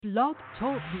Blog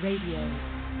Talk Radio.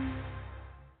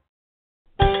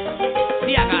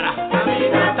 Tía cara,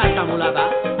 camina, salta mulata.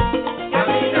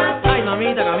 Camina, ay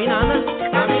mamita, camina, anda.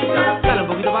 Camina, dale un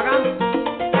poquito para acá.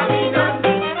 Camina.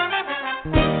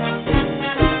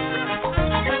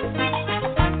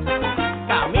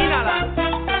 Camínala.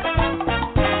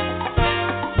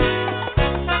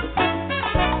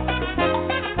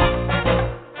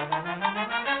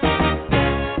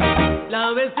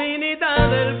 La vecinita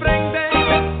del frente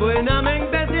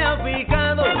buenamente se ha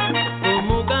fijado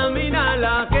cómo camina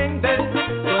la gente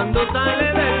cuando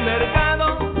sale del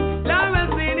mercado. La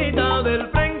vecinita del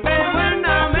frente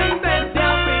buenamente se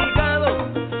ha fijado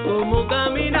cómo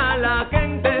camina la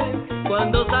gente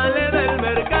cuando sale del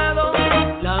mercado.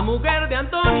 La mujer de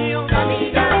Antonio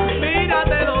camina, mira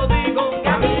te lo digo,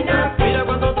 camina, mira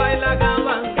cuando trae la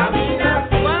cava, camina,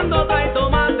 cuando trae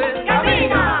tomates,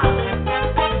 camina.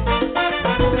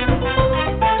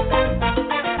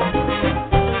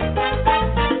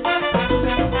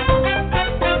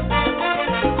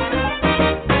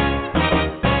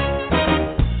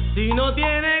 Si no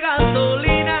tiene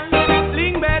gasolina,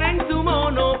 Limber en su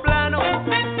monoplano,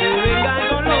 que venga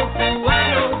con los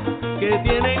cubanos que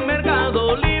tienen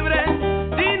mercado libre.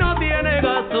 Si no tiene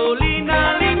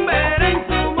gasolina, Limber en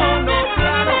su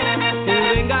monoplano, que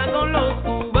venga con los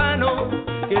cubanos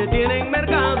que tienen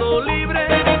mercado libre.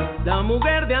 La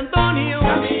mujer de Antonio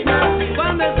camina,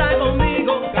 cuando está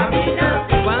conmigo, camina,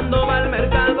 cuando va al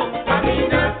mercado,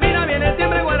 camina, mira viene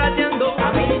siempre guaracheando,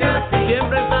 camina,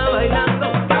 siempre está bailando.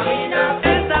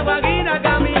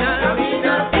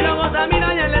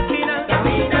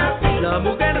 La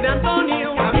mujer de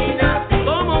Antonio camina,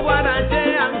 como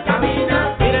guarachean,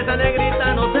 camina, mira esa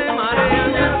negrita no se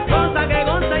marea,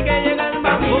 goza y que llega el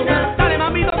mambo, dale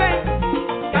mamito que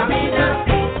camina.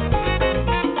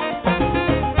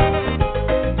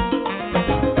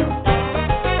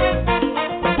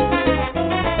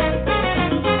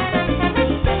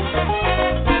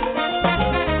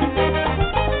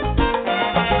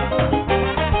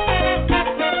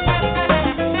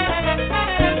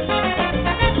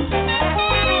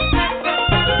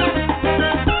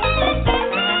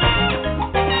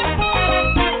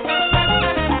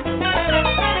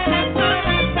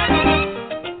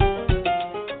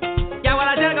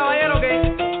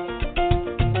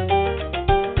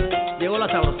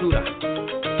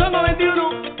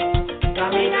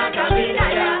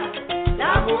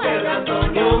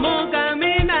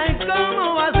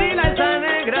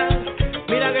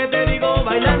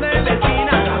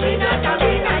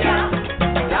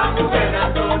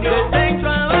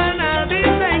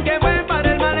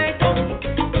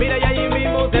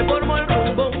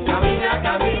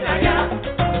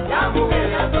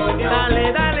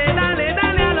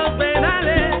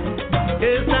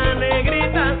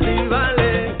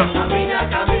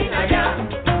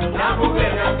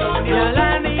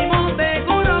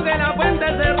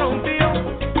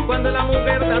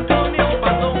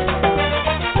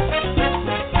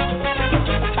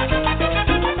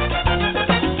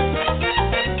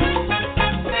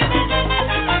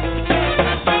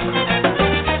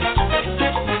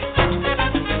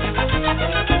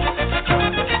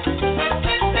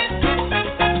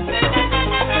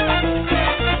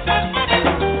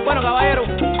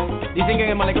 Dicen que en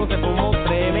el malecón se formó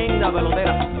tremenda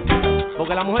pelotera,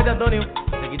 porque la mujer de Antonio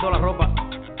se quitó la ropa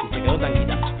y se quedó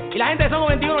tanquita. Y la gente de Somos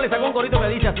 21 le sacó un corito que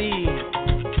dice así: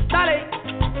 dale.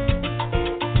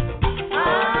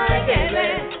 Hay que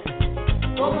ver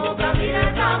cómo camina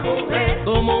esa mujer,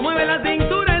 cómo mueve la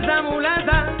cintura esa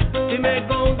mulata, dime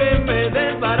con qué me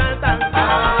desbarata.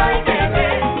 Hay que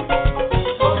ver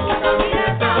cómo camina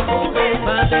esa mujer,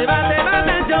 bate, bate,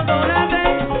 bate el chocolate,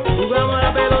 jugamos a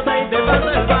la pelota y te paso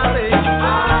el bate.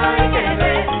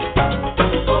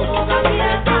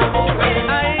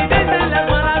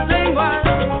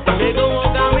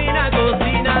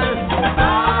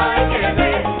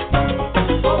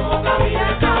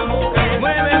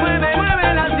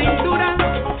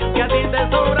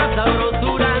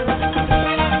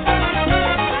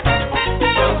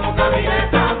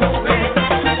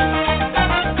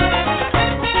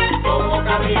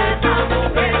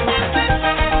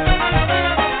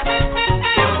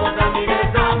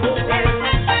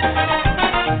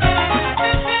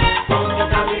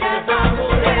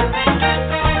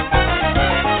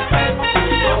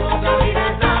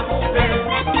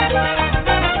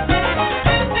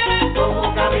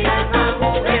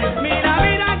 Mira,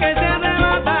 mira que se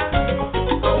arrebata.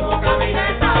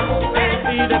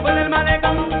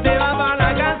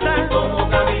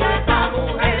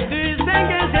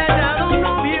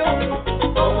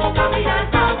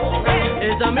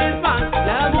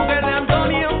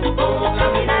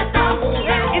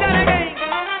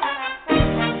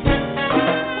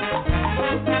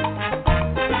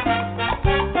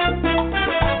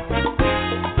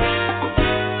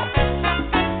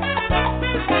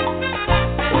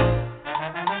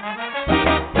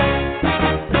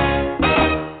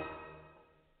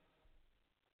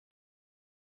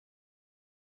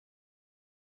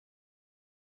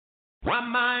 My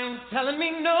mind's telling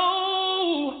me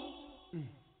no,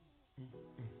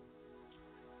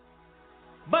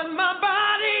 but my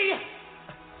body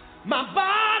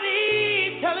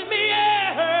telling me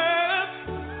yes.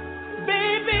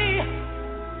 Baby,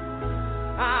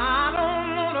 I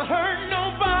don't want to hurt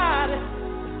nobody,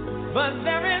 but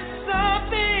there is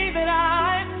something that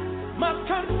I must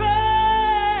confess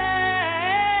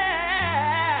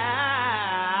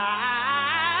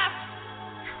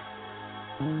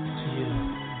to you.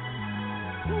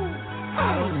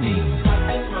 I don't see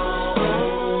nothing wrong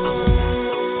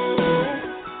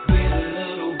with a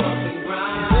little bump and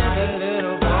grind. With a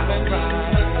little bump and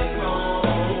grind. Nothing wrong,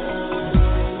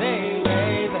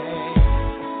 baby.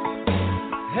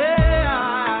 Hey,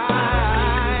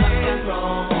 nothing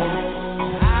wrong.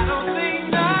 I don't see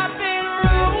nothing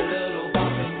wrong with a little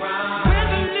bump and grind.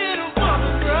 With a little bump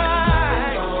and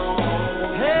grind.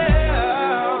 Hey,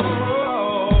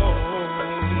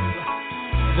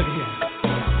 look at here.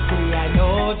 See, I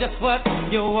know just what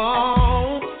you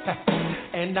want,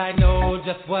 and I know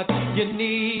just what you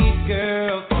need,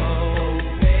 girl. So,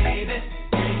 baby,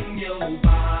 bring your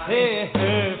body. Hey,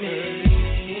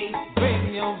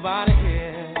 bring your body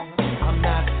here. I'm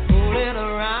not fooling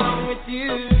around with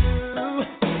you.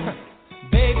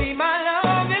 Baby, my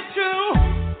love is true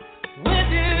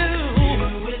with you.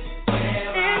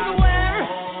 It's where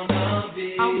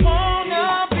I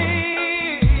wanna be.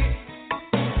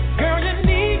 Girl, you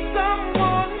need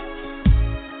someone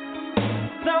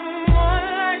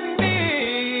like me,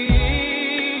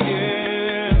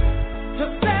 yeah, to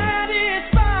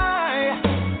satisfy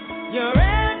your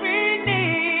every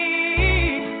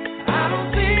need. I don't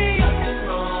see nothing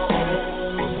wrong.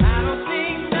 I don't see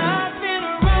nothing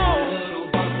wrong with a little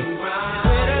bump and grind.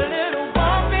 With a little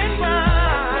bump and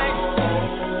grind.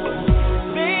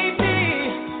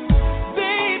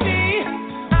 Baby,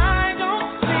 I don't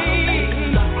see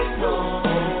nothing wrong.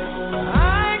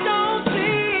 I don't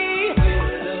see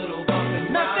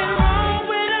nothing wrong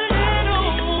with a little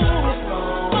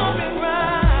bump and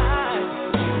grind.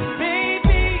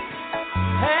 Baby,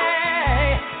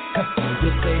 hey, you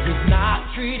say he's not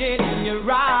treating you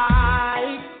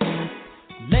right.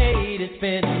 Lady,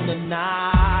 spend the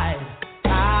night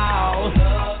out,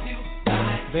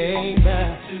 baby.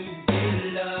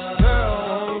 Girl,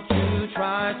 won't you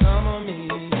try some of me?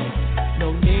 No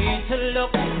need to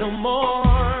look no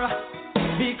more,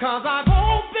 because I've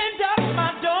opened up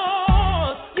my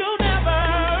doors. You'll never,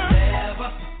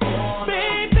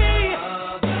 baby,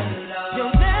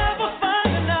 you'll never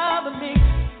find another me.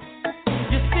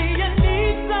 You see, you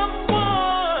need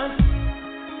someone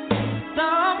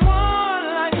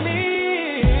like me,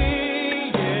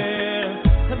 yeah,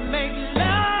 to make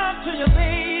love to you,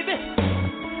 baby,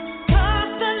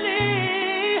 constantly.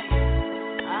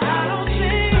 I don't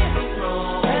see nothing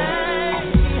wrong,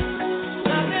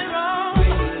 nothing wrong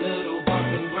with a little bump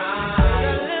and grind. With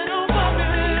a little bump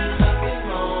and nothing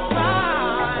wrong,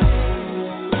 right?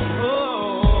 Oh,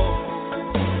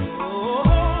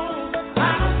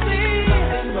 I don't see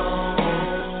nothing wrong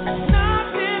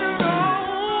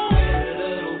with a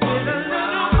little bump and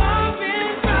grind.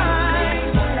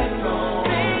 Nothing wrong,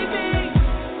 baby,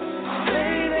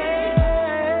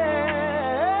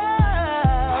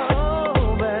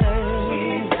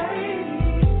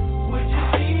 would you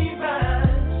be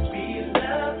mine? Sweet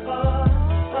love for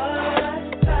a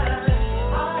lifetime.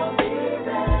 I'll be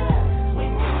there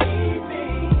when you need me.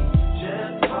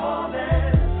 Just call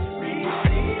and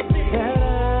receive me.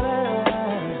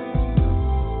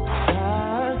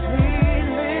 Sweet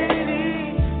lady,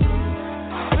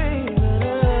 sweet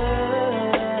love.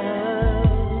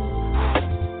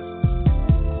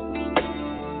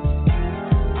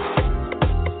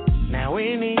 Now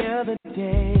any other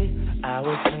day I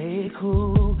would play it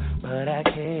cool, but I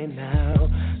can't now,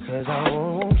 'cause I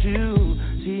want you.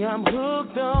 See, I'm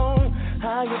hooked on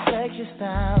how you flex your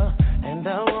style, and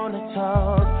I wanna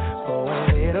talk for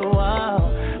a little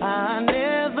while. I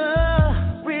never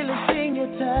really seen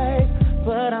your type,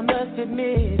 but I must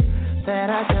admit that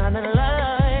I kinda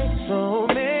like. So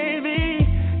maybe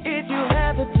if you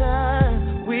have the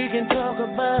time, we can talk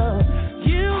about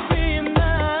you being mine.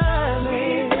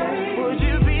 Would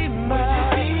you be mine?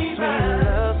 Sweet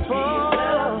love for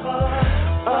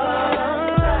a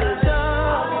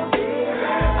lifetime.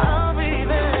 I'll be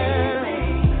there.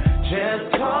 Just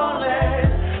call and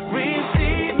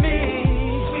receive me.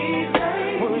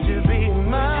 Would you be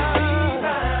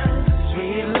mine?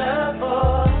 Sweet love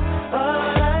for a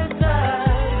lifetime.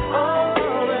 Oh,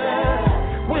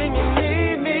 yeah. When you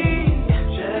need me,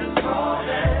 just call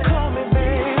me,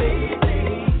 baby.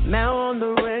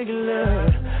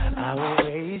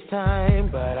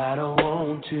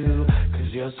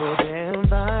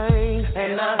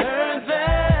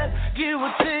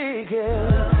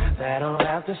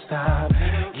 to stop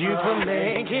you from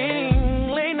making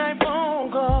late night phone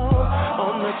calls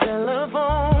on the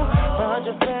telephone about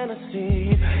your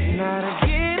fantasy. Now to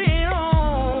get it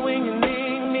on when you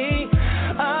need me,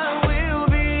 I will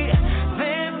be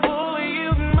there for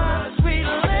you, my sweet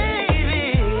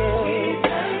lady.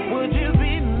 Would you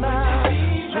be my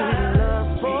sweet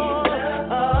love for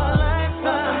a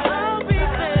lifetime? I'll be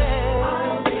there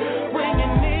when you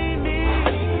need me.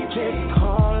 Just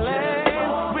call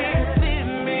and receive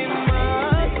me,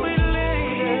 my sweet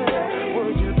lady.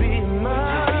 Would you be my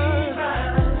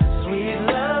sweet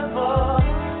love for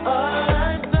a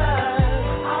lifetime?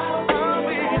 I'll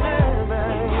be there,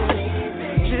 baby.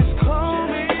 Just call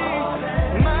me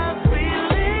my sweet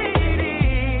lady.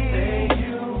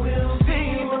 You will be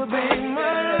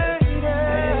my lady.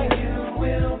 You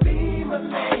will be my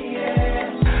lady.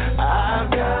 I've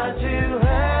got to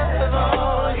have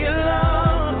all your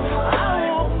love. I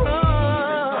won't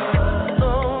run.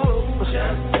 No,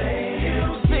 just say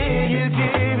you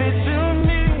give it to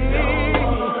me.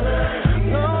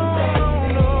 No, no,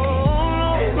 no.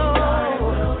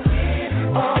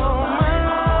 All my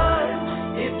life,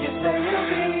 if you say you'll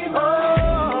be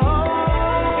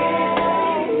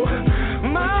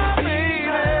my baby.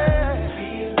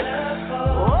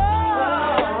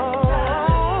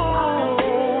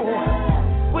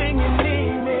 When you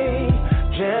need me,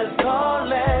 just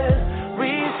call and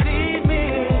receive me,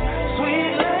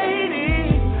 sweet lady.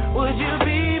 Would you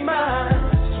be my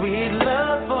sweet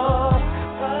love for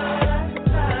a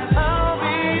lifetime? I'll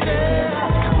be there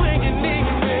when you need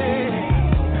me.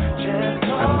 Just I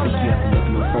don't call think you have to look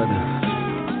no further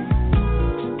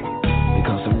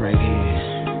because I'm right here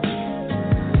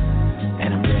and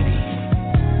I'm ready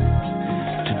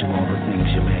to do all the things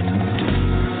your man don't do.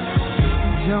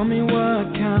 Tell me what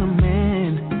kind of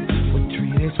man would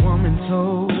treat his woman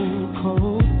so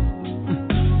cold,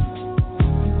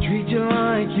 treat you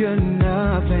like you're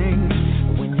nothing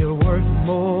when you're worth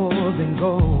more than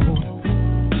gold.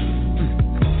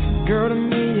 Girl, to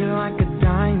me you're like a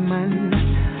diamond.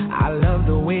 I love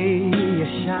the way you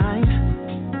shine.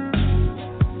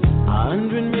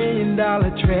 $100 million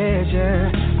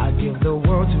treasure. I'd give the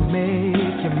world to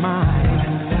make you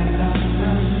mine.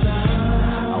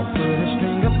 I'll put a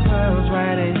string of pearls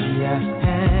right in your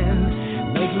hand.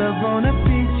 Make love on a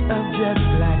beach of jet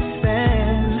black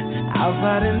sand.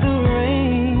 Outside in the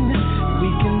rain, we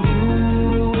can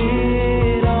do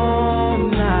it all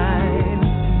night.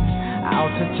 I'll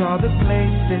touch all the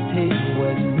places he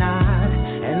would not,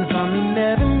 and from he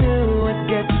never knew it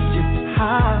gets you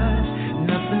hot.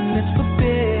 Nothing is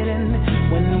forbidden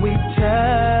when we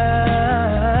touch.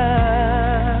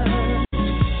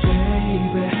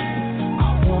 Baby, I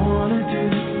wanna do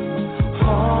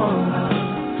all of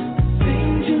the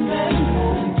things you never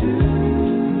won't do.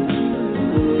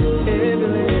 Every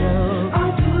little,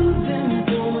 I'll do them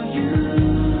for you.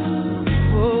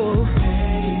 Oh,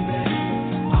 baby,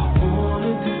 I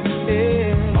wanna do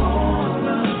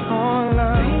all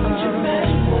of things you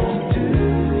never won't do.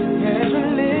 Every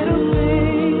little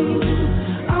thing,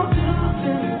 I'll do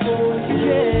them for you.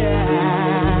 Yeah,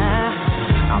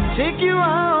 I'll take you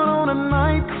out on a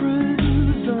night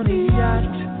cruise on a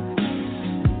yacht.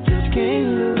 Just can't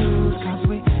lose, 'cause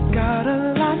we got a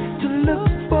lot to look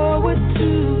forward to.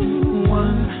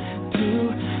 1, 2,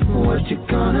 what you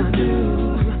gonna do?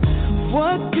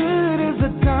 What good is a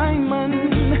diamond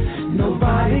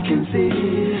nobody can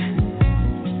see?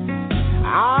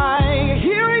 I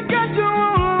hear it got you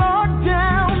on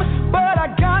lockdown, but I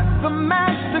got the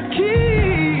master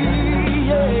key.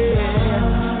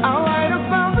 Yeah, I'll light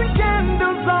 1,000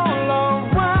 candles all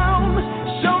around.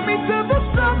 Show me to the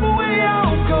subway,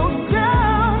 I'll go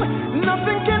down.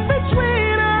 Nothing can be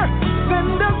sweeter than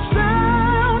the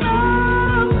sound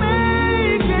of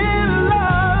making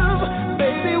love.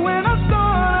 Baby, when I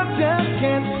start, I just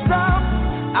can't stop.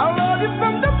 I'll love you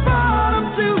from the bottom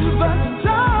to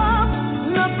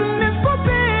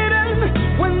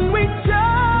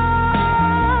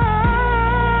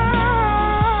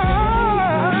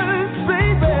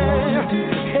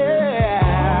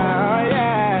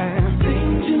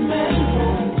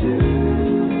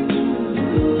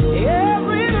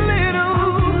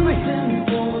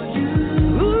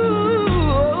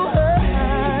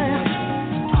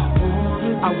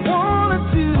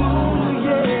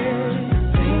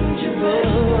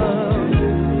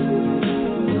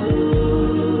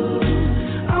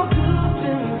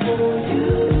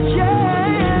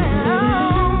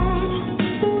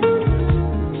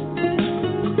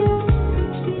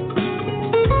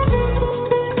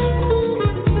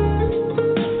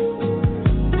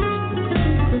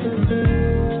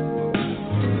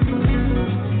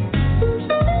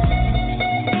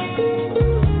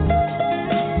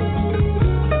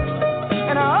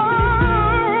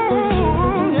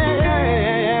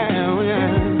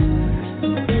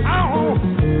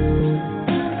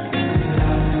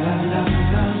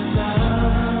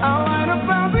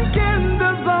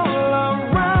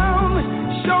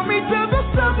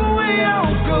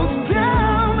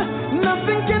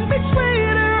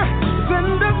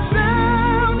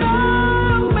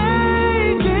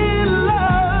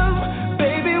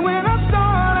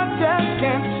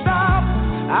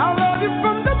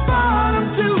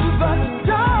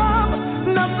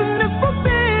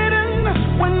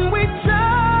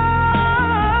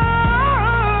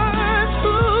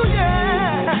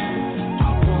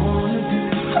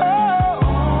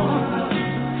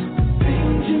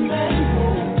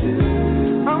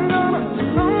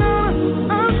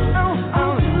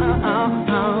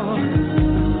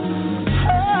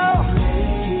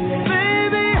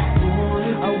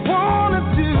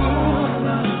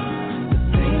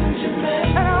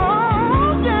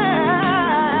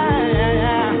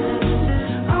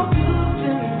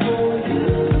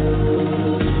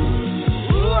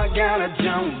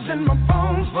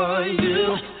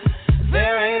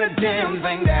damn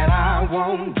thing that I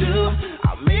won't do.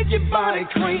 I'll make your body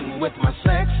cream with my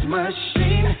sex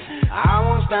machine. I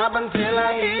won't stop until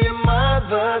I hear your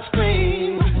mother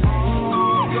scream.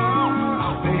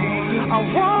 I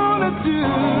wanna do,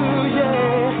 yeah.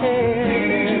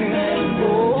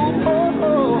 Oh, oh,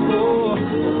 oh,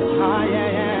 oh. Ah,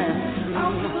 yeah, yeah.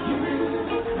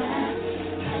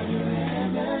 Have you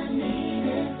ever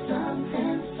needed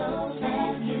something so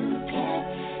bad you can't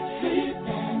sleep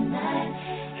at night?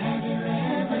 Have you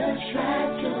ever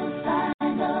tried to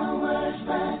find the words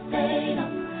but they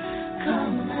don't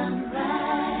come out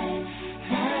right?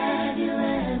 Have you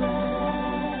ever?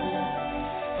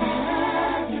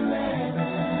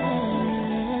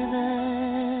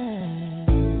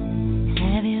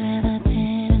 Have you ever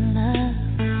been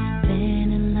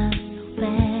in love so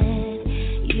bad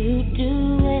you'd do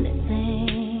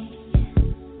anything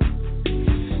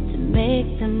to make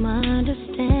them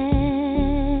understand?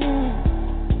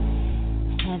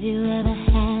 Have you ever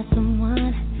had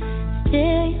someone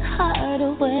steal your heart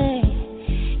away?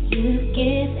 You'd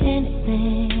give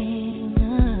anything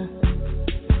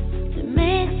to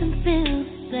make them feel the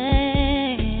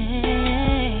same.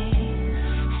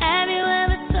 Have you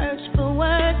ever searched for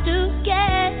words to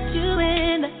get you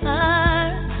in the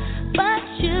heart, but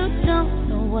you don't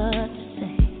know what to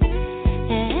say,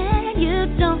 and you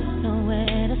don't know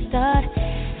where to start?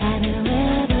 Have you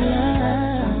ever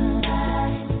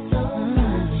loved so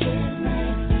much it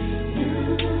makes you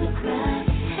cry?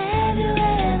 Have you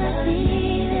ever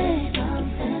needed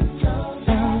something so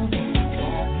bad you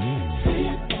can't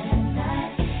sleep at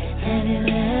night? Have you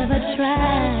ever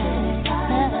tried?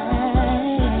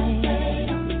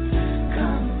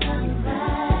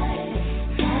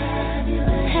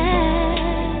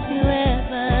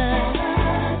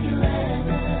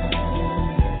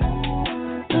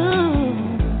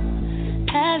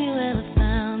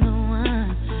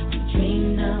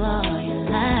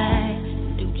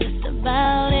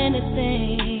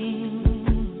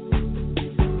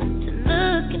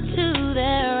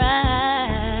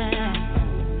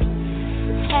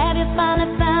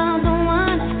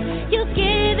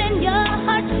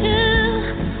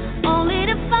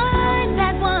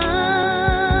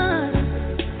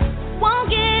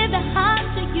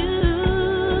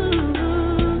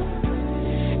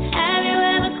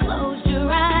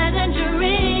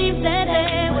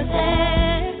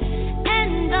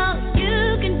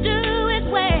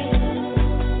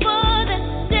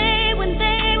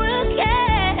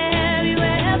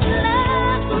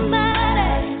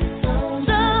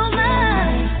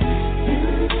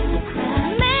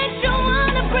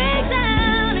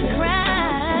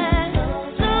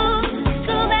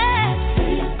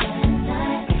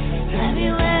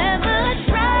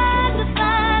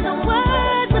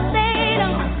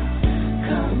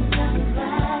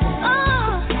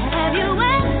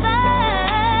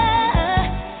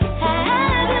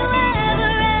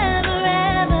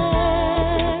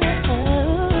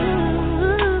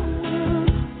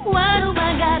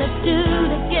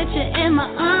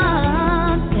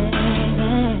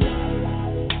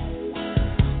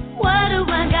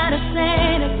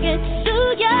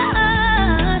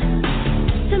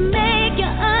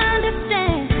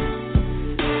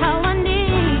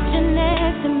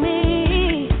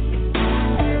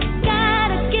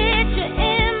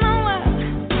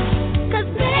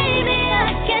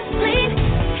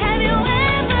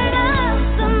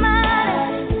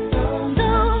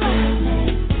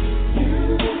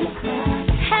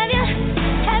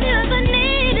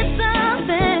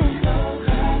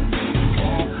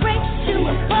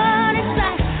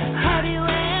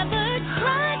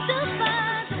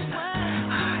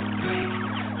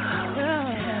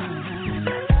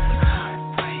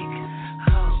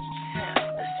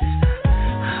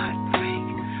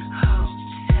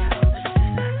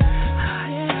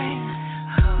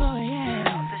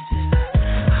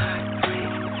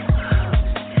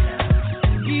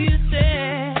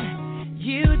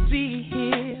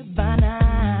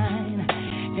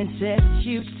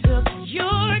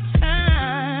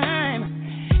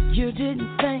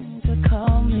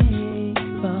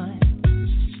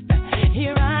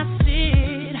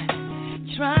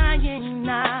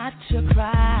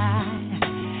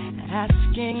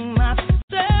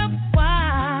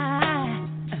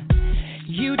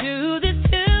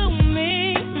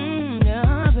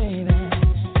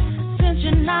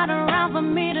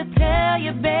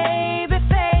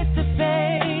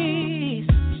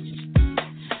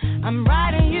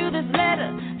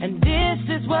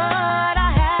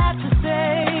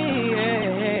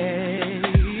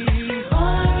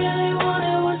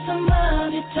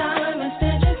 Time.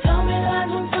 Instead, you told me lies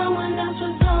when someone else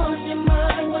was on your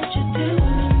mind. What you do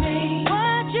to me?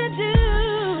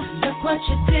 what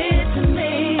you did to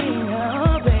me,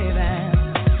 oh baby.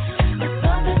 I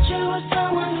thought that you were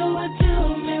someone who would do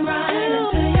me right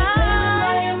until you played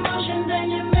my emotions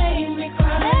and you made me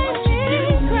cry. What you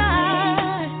did to me,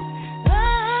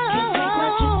 can't take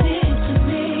what you did to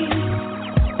me.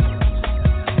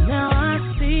 Now I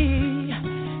see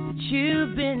that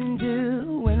you've been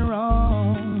doing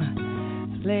wrong,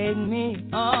 played me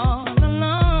all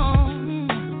along,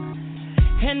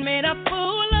 and made a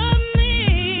fool of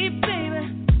me, baby.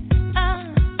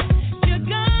 You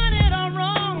got it all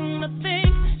wrong to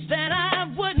think that I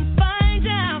wouldn't find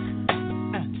out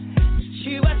that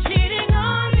you were cheating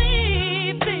on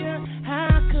me, baby.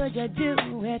 How could you do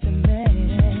it to me?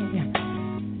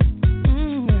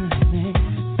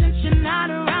 Since you're not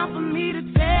around for me to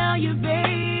tell you,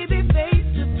 baby,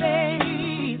 face to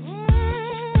face,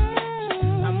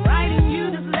 I'm writing you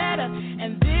this letter,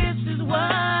 and this is what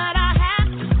I have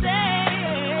to say.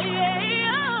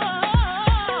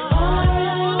 All I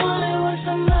really wanted was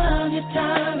some of your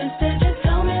time. Instead, you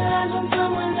told me lies when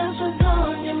someone else was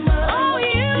on your mind. All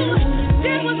you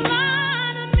did was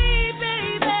lie to me,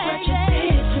 baby. That's what you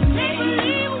did to me. Make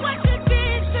believe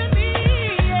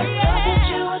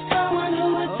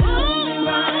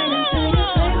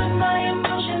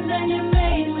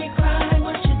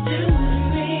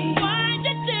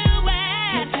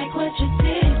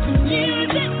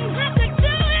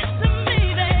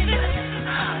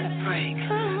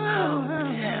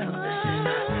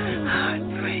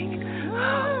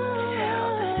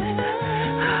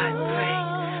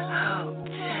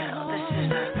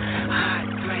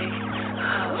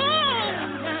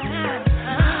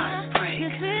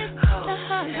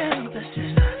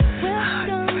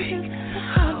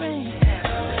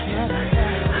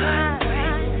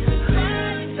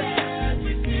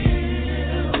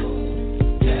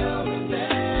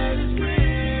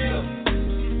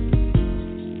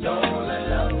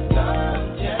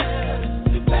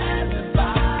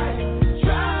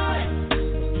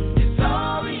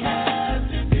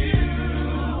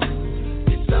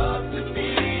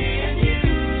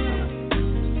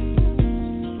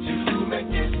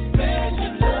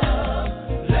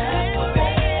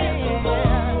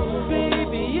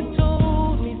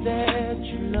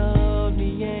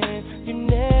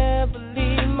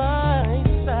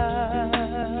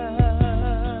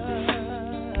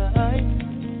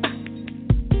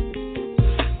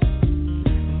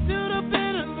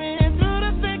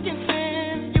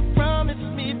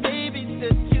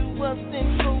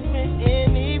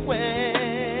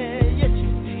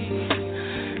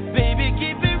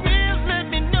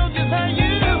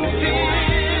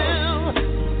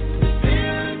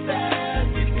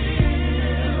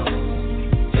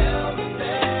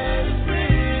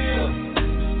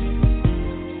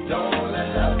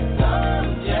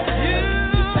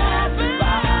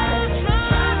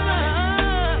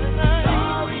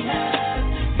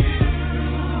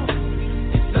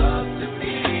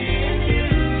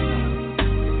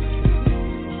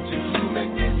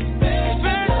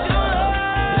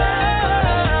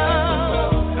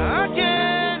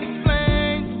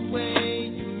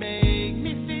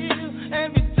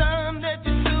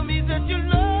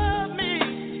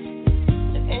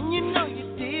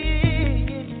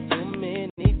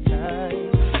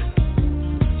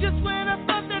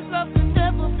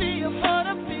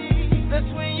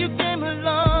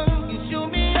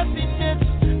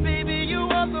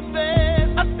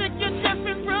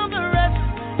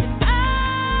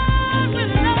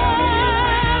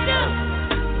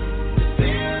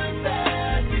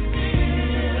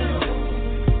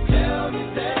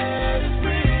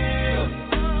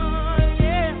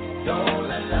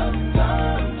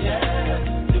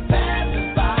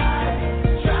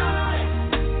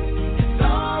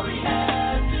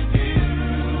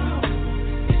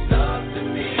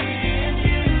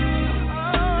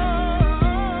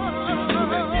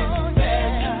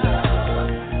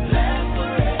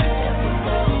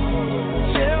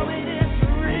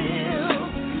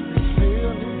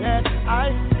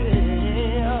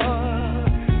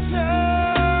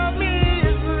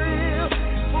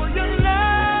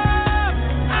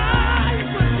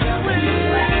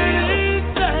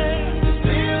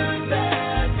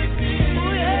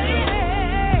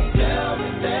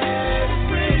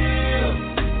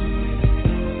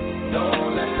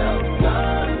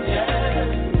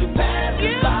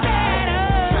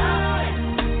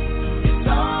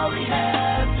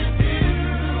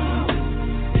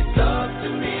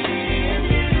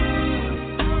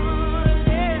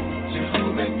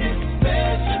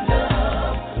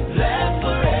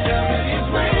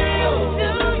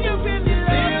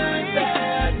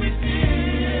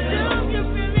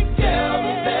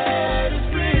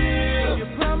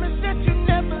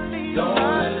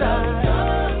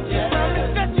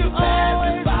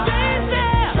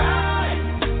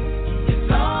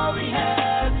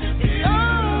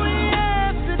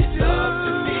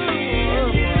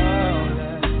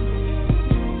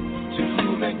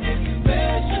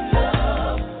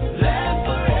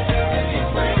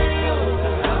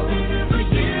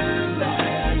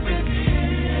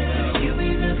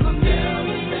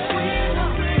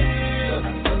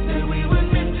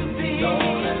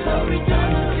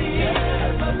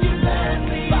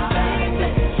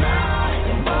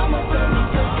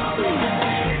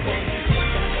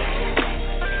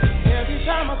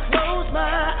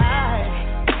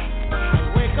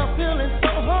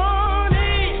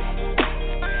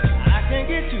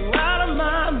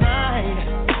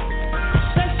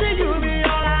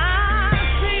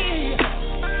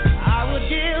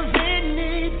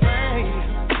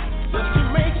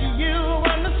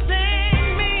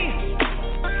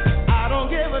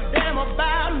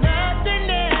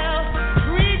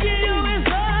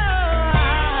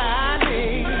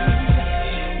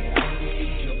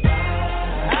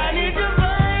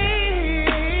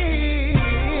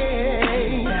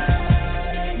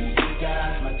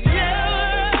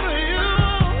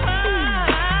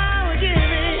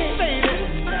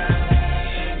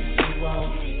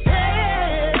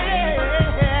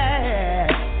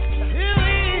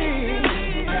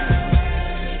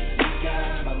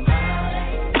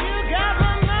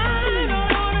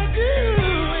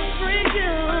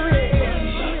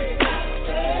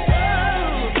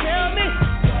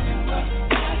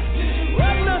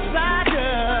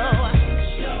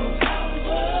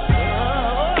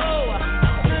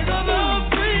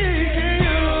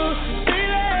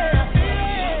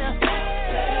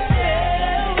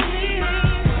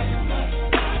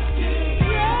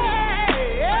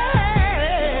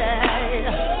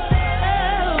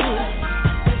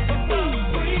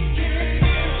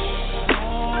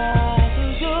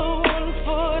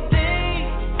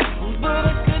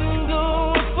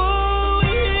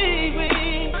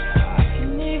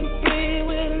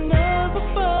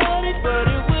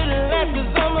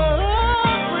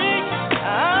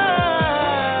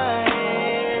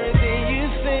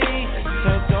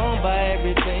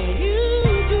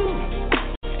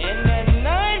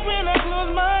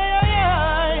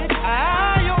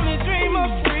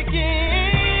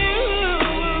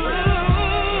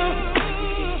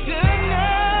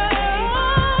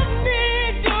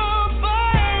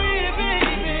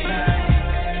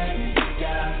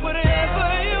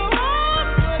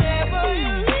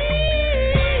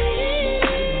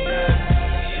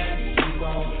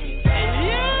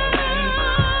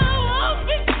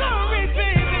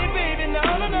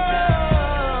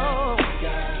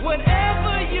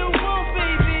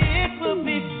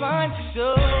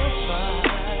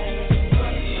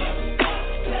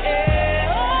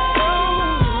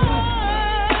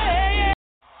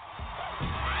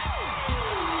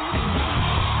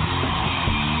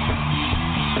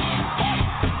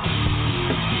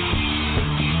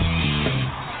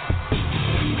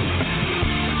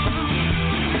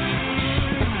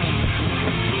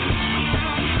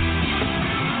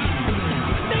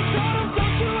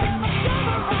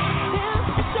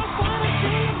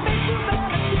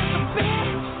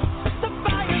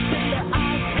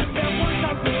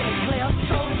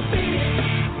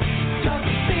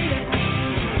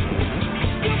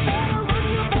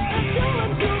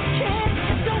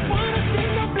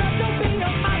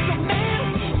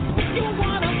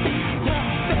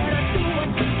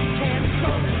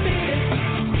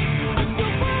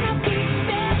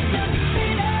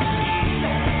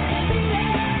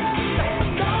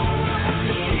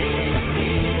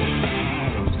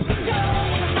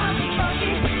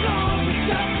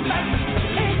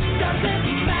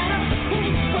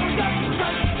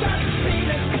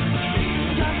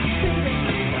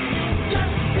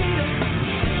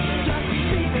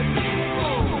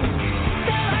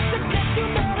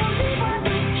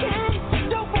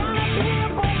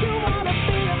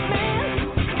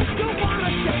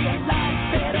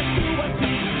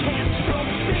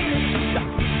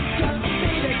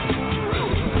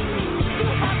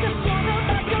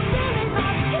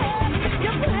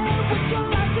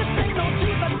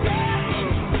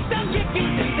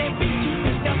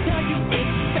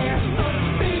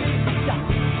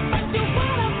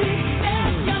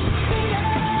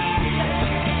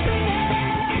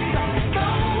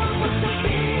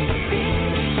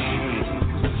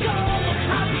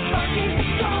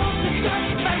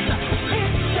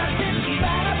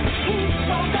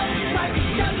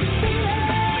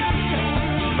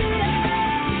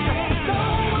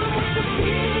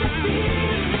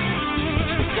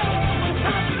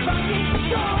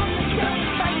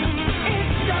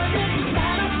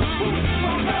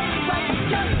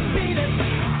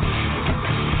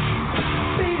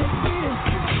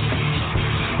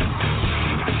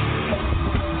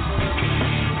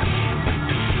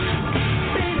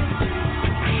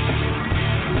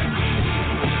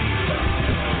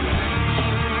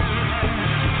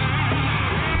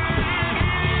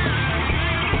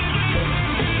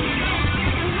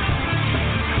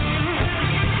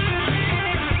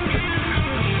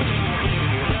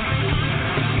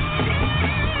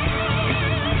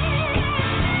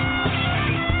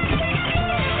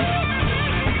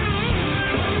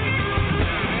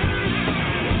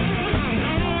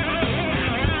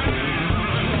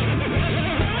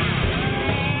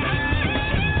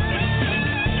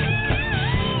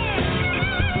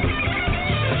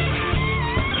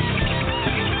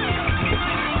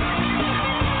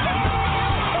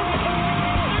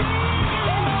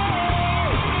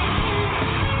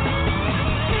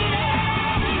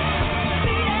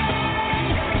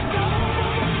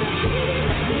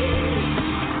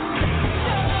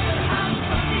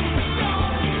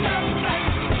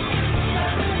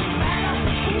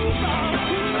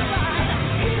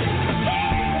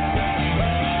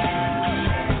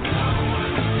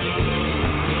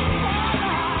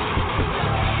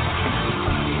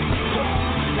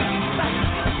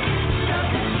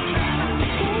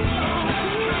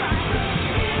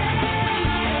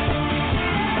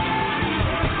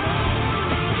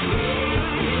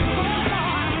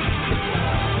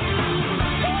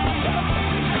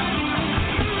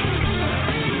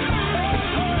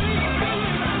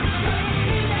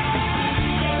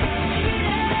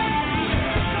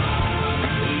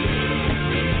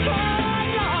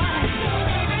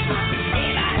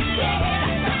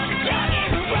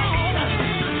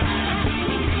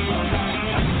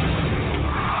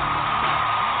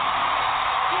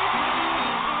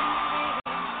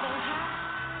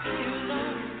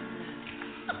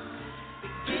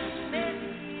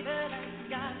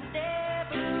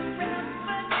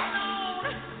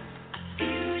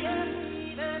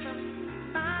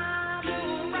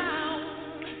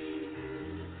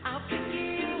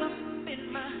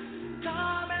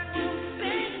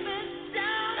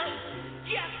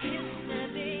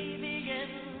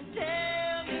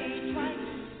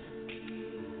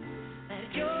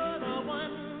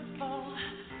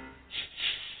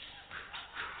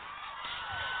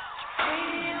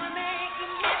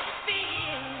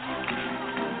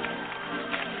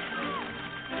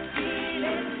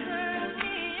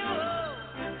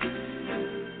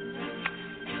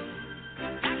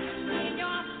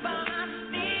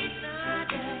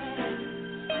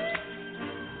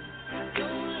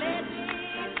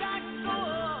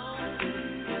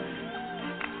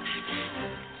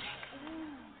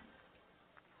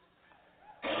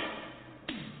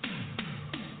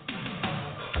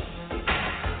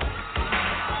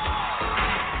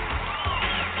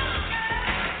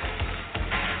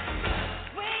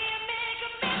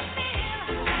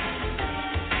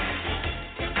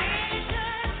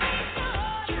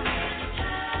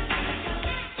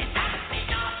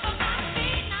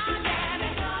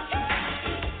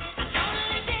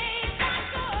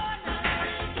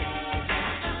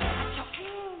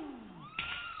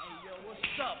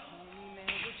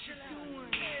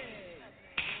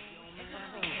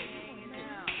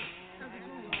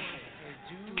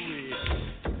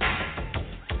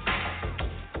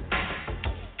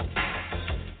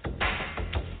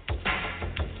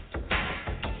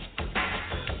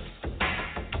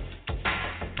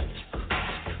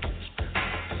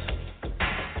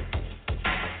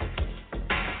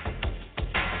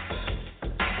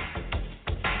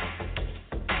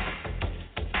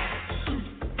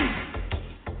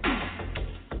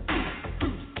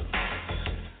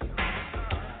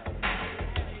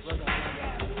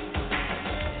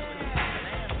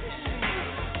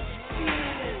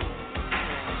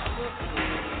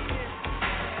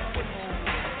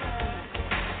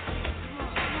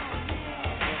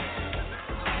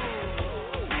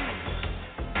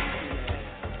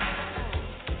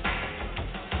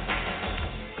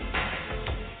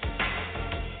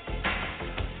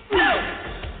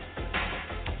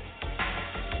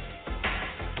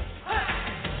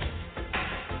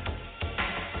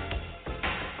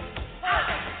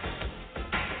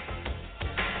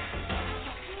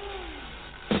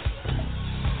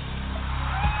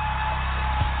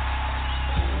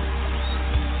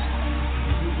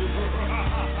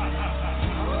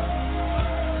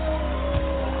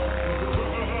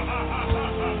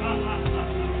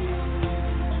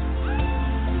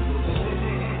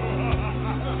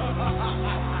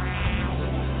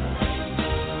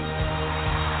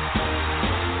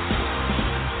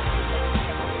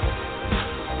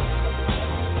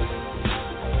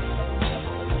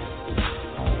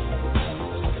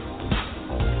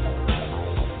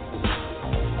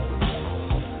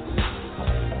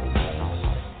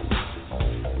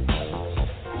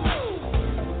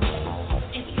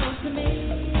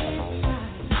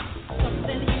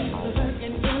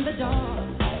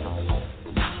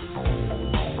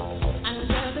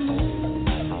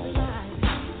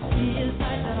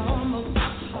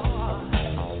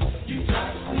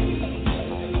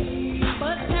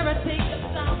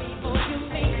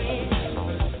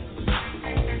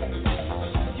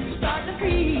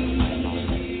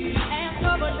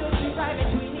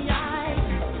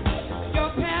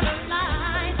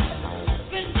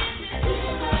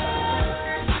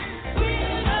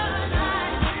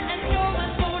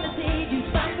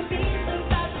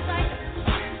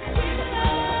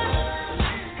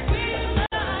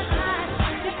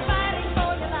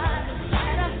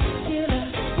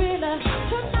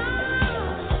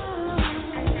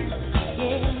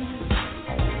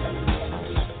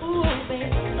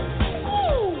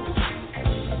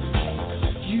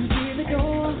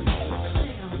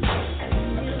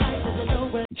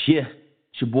Yeah,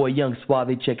 it's your boy Young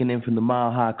Suave checking in from the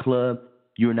Mile High Club.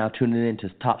 You are now tuning in to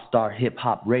Top Star Hip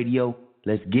Hop Radio.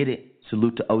 Let's get it.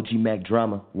 Salute to OG Mac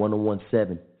Drama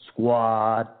 1017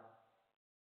 Squad.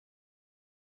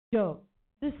 Yo,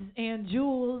 this is Ann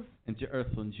Jules. And to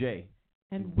Earthling J.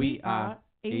 And we are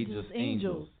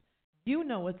Angels. You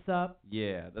know what's up.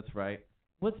 Yeah, that's right.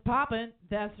 What's poppin'?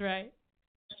 That's right.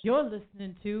 You're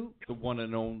listening to The one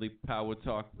and only Power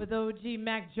Talk with OG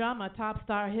Mac Drama, Top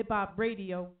Star Hip Hop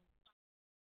Radio.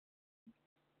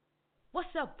 What's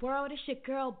up, world? It's your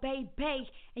girl, Bay Bay,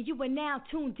 and you are now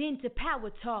tuned in to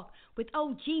Power Talk with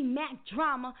OG Mac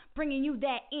Drama, bringing you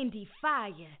that indie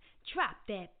fire. Drop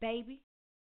that, baby.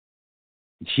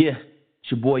 Yeah,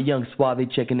 it's your boy Young Suave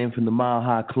checking in from the Mile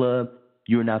High Club.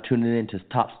 You are now tuning in to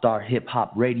Top Star Hip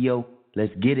Hop Radio.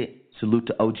 Let's get it. Salute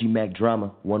to OG Mac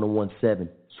Drama 1017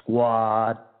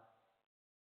 Squad.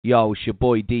 Yo, it's your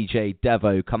boy DJ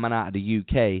Devo coming out of the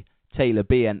UK. Taylor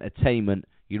B Entertainment.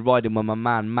 You're riding with my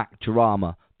man Mac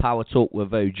Drama. Power Talk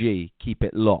with OG. Keep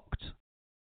it locked.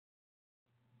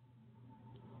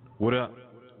 What up?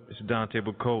 It's Dante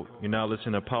Bacote. You're now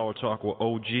listening to Power Talk with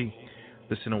OG.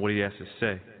 Listen to what he has to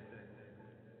say.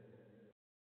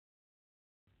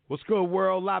 What's good,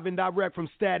 world? Live and direct from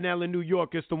Staten Island, New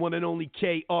York. It's the one and only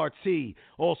KRT,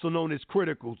 also known as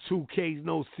Critical, 2 Ks,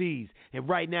 no Cs. And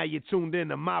right now you're tuned in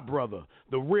to my brother,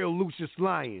 the real Lucius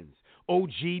Lyons,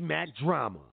 OG Mac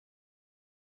Drama.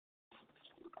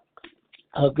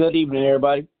 Good evening,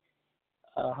 everybody.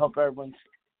 I hope everyone's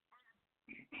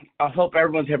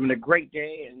having a great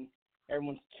day and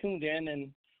everyone's tuned in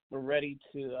and we're ready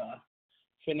to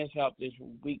finish out this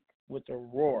week with a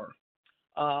roar.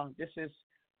 This is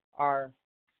our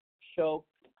show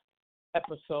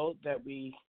episode that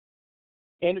we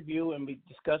interview and we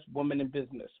discuss women in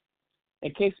business.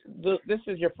 In case this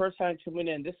is your first time tuning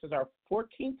in, this is our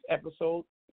 14th episode.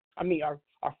 Our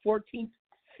 14th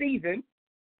season.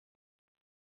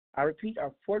 I repeat,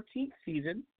 our 14th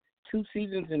season, 2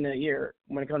 seasons in a year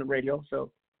when it comes to radio. So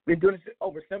we've been doing this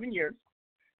over 7 years.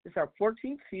 This is our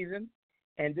 14th season,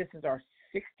 and this is our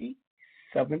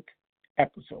 67th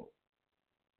episode.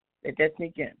 Let that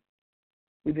sink in.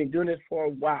 We've been doing this for a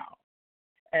while.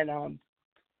 And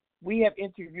we have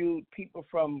interviewed people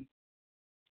from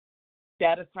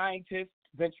data scientists,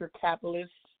 venture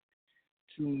capitalists,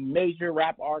 to major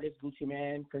rap artists, Gucci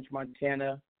Mane, French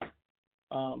Montana,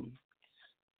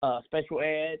 Special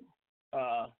Ed,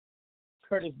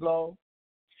 Curtis Blow,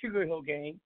 Sugar Hill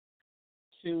Gang,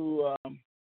 to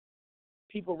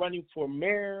people running for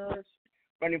mayors,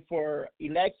 running for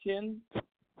election,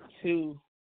 to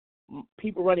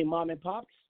people running mom and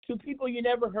pops, to people you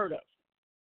never heard of.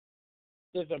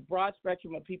 There's a broad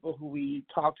spectrum of people who we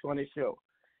talk to on this show,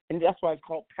 and that's why it's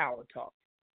called Power Talk,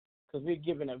 because we're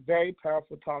giving a very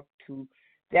powerful talk to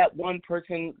that one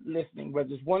person listening, whether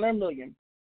it's one or a million,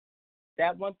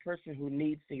 that one person who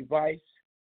needs the advice,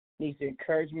 needs the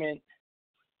encouragement,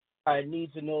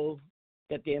 needs to know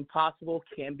that the impossible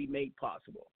can be made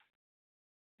possible.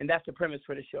 And that's the premise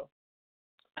for the show.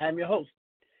 I am your host,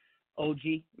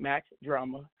 OG Mac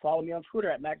Drama. Follow me on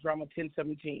Twitter at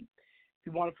MacDrama1017. If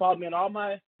you want to follow me on all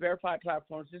my verified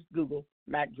platforms, just Google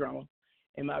Mac Drama.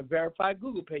 And my verified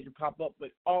Google page will pop up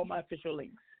with all my official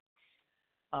links.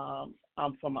 I'm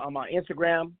on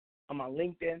Instagram, I'm on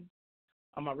LinkedIn,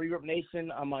 I'm on Reverb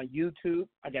Nation, I'm on YouTube.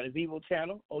 I got a Vivo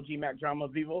channel, OG Mac Drama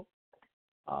Vivo.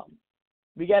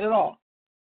 We got it all.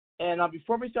 And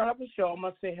before we start up the show, I'm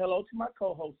going to say hello to my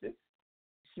co-hostess.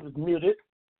 She was muted.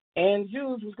 And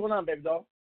Jules, what's going on, baby doll?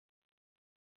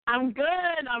 I'm good.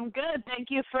 Thank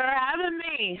you for having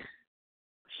me.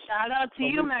 Shout out to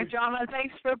you, Mac Drama.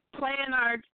 Thanks for playing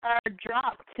our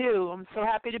drop, too. I'm so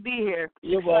happy to be here.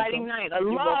 You're Exciting welcome. night. I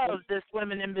love this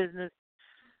Women in Business.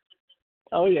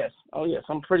 Oh, yes.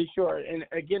 I'm pretty sure. And,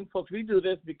 again, folks, we do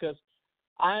this because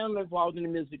I am involved in the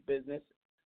music business.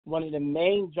 One of the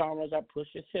main genres I push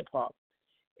is hip-hop.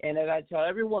 And as I tell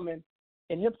every woman,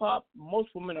 in hip-hop, most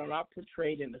women are not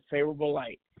portrayed in a favorable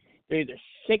light. They're either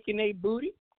shaking their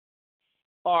booty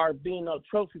or being a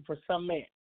trophy for some man.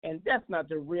 And that's not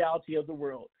the reality of the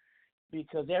world.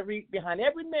 Because behind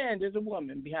every man, there's a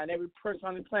woman. Behind every person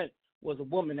on the planet was a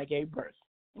woman that gave birth.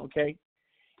 Okay?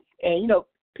 And,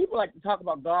 people like to talk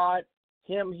about God,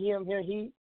 him,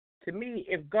 he. To me,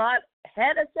 if God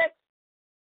had a sex,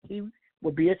 he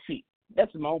would be a she.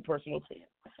 That's my own personal opinion.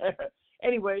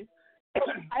 Anyway,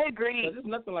 I agree. There's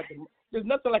nothing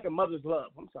like a mother's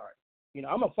love. I'm sorry.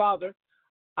 I'm a father.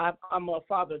 I'm a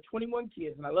father of 21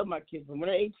 kids, and I love my kids. But when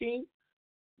they're 18,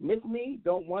 miss me,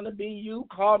 don't want to be you,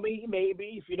 call me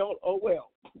maybe. If you don't, oh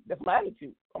well. That's my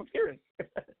attitude. I'm serious.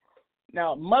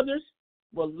 Now, mothers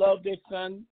will love their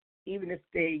son even if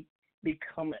they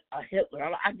become a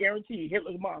Hitler. I guarantee you,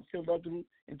 Hitler's mom still loved him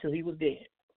until he was dead.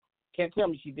 Can't tell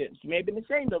me she didn't. She may have been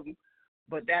ashamed of him,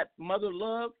 but that mother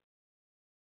love,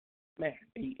 man,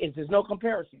 there's no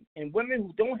comparison. And women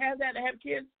who don't have that to have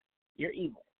kids, you're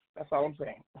evil. That's all I'm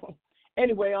saying.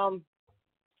 Anyway,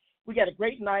 we got a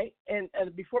great night, and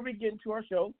before we get into our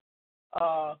show,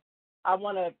 I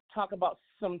want to talk about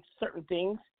some certain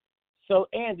things. So,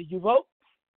 Ann, did you vote?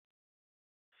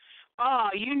 Oh,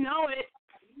 you know it.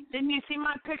 Didn't you see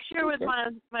my picture with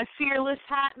my fearless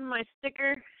hat and my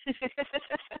sticker?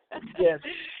 Yes.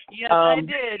 Yes, I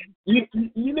did.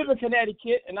 You live in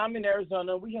Connecticut, and I'm in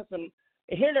Arizona. We have some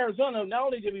here in Arizona. Not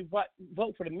only did we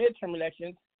vote for the midterm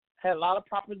elections, had a lot of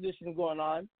propositions going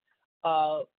on.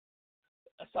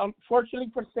 Unfortunately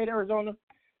for the state of Arizona,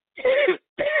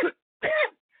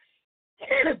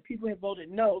 people have voted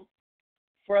no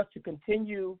for us to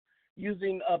continue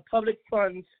using public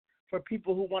funds for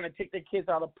people who want to take their kids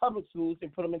out of public schools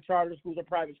and put them in charter schools or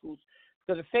private schools.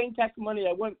 So the same tax money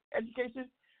that went education,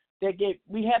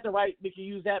 we had the right, we could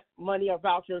use that money or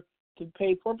voucher to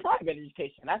pay for private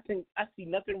education. I see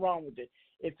nothing wrong with it.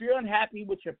 If you're unhappy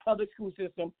with your public school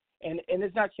system and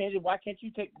it's not changing, why can't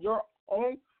you take your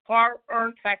own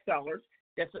hard-earned tax dollars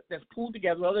that's pooled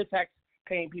together with other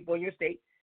tax-paying people in your state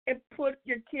and put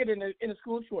your kid in a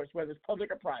school of choice, whether it's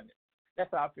public or private? That's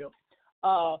how I feel.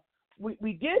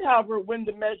 We did, however, win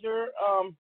the measure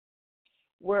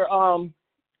where I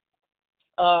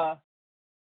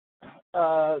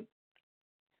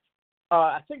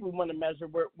think we won the measure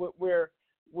where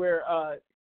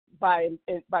by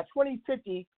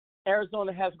 2050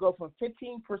 Arizona has to go from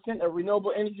 15% of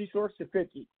renewable energy source to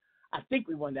 50%. I think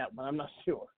we won that one. I'm not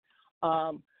sure.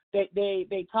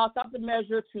 They tossed out the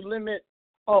measure to limit.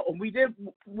 Oh, we did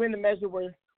win the measure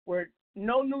where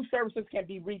no new services can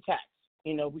be retaxed.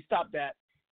 We stopped that.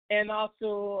 And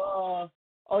also,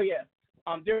 there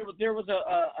was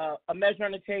a measure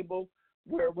on the table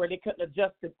where they couldn't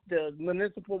adjust the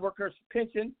municipal workers'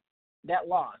 pension. That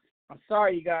lost. I'm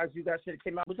sorry, you guys. You guys should have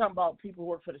came out. We're talking about people who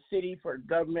work for the city, for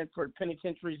government, for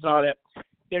penitentiaries, and all that.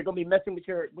 They're going to be messing with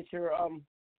your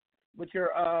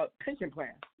pension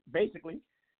plan, basically.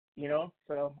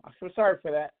 So I'm so sorry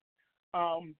for that.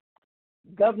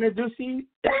 Governor Ducey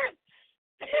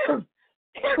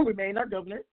remain our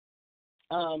governor.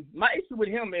 My issue with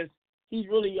him is he's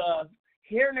really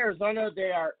here in Arizona.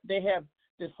 They have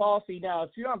this policy now.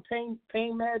 If you're on pain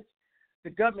meds, the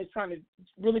government's trying to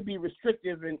really be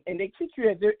restrictive, and they treat you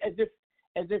as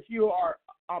if you are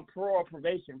on parole or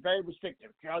probation. Very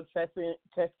restrictive, drug testing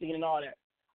and all that.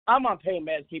 I'm on pain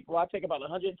meds, people. I take about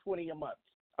 120 a month.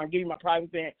 I'm giving you my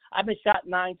private thing. I've been shot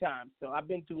 9 times, so I've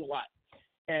been through a lot,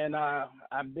 and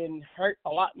I've been hurt a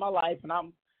lot in my life, and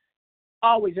I'm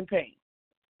always in pain.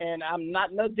 And I'm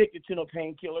not addicted to no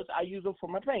painkillers. I use them for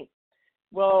my pain.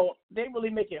 Well, they really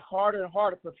make it harder and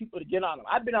harder for people to get on them.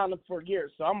 I've been on them for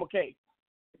years, so I'm okay.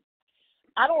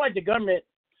 I don't like the government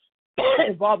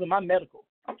involved in my medical.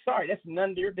 I'm sorry, that's none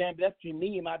of their damn. That's between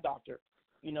me and my doctor.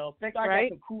 Think I got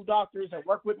some cool doctors that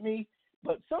work with me,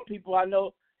 but some people I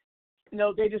know,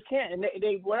 they just can't, and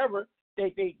they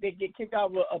get kicked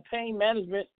out of a pain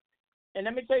management. And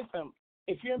let me tell you something.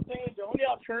 If you're in pain, the only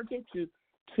alternative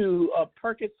to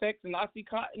Percocet and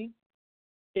OxyContin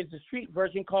is the street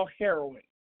version called heroin.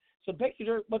 So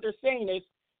basically, what they're saying is,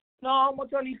 no, I'm going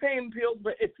to turn these pain pills,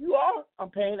 but if you are on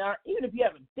pain, even if you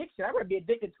have addiction, I'd rather be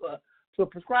addicted to a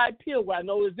prescribed pill where I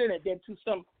know it's in it than to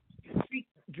some street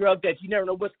drug that you never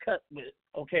know what's cut with.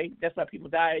 Okay, that's why people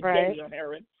die daily on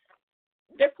heroin.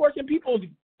 They're forcing people to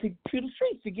the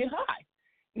streets to get high.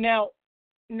 Now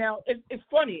it's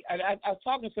funny. I was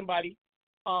talking to somebody.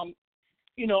 Only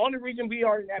reason we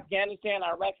are in Afghanistan,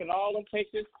 Iraq, and all them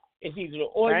places is either the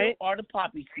oil or the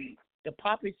poppy seed. The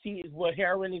poppy seed is what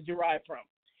heroin is derived from.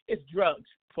 It's drugs,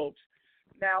 folks.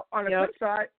 Now, on the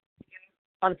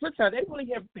flip side, they really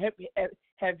have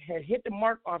hit the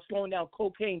mark on slowing down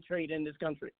cocaine trade in this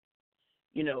country.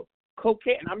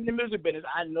 Cocaine. I'm in the music business.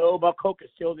 I know about coke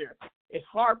is still there. It's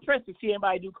hard pressed to see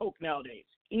anybody do coke nowadays.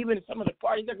 Even in some of the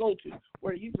parties I go to,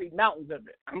 where there usually mountains of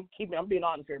it. I'm being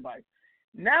honest with everybody.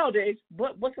 Nowadays,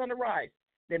 what's on the rise?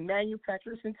 They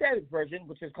manufacture a synthetic version,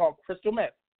 which is called crystal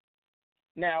meth.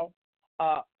 Now,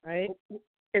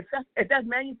 if that's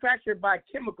manufactured by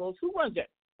chemicals, who runs that?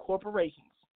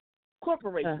 Corporations.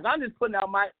 I'm just putting out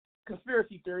my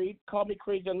conspiracy theory. Call me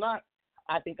crazy or not.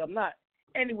 I think I'm not.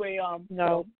 Anyway,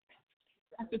 no.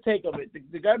 That's the take of it.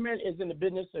 The government is in the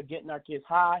business of getting our kids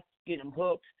high, getting them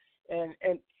hooked, and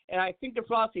I think the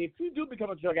philosophy: if you do become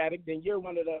a drug addict, then you're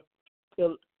one of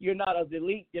you're not of the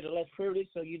elite, you're the less privileged,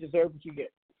 so you deserve what you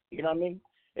get. You know what I mean?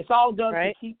 It's all done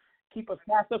to keep keep us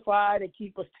pacified and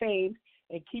keep us tamed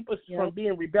and keep us from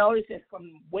being rebellious and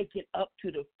from waking up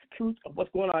to the truth of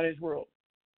what's going on in this world.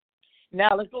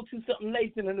 Now, let's go to something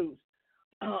late in the news.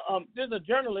 There's a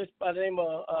journalist by the name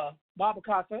of Bob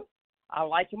Acosta. I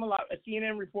like him a lot, a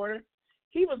CNN reporter.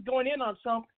 He was going in on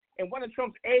Trump, and one of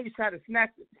Trump's aides tried to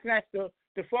snatch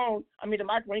the phone. I mean, the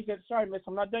microphone. He said, "Sorry, miss,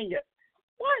 I'm not done yet."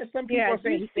 Why are some people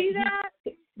saying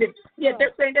they're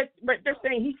saying that, but they're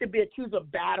saying he should be accused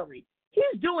of battery.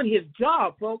 He's doing his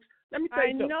job, folks. Let me tell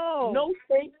you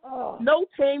something. No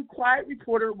tame, quiet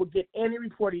reporter will get any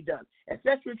reporting done.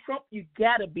 Especially Trump, you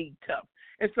gotta be tough.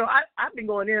 And so I've been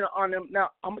going in on him.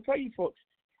 Now I'm gonna tell you, folks.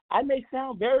 I may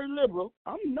sound very liberal.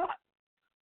 I'm not.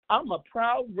 I'm a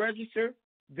proud, registered,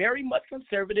 very much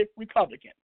conservative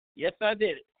Republican. Yes, I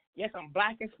did it. Yes, I'm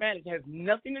black and Spanish. It has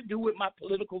nothing to do with my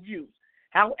political views.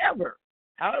 However,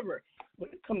 when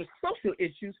it comes to social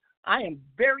issues, I am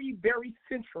very, very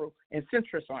central and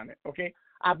centrist on it. Okay,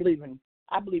 I believe in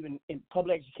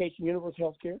public education, universal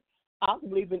health care. I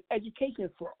believe in education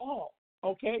for all.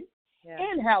 Okay,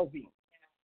 and housing.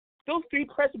 Those three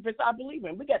precipices I believe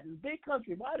in. We got this big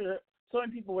country. Why are so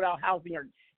many people without housing are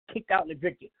kicked out and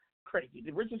evicted? Crazy.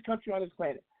 The richest country on this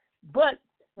planet. But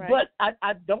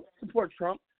I don't support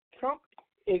Trump. Trump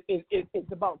is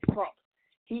about Trump.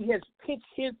 He has pitched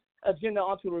his agenda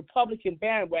onto the Republican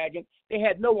bandwagon. They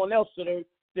had no one else, so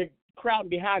they're crowding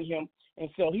behind him, and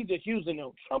so he's just using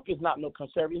them. Trump is not no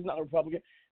conservative. He's not a Republican.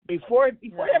 Before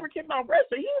he ever came out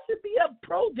wrestler, he used to be a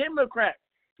pro-Democrat.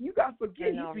 You got to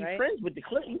forget he used to be friends with the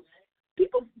Clintons.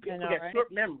 People get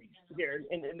short memories here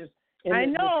in this. I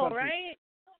know, this right?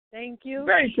 Thank you.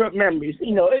 Very short memories.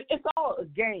 You know, it's all a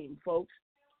game, folks.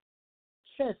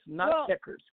 Chess, not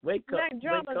checkers. Wake up.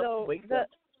 Wake up.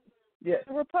 Yeah.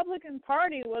 The Republican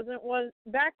Party was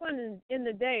back when in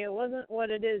the day. It wasn't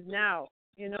what it is now.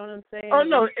 You know what I'm saying? Oh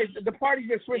no, the party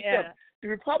just switched up. The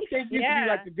Republicans used to be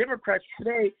like the Democrats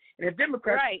today, and the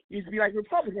Democrats used to be like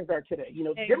Republicans are today. You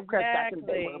know, the Democrats back in the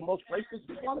day were the most racist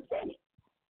people on the planet.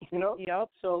 You know? Yep.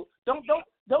 So don't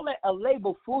let a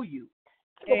label fool you.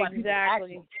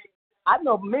 Exactly. I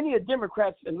know many of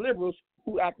Democrats and liberals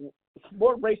who act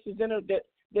more racist than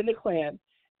the Klan,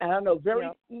 and I know very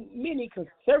many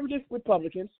conservative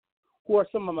Republicans who are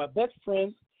some of my best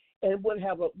friends and wouldn't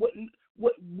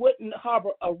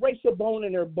harbor a racial bone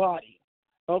in their body.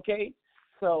 Okay,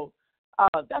 so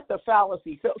that's a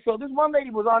fallacy. So this one lady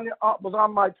was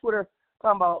on my Twitter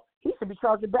talking about he should be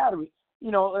charged with battery. You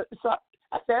know, so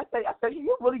I said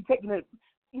you're really taking it.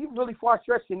 You're really far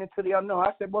stretching into the unknown.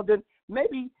 I said, well then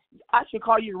maybe I should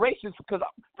call you racist for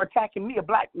attacking me, a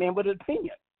black man with an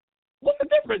opinion. What's the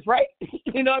difference, right?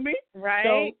 You know what I mean? Right.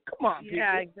 So come on, people.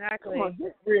 Yeah, exactly. Come on,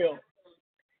 get real.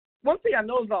 One thing I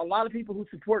know is about a lot of people who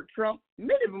support Trump,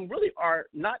 many of them really are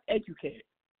not educated.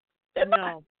 They're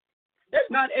not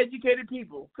educated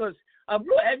people, because a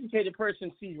real educated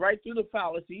person sees right through the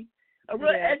fallacy.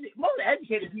 Most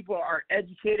educated people are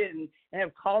educated and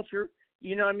have culture.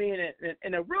 You know what I mean?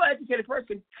 And a real educated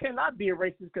person cannot be a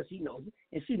racist because he knows it,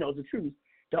 and she knows the truth.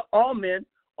 All men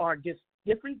are just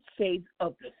different shades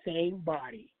of the same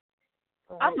body.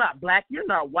 I'm not black. You're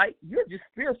not white. You're just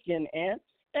fair-skinned, and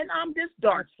I'm just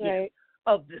dark-skinned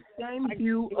of the same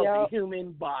hue of the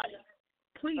human body.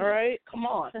 Please, come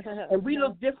on. And we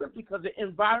look different because of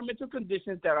environmental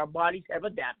conditions that our bodies have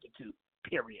adapted to,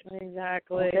 period.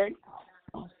 Exactly. Okay?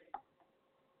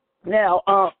 Now,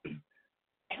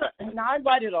 I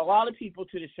invited a lot of people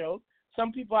to the show.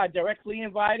 Some people I directly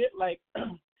invited, like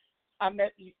I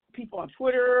met people on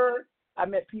Twitter. I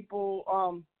met people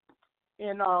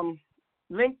in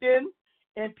LinkedIn,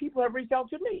 and people have reached out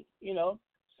to me, you know.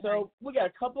 So we got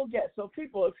a couple of guests. So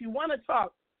people, if you want to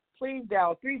talk, please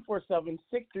dial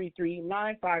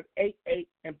 347-633-9588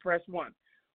 and press 1.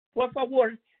 Por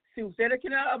favor, si ustedes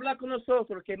quieren hablar con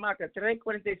nosotros, que marca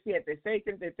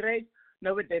 347-633-9588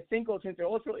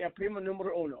 y prima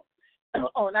número 1.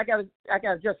 Oh, and I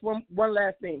got just one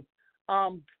last thing.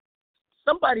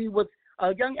 Somebody was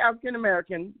a young African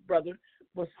American brother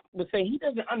was saying he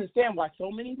doesn't understand why so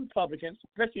many Republicans,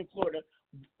 especially in Florida,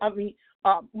 so many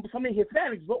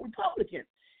Hispanics vote Republican.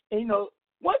 And you know,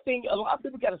 one thing a lot of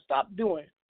people got to stop doing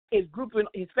is grouping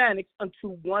Hispanics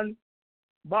into one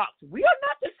box. We are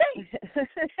not the same.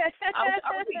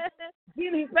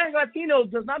 Being Hispanic Latino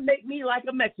does not make me like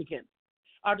a Mexican,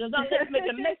 or does not make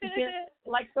a Mexican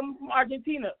like someone from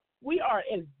Argentina. We are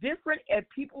as different as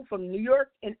people from New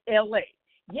York and L.A.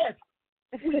 Yes,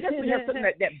 we definitely have something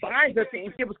that binds us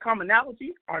and gives us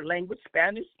commonality, our language,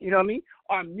 Spanish, you know what I mean,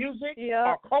 our music,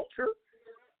 our culture.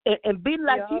 And being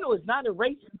Latino is not a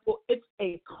race, it's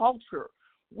a culture.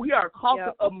 We are a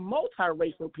culture of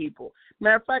multiracial people.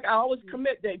 Matter of fact, I always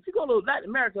commit that if you go to Latin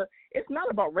America, it's not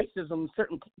about racism.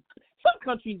 Some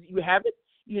countries you have it,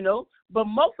 but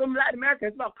most of Latin America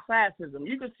it's about classism.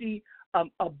 You can see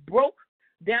a broke,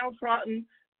 downtrodden,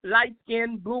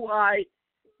 light-skinned, blue-eyed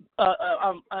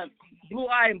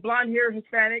and blonde-haired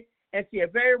Hispanic, and see a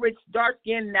very rich,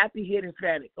 dark-skinned, nappy-haired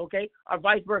Hispanic, okay, or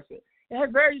vice versa. It has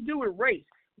very to do with race.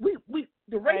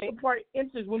 The racial part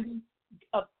enters when we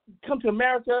come to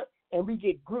America and we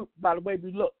get grouped by the way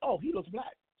we look. Oh, he looks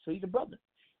black, so he's a brother.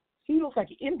 He looks like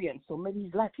an Indian, so maybe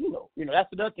he's Latino.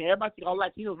 That's another thing. Everybody thinks all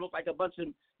Latinos look like a bunch of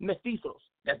mestizos.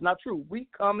 That's not true. We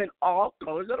come in all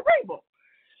colors of the rainbow.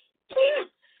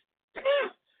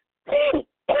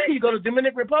 You go to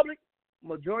Dominican Republic,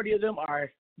 majority of them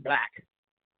are black.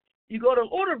 You go to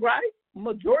Uruguay,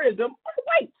 majority of them are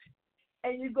white.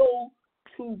 And you go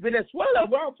to Venezuela,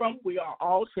 where I'm from, we are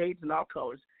all shades and all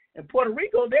colors. In Puerto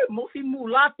Rico, they're mostly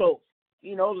mulattoes,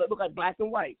 look like black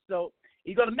and white. So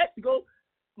you go to Mexico,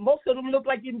 most of them look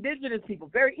like indigenous people,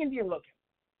 very Indian looking.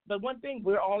 But one thing,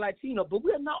 we're all Latino, but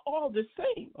we're not all the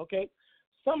same, okay?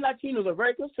 Some Latinos are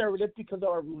very conservative because of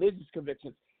our religious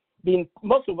convictions.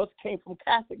 Most of us came from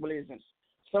Catholic religions,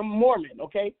 some Mormon,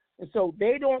 okay? And so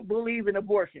they don't believe in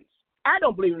abortions. I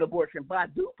don't believe in abortion, but I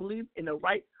do believe in the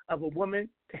right of a woman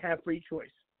to have free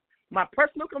choice. My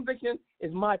personal conviction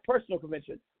is my personal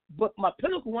conviction, but my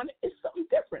political one is something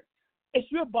different. It's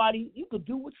your body. You can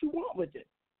do what you want with it.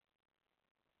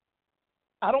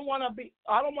 I don't want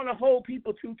to hold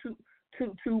people to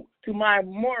my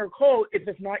moral code if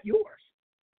it's not yours.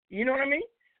 You know what I mean?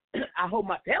 I hold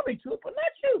my family to it, but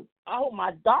not you. I hold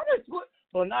my daughters to it,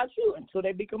 but not you, until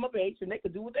they become of age and they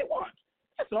can do what they want.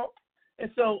 That's all.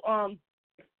 And so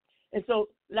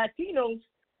Latinos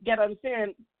got to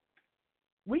understand,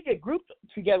 we get grouped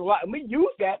together a lot, and we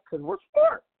use that because we're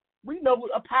smart. We know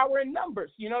a power in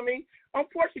numbers. You know what I mean?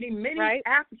 Unfortunately, many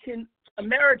African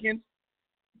Americans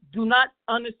do not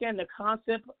understand the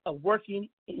concept of working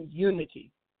in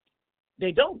unity.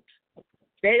 They don't.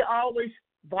 They always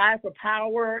vie for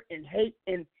power and hate,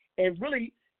 and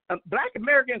really, black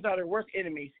Americans are their worst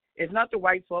enemies. It's not the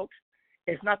white folks.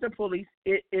 It's not the police.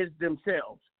 It is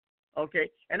themselves. Okay?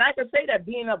 And I can say that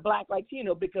being a black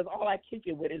Latino because all I kick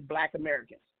it with is black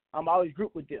Americans. I'm always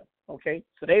grouped with them. Okay?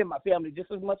 So they are my family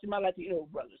just as much as my Latino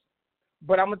brothers.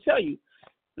 But I'm going to tell you,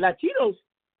 Latinos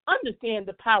understand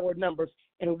the power of numbers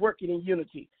and working in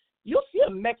unity. You'll see a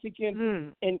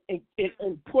Mexican and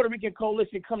Puerto Rican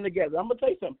coalition come together. I'm going to tell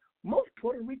you something. Most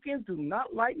Puerto Ricans do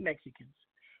not like Mexicans.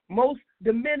 Most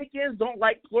Dominicans don't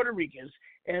like Puerto Ricans.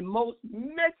 And most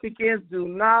Mexicans do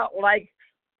not like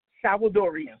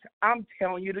Salvadorians. I'm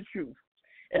telling you the truth.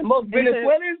 And most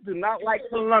Venezuelans do not like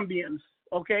Colombians,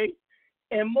 okay?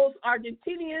 And most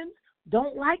Argentinians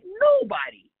don't like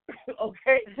nobody,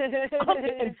 okay?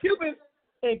 And Cubans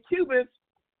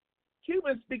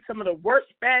speak some of the worst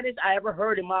Spanish I ever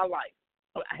heard in my life.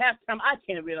 Half the time I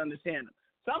can't really understand them.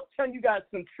 So I'm telling you guys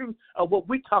some truth of what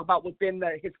we talk about within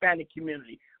the Hispanic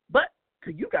community. But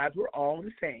to you guys, we're all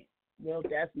the same. Well,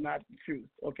 that's not the truth,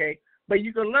 okay? But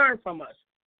you can learn from us.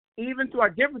 Even through our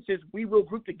differences, we will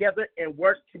group together and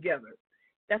work together.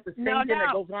 That's the same thing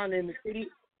that goes on in the city.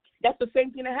 That's the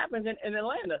same thing that happens in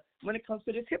Atlanta when it comes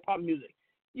to this hip-hop music.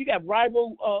 You got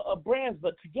rival brands,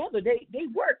 but together they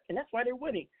work, and that's why they're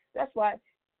winning. That's why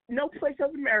no place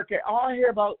else in America, all I hear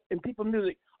about in people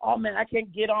music, oh, man, I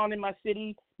can't get on in my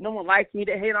city. No one likes me.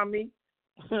 They hate on me.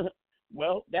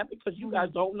 Well, that's because you guys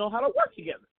don't know how to work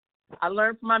together. I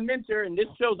learned from my mentor, and this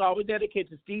show's always dedicated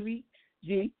to Stevie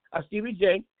J.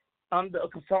 The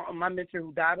consultant, my mentor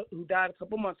who died a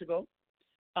couple months ago.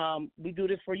 We do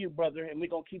this for you, brother, and we're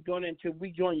going to keep doing it until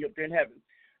we join you up there in heaven.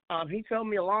 He told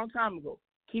me a long time ago,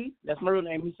 Keith, that's my real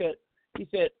name, he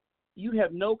said, you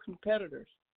have no competitors.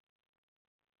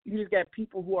 You just got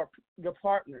people who are your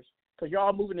partners because you're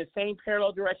all moving in the same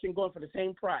parallel direction, going for the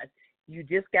same prize. You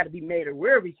just got to be made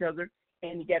aware of each other,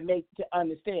 and you got made to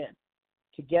understand.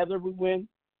 Together we win,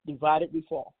 divided we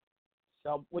fall.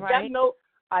 So with that note,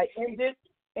 I end it,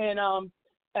 and I'm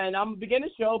going to begin the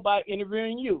show by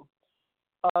interviewing you,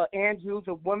 Ann Jules,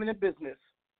 a woman in business.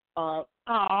 Tell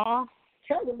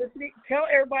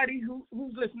everybody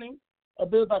who's listening a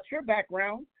bit about your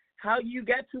background, how you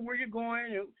got to where you're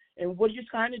going, and what you're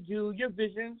trying to do, your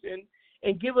visions,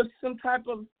 and give us some type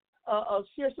of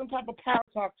share some type of power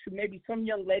talk to maybe some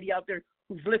young lady out there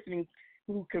who's listening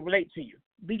who can relate to you.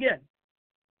 Begin.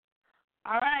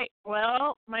 All right.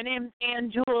 Well, my name's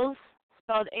Ann Jules,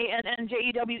 spelled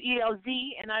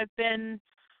ANNJEWELZ, and I've been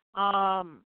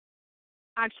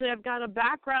actually I've got a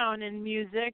background in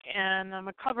music, and I'm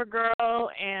a cover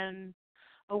girl and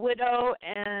a widow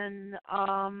and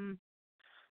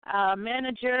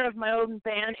manager of my own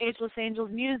band, Ageless Angels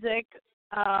Music.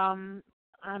 I'm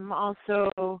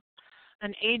also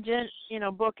an agent,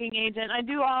 booking agent. I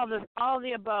do all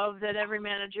the above that every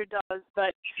manager does.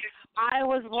 But I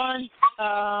was once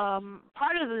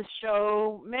part of the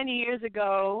show many years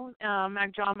ago.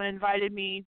 Mac Drama invited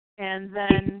me, and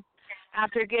then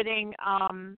after getting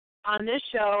on this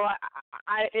show,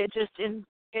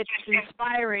 it's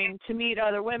inspiring to meet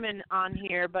other women on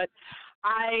here. But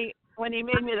when he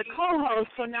made me the co-host,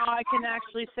 so now I can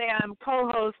actually say I'm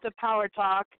co-host of Power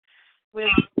Talk with,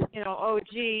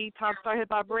 OG, Top Star Hip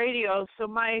Hop Radio. So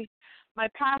my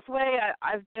pathway,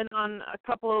 I've been on a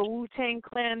couple of Wu-Tang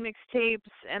Clan mixtapes,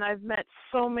 and I've met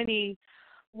so many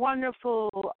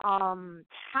wonderful,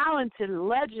 talented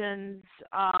legends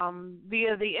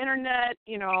via the internet,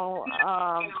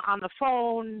 on the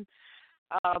phone,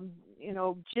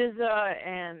 Jizza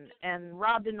and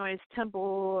Rob DeNoy's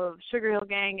Temple of Sugar Hill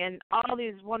Gang, and all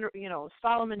these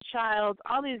Solomon Childs,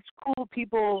 all these cool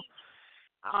people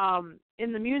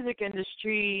in the music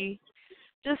industry,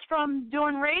 just from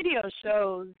doing radio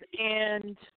shows.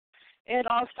 And it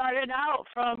all started out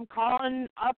from calling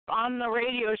up on the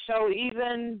radio show.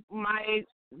 Even my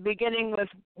beginning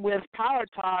with Power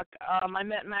Talk, I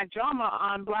met Mac Drama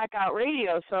on Blackout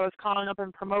Radio, so I was calling up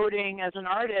and promoting as an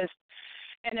artist.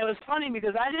 And it was funny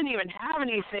because I didn't even have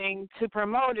anything to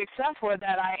promote except for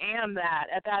that I am that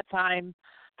at that time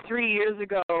 3 years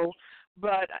ago.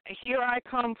 But here I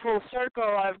come full circle.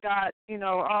 I've got,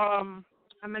 I'm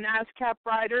an ASCAP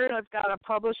writer. I've got a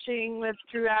publishing with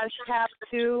through ASCAP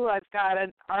too. I've got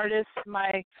an artist,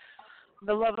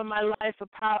 the love of my life.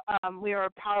 We are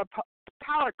a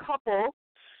power couple.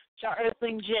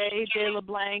 Earthling Jay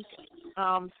LeBlanc,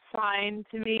 signed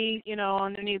to me,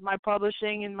 underneath my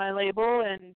publishing and my label,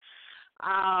 and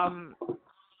I'm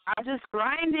just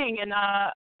grinding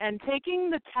and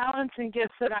taking the talents and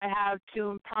gifts that I have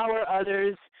to empower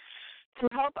others, to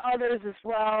help others as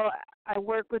well. I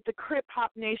work with the Crip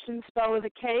Hop Nation, spelled with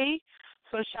a K,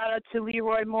 so shout out to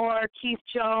Leroy Moore, Keith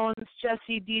Jones,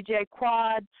 Jesse DJ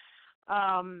Quad,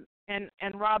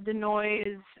 and Rob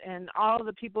DeNoyes, and all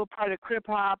the people part of Crip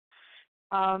Hop,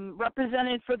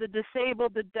 represented for the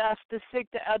disabled, the deaf, the sick,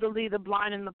 the elderly, the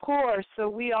blind, and the poor. So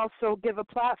we also give a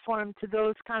platform to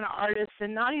those kind of artists,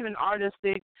 and not even artists.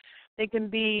 They can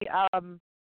be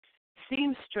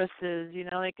seamstresses,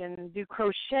 they can do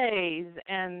crochets.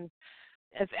 And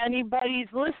if anybody's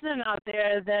listening out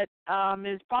there that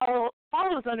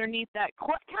follows underneath that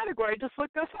category, just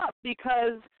look us up,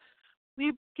 because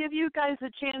we give you guys a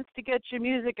chance to get your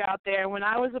music out there. When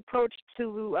I was approached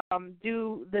to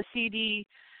do the CD,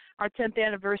 our 10th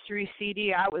anniversary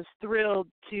CD, I was thrilled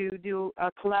to do a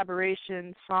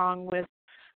collaboration song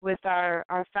with our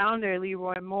founder,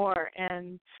 Leroy Moore,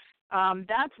 and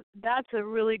that's a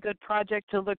really good project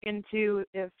to look into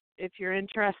if you're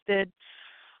interested.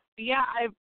 Yeah,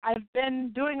 I've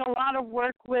been doing a lot of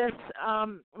work with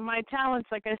my talents,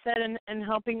 like I said, and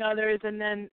helping others. And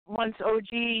then once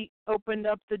OG opened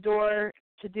up the door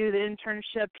to do the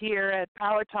internship here at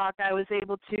Power Talk, I was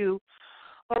able to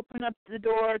open up the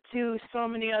door to so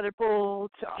many other people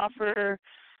to offer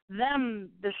them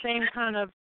the same kind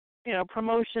of,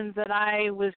 promotions that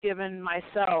I was given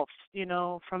myself,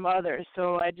 from others.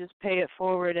 So I just pay it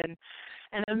forward. And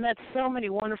I've met so many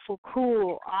wonderful,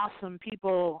 cool, awesome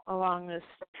people along this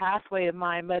pathway of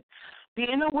mine. But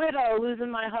being a widow,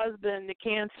 losing my husband to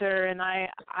cancer, and I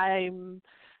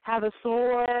have a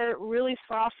sore, really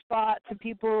soft spot to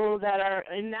people that are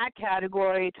in that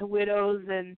category, to widows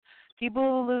and people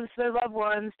who lose their loved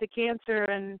ones to cancer.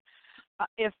 And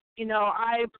if,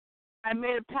 I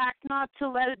made a pact not to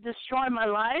let it destroy my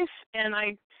life, and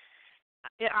I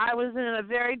was in a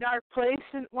very dark place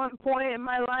at one point in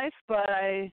my life, but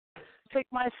I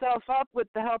picked myself up with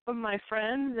the help of my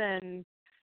friends, and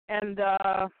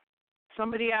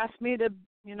somebody asked me to,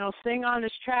 sing on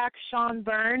this track, Sean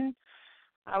Byrne.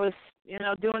 I was,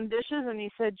 doing dishes, and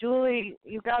he said, "Julie,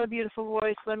 you've got a beautiful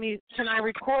voice. Can I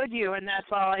record you?" And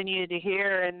that's all I needed to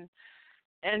hear, and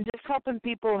just helping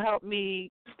people help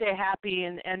me stay happy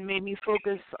and made me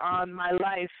focus on my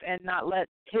life and not let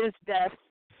his death,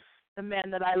 the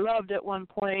man that I loved at one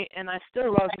point, and I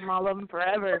still love him. I'll love him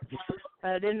forever.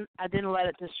 But I didn't let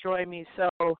it destroy me.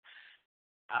 So,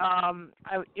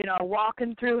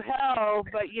 walking through hell,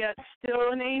 but yet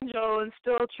still an angel and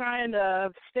still trying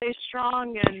to stay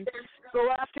strong and go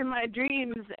after my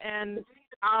dreams. And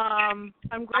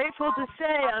I'm grateful to say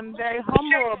I'm very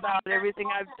humble about everything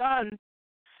I've done,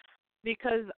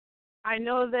 because I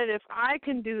know that if I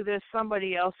can do this,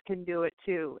 somebody else can do it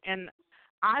too. And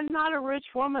I'm not a rich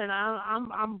woman.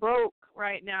 I'm broke.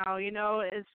 right now. You know,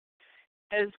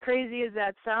 as crazy as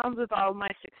that sounds, with all my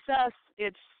success,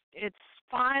 it's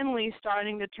finally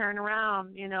starting to turn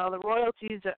around. You know, the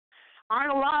royalties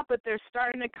aren't a lot, but they're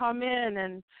starting to come in,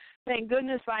 and thank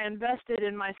goodness I invested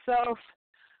in myself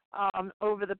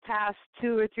over the past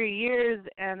 2 or 3 years,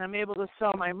 and I'm able to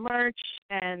sell my merch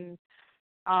and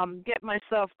get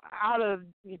myself out of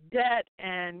debt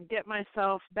and get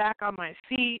myself back on my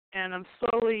feet, and I'm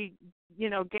slowly, you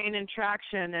know, gaining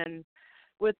traction. And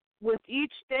with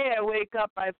each day I wake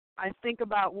up, I think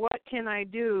about what can I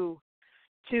do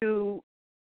to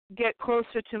get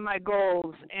closer to my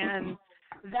goals, and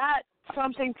that's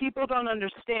something people don't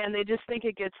understand. They just think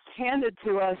it gets handed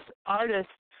to us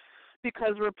artists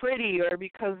because we're pretty, or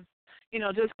because, you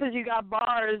know, just because you got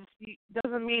bars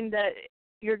doesn't mean that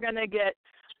you're going to get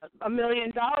 $1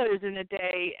 million in a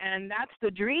day, and that's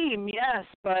the dream, yes,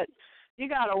 but you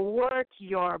got to work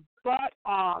your butt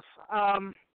off. A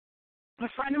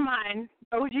friend of mine,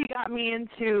 OG, got me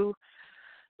into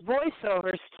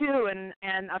voiceovers too,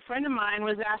 and a friend of mine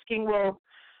was asking, well,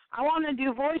 I want to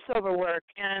do voiceover work,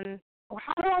 and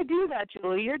how do I do that,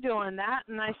 Julie? You're doing that.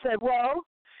 And I said, well,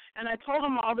 and I told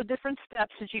him all the different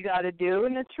steps that you got to do,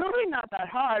 and it's really not that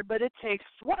hard, but it takes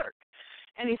work.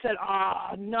 And he said,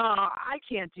 oh, no, I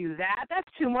can't do that. That's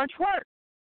too much work.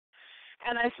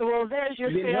 And I said, well, there's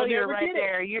your failure right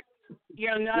there.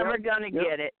 You're never going to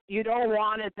get it. You don't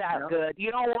want it that good.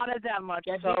 You don't want it that much.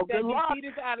 So good luck. That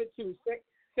defeated attitude.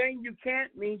 Saying you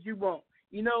can't means you won't.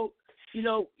 You know,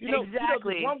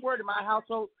 exactly. There's one word in my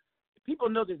household. People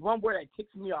know there's one word that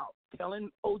ticks me off.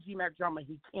 Telling OG Mac Drama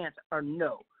he can't or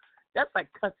no. That's like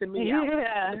cussing me out.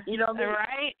 Yeah. You know what I mean?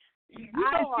 Right?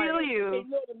 I feel you. You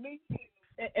know what I mean?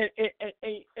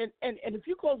 And if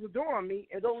you close the door on me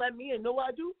and don't let me in, know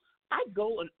what I do? I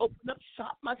go and open up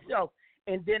shop myself,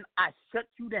 and then I shut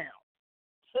you down.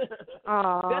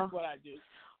 That's what I do.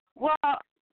 Well,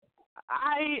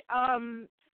 I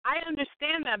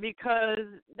understand that,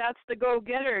 because that's the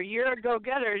go-getter. You're a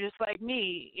go-getter just like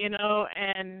me, you know,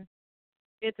 and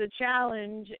it's a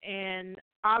challenge, and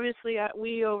obviously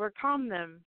we overcome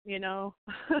them, you know.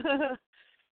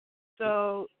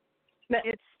 So I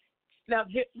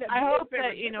hope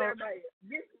that, you know.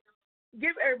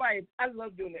 Give everybody, I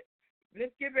love doing it.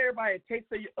 Let's give everybody a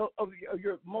taste of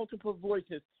your multiple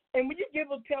voices. And when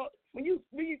you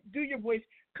do your voice,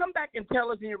 come back and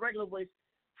tell us in your regular voice,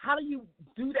 how do you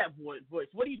do that voice? What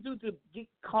do you do to get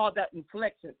called that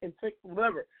inflection,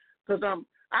 whatever? Because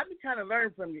I've been trying to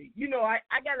learn from you. You know, I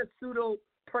got a pseudo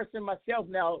person myself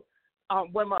now.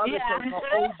 One of my other shows called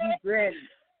OG Granny.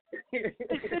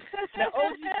 Now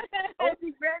OG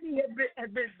Granny has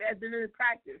been in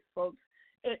practice, folks.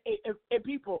 And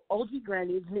people, OG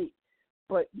Granny is me.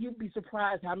 But you'd be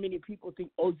surprised how many people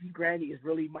think OG Granny is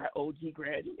really my OG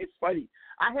Granny. It's funny.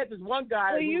 I had this one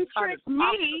guy who was trying to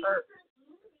talk to her.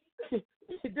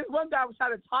 This one guy was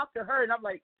trying to talk to her, and I'm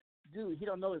like, dude, he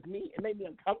don't know it's me. It made me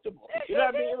uncomfortable. You know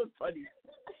what I mean? It was funny.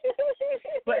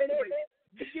 But anyway,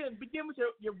 begin with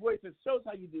your voice and show us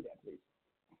how you do that, please.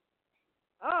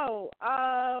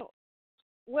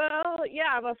 Well,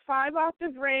 yeah, I'm a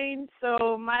 5-octave range,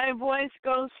 so my voice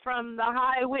goes from the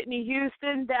high Whitney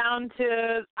Houston down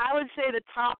to, I would say, the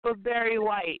top of Barry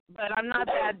White, but I'm not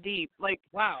that deep. Like,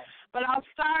 wow. But I'll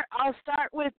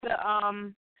start with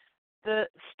the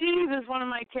Steve is one of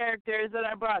my characters that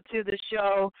I brought to the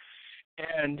show,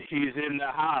 and he's in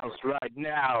the house right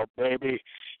now, baby.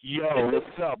 Yo,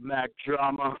 what's up, Mac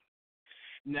Drama?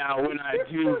 Now, when I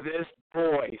do this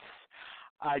voice,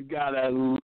 I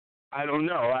don't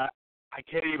know, I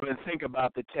can't even think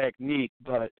about the technique,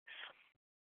 but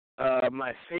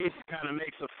my face kind of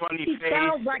makes a funny face.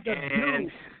 Sounds like a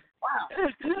dude. Wow.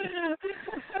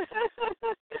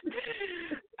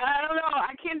 I don't know.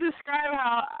 I can't describe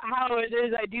how it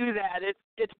is I do that.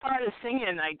 It's part of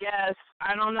singing, I guess.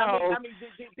 I don't know. I mean,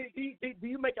 do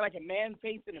you make like a man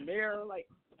face in the mirror? Like,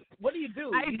 what do you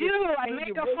do? I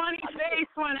make a funny face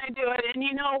when I do it. And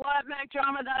you know what, Mac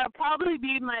Drama? That'll probably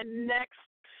be my next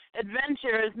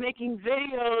adventure, is making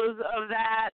videos of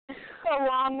that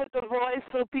along with the voice,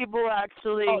 so people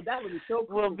actually that would be so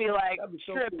cool. will be like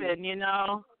tripping, cool. You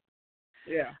know?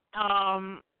 Yeah.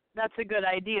 That's a good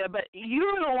idea. But you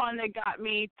were the one that got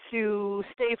me to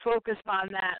stay focused on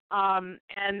that.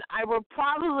 And I will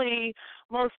probably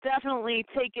most definitely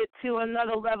take it to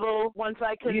another level once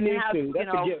I can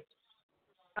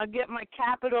I'll get my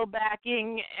capital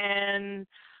backing and,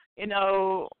 you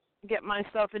know, get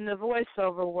myself into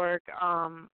voiceover work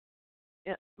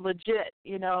legit,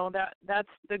 you know. That's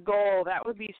the goal. That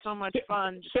would be so much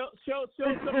fun. Show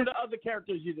some of the other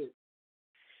characters you do.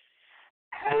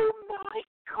 Oh my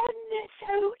goodness,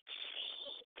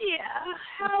 OG, dear.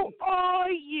 How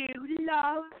are you,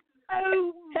 love?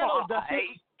 Oh, Hello, my.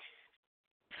 Duchess.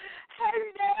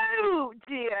 Hello,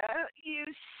 dear. You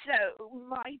so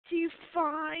mighty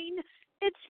fine.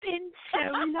 It's been so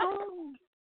long.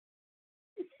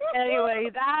 Anyway,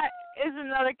 that is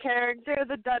another character,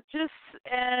 the Duchess,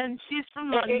 and she's from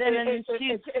London, and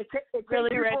she's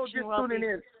really rich and wealthy.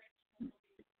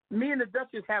 Me and the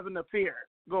Duchess have an affair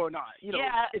going on. You know,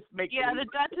 yeah, it's the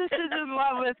Duchess is in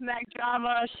love with Mac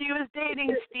Drama. She was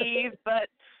dating Steve, but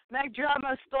Mac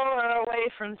Drama stole her away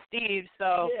from Steve,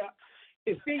 so. Yeah.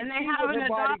 And they have an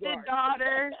adopted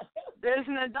daughter. There's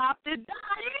an adopted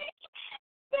daughter.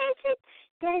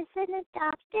 There's an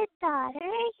adopted daughter,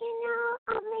 you know.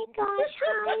 Oh my gosh,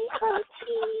 hi, OG.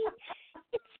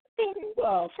 It's been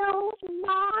so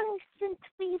long since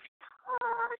we've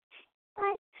talked,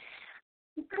 but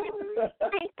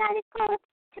I gotta go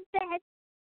to bed.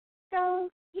 So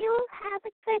you have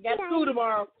a good night. Got school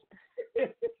tomorrow.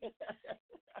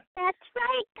 That's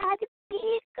right, gotta be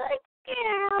a good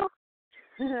girl.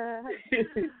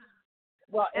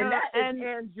 Well, and that is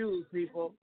Ann Jules,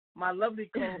 people. My lovely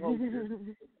co-host,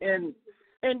 and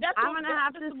that's what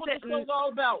the show's all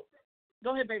about.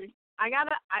 Go ahead, baby.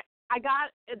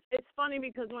 It's funny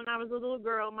because when I was a little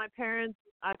girl, my parents,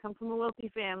 I come from a wealthy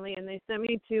family, and they sent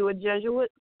me to a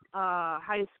Jesuit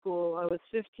high school. I was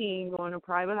 15, going to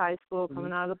private high school,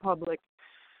 coming out of the public.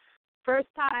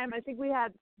 First time, I think we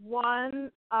had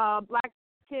one black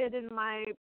kid in my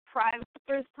private.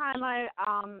 First time I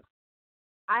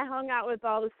hung out with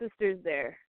all the sisters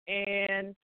there,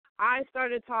 and I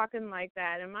started talking like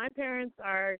that, and my parents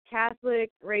are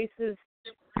Catholic, racist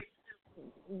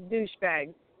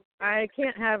douchebags. I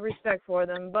can't have respect for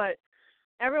them, but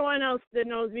everyone else that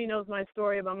knows me knows my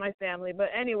story about my family. But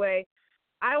anyway,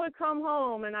 I would come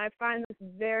home, and I find this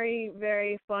very,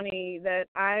 very funny that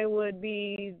I would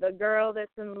be the girl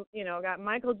that's in, got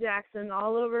Michael Jackson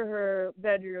all over her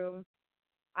bedroom.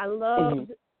 I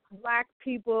loved black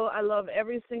people. I love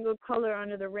every single color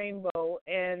under the rainbow,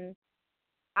 and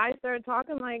I started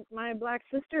talking like my black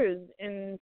sisters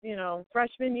in,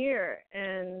 freshman year,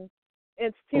 and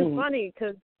it's too funny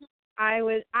because I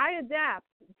adapt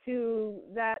to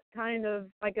that kind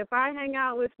of, like if I hang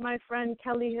out with my friend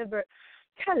Kelly Hibbert.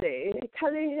 Kelly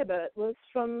Hibbert was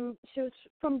from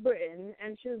Britain,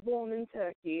 and she was born in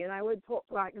Turkey, and I would talk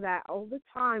like that all the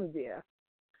time, dear.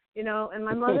 And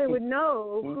my mother would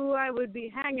know who I would be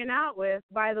hanging out with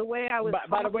by the way I was talking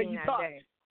by the way you that talk. day.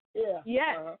 Yeah.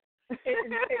 Yes.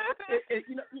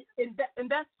 And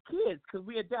that's kids, because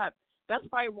we adapt. That's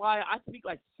probably why I speak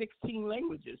like 16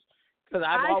 languages, because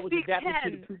I've always adapted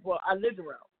 10. To the people I lived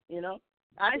around.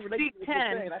 I speak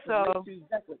 10, so.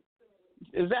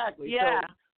 Exactly. Yeah.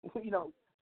 So,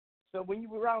 so when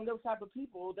you're around those type of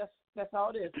people, that's how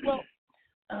it is. Well,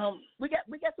 we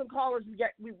got some callers.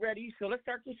 We ready. So let's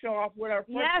start the show off with our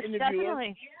first interviewer.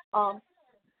 Yes, definitely.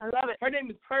 I love it. Her name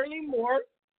is Pearlie Moore.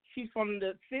 She's from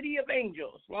the City of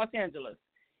Angels, Los Angeles,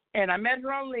 and I met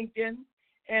her on LinkedIn.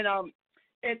 And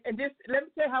this, let me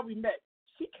tell you how we met.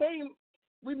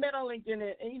 We met on LinkedIn,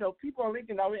 and people on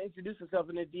LinkedIn always introduce themselves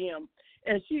in the DM,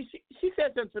 and she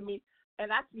said something to me,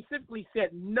 and I specifically said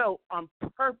no on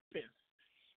purpose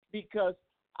because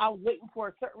I was waiting for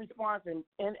a certain response, and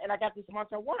I got the response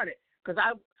I wanted because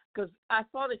I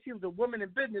saw that she was a woman in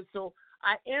business, so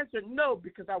I answered no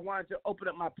because I wanted to open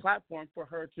up my platform for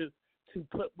her to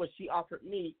put what she offered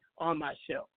me on my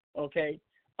show. Okay,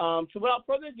 so without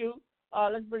further ado,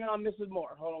 let's bring on Mrs.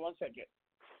 Moore. Hold on one second.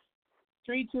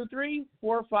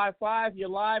 323-455. You're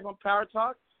live on Power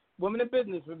Talk, Women in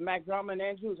Business with Mac Drama and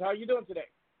Ann Jules. How are you doing today?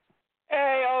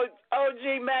 Hey,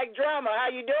 OG Mac Drama, how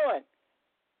you doing?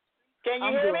 Can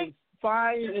you hear me? I'm doing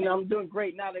fine, and I'm doing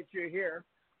great now that you're here.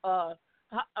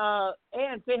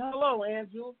 Ann, say hello, Ann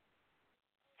Jules.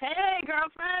 Hey,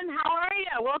 girlfriend, how are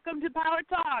you? Welcome to Power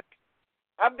Talk.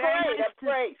 I'm great. I'm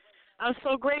great. I'm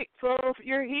so grateful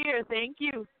you're here. Thank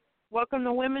you. Welcome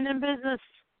to Women in Business.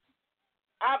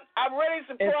 I'm really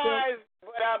surprised,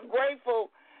 but I'm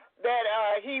grateful that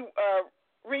he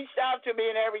reached out to me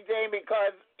and everything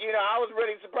because, I was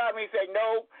really surprised when he said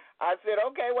no. I said,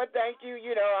 okay, well, thank you.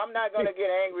 I'm not going to get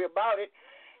angry about it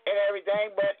and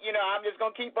everything, but, I'm just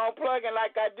going to keep on plugging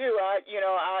like I do. I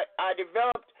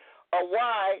developed a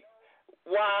why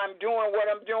I'm doing what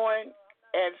I'm doing,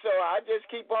 and so I just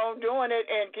keep on doing it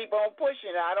and keep on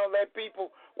pushing. I don't let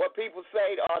what people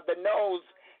say or the no's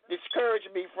discourage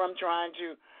me from trying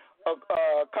to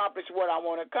accomplish what I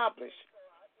want to accomplish.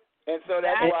 And so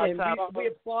that's why we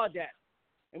applaud that.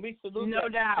 And we salute that. No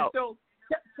doubt. And so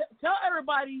tell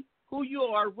everybody who you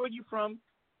are, where you're from,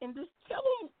 and just tell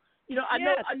them, I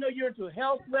know you're into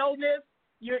health, wellness,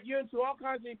 you're into all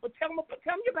kinds of. But tell me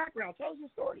your background. Tell us your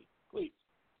story, please.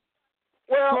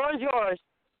 Well, floor is yours.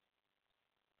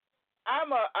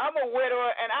 I'm a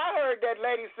widower, and I heard that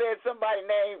lady said somebody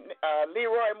named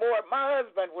Leroy Moore. My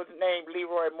husband was named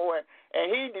Leroy Moore,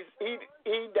 and he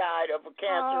died of a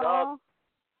cancer.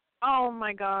 Oh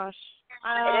my gosh!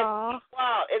 Wow,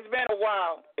 it's been a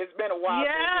while. It's been a while.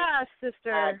 Yeah,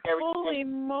 sister. Holy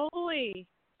moly!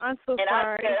 I'm so and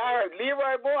sorry. I heard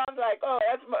Leroy Moore. I was like, oh,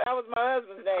 that was my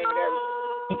husband's name.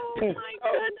 Oh my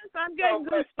goodness! I'm getting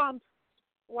goosebumps.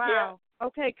 Wow. Yeah.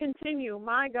 Okay, continue.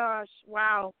 My gosh.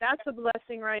 Wow. That's a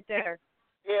blessing right there.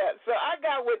 Yeah, so I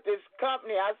got with this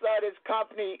company. I saw this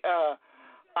company,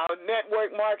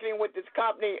 network marketing with this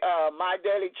company, My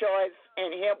Daily Choice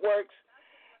and HempWorks.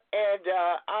 And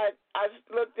I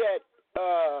looked at,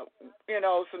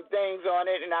 some things on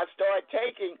it, and I started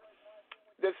taking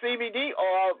the CBD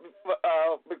oil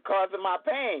because of my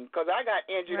pain, because I got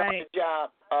injured on the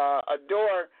job. A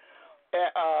door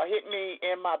hit me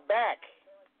in my back.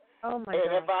 Oh my and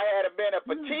God. if I had been a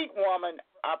petite woman,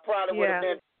 I probably would have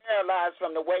been paralyzed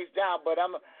from the waist down. But I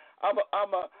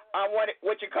wanted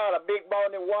what you call a big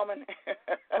boned woman.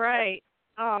 Right.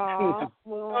 Oh.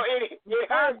 Well, it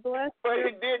hurt, but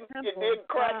it didn't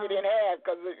crack it in half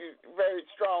because it's very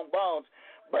strong bones.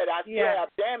 But I still have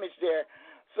damage there.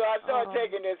 So I started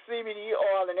taking this CBD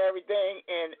oil and everything,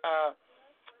 and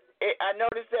I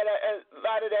noticed that a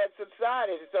lot of that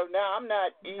subsided. So now I'm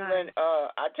not even.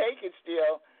 I take it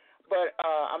still. But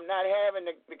I'm not having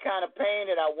the kind of pain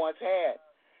that I once had,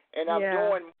 and I'm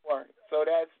doing more. So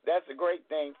that's a great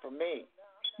thing for me.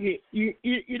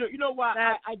 You know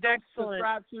why I don't excellent.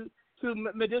 subscribe to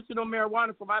medicinal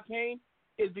marijuana for my pain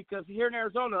is because here in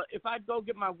Arizona, if I go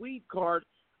get my weed card,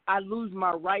 I lose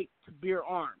my right to bear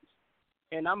arms,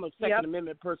 and I'm a Second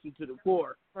Amendment person to the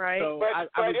core. Right. So but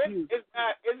I refuse.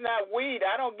 It's not weed.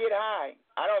 I don't get high.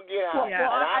 I don't get high.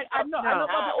 Well, I know about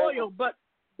the oil, but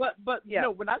yeah.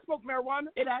 when I smoke marijuana,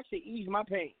 it actually eased my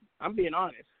pain. I'm being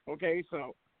honest. Okay,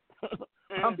 so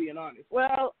I'm being honest.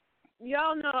 Well,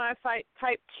 y'all know I fight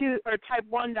type 2 or type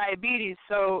 1 diabetes.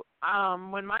 So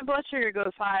when my blood sugar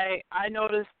goes high, I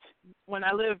noticed when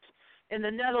I lived in the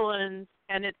Netherlands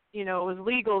and it was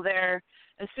legal there.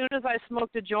 As soon as I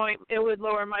smoked a joint, it would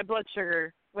lower my blood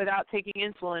sugar without taking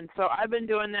insulin. So I've been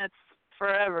doing that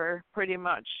forever, pretty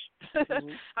much. Mm-hmm.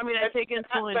 I mean, I take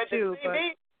insulin too, but.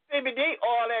 CBD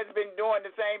oil has been doing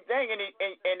the same thing, and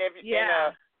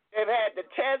they've had the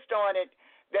test on it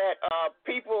that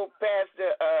people pass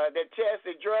the test,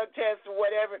 the drug test or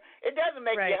whatever. It doesn't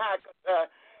make you high.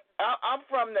 I'm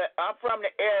from the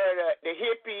era, the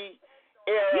hippie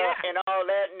era, and all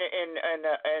that,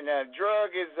 and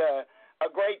drug is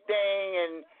a great thing,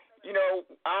 and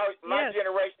my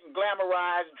generation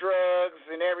glamorized drugs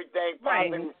and everything,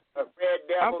 popping red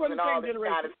devils and all this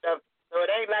kind of stuff. So it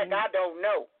ain't like I don't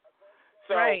know.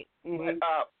 So,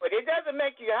 but it doesn't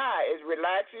make you high. It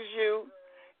relaxes you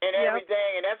and everything,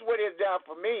 and that's what it's done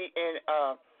for me.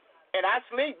 And I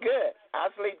sleep good. I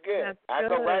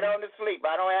go right on to sleep.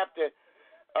 I don't have to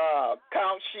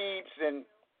count sheeps and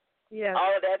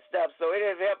all of that stuff. So it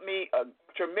has helped me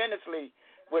tremendously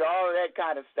with all of that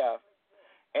kind of stuff.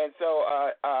 And so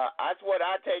that's what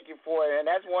I take it for, and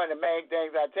that's one of the main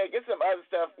things I take. There's some other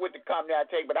stuff with the company I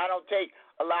take, but I don't take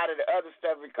a lot of the other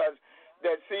stuff because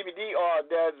the CBD oil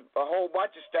does a whole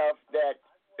bunch of stuff that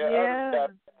the other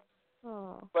stuff.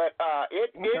 But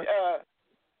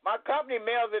my company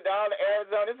mails it to all of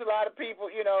Arizona. There's a lot of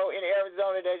people, in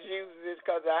Arizona that uses this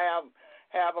because I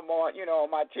have them on,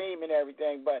 on my team and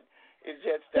everything. But it's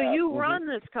just. So you run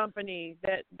this company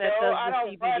that does the CBD? No, I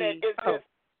don't run it. It's just.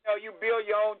 You build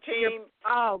your own team.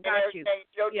 Got you.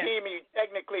 Your team, and you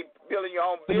technically building your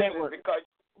own business because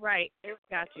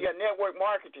got you. You're network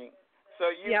marketing,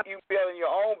 so you building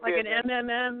your own like business. Like an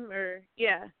MMM or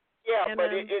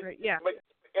but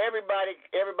everybody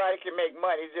can make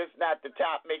money. It's just not the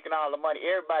top making all the money.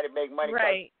 Everybody make money.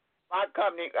 Right. My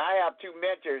company, I have 2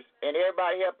 mentors, and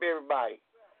everybody help everybody.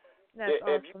 That's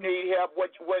if you need help,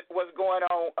 what's going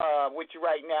on with you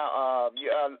right now?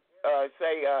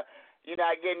 Say. You're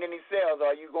not getting any sales.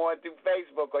 Are you going through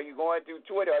Facebook? Are you going through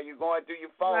Twitter? Are you going through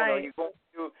your phone? Are you going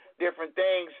through different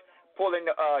things, pulling,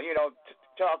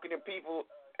 talking to people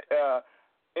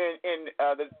in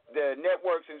the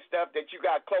networks and stuff that you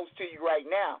got close to you right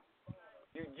now?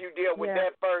 You deal with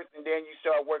that first, and then you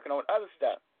start working on other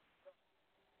stuff.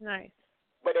 Nice.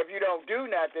 But if you don't do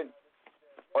nothing,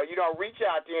 or you don't reach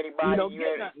out to anybody, you don't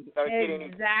get nothing.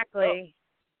 Exactly.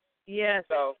 Yes.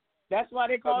 So that's why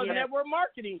they call it network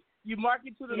marketing. You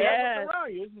market to the network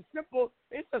around you.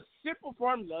 It's a simple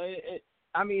formula.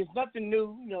 It's nothing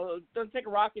new. It doesn't take a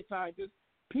rocket scientist.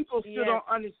 people still don't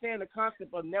understand the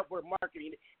concept of network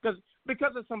marketing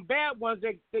because of some bad ones,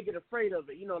 they get afraid of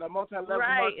it. You know, the multi-level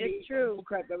marketing. It's true.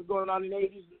 Crap that was going on in the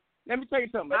 80s. Let me tell you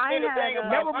something. I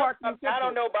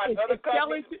don't know about other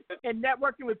companies. And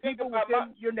networking with people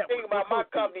within your network. The thing about my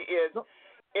company is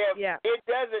if it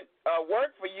doesn't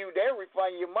work for you, they'll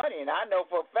refund your money, and I know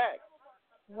for a fact.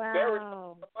 Wow. They'll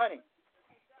refund your money.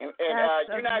 And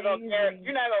you're not gonna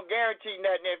guarantee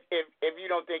nothing if you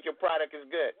don't think your product is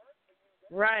good.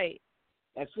 Right.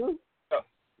 That's true. So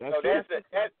it has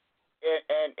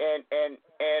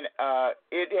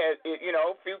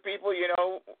few people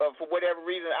for whatever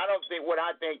reason I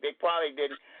think they probably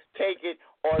didn't take it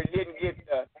or didn't get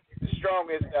the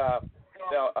strongest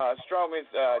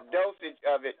dosage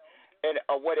of it and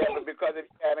or whatever, because if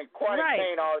you're having chronic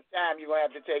pain all the time, you're gonna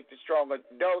have to take the stronger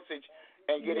dosage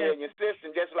and get it in your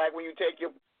system, just like when you take it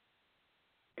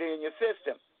in your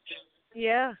system.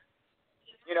 Yeah.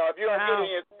 If you don't get it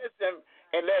in your system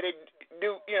and let it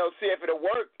do, see if it'll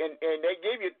work, and they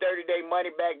give you 30-day money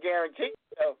back guarantee.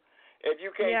 So if you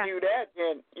can't do that,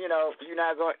 then you're not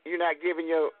giving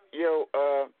your oil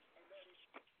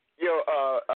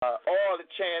a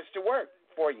chance to work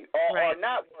for you, or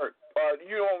not work, or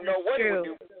you don't know what it would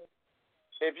do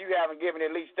if you haven't given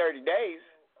it at least 30 days.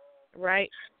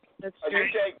 Right. That's true. You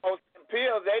take most of the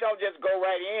pills, they don't just go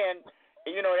right in.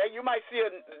 You might see a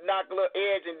knock a little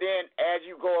edge, and then as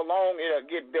you go along, it'll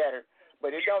get better.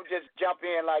 But it don't just jump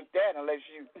in like that unless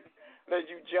you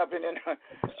jump in a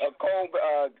cold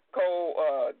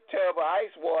terrible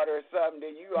ice water or something.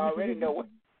 Then you already know what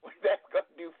that's gonna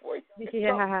do for you.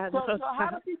 Yeah. So how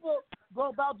do people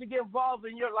go about to get involved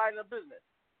in your line of business?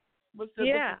 What's the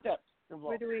steps involved?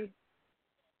 Where do we?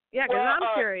 Yeah, because I'm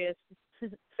curious.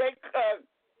 They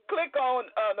click on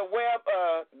the web,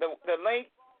 the link.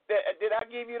 Did I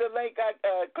give you the link? I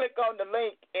click on the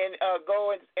link and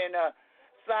go and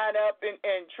sign up and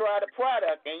try the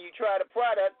product. And you try the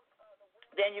product,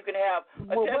 then you can have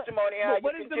a testimony how you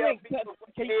can tell people what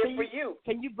it did for you.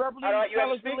 Can you verbally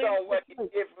tell us the link? You speak on what it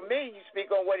did for me. You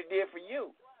speak on what it did for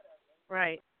you.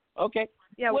 Right. Okay.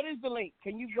 Yeah. What is the link?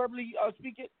 Can you verbally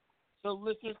speak it so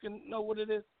listeners can know what it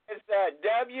is? It's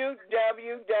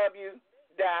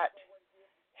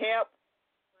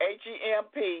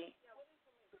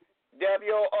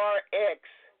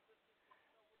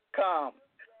hempworx.com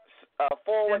 /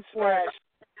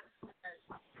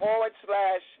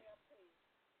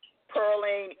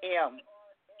 Pearline M.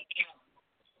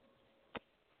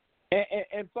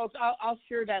 And folks, I'll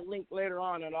share that link later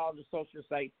on all the social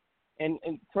sites. And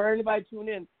for anybody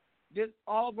tuning in,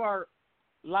 all of our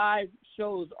live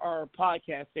shows are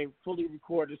podcasts. They're fully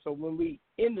recorded, so when we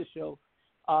end the show,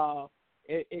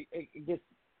 it gets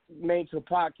made to a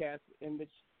podcast in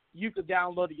which you could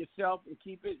download it yourself and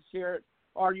keep it, share it,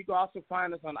 or you can also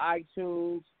find us on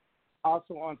iTunes,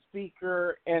 also on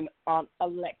Speaker, and on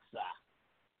Alexa.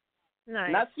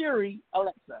 Nice. Not Siri,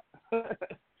 Alexa.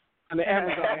 On the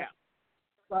Amazon app.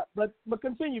 But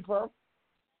continue, Pearl.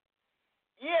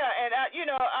 Yeah, and I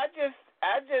just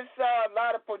saw a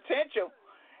lot of potential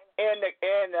in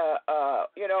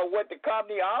what the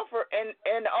company offer, and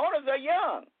the owners are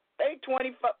young. They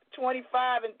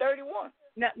 25 and 31.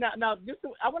 Now,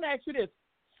 I want to ask you this.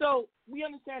 So we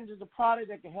understand there's a product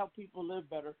that can help people live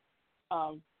better.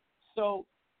 So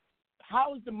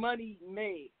how is the money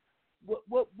made?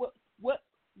 What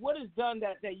is done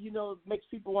that makes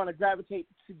people want to gravitate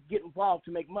to get involved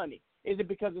to make money? Is it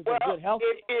because it's a good health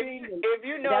thing? If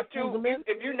you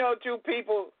know two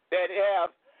people that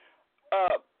have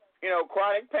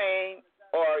chronic pain,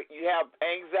 or you have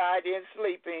anxiety and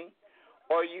sleeping,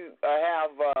 or you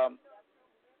have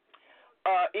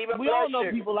even we blood all know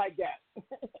sugar. people like that.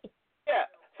 Yeah.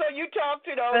 So you talk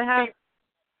to those people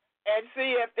and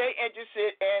see if they're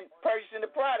interested in purchasing the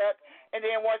product, and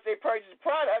then once they purchase the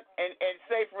product, and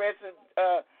say for instance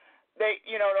they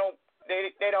don't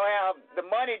have the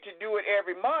money to do it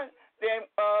every month, then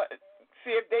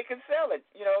see if they can sell it.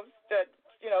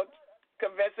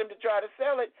 Convince them to try to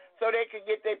sell it so they can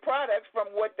get their products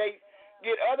from what they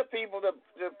get other people to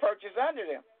purchase under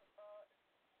them,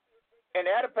 and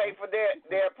that'll pay for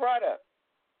their product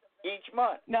each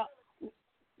month.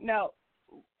 Now,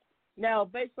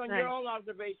 based on your own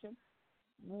observation,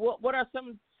 what are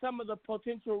some of the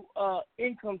potential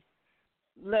income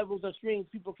levels or streams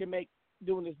people can make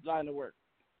doing this line of work?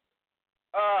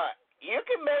 You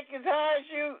can make as high as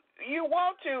you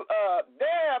want to.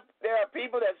 There are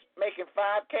people that's making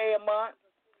 $5K a month.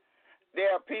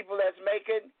 There are people that's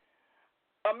making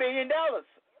 $1 million.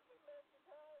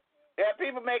 There are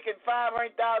people making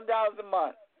 $500,000 a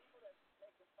month.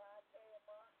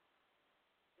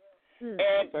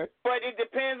 But it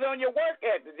depends on your work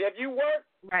ethic. If you work,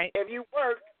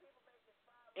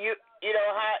 you know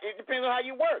how it depends on how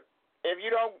you work. If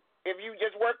you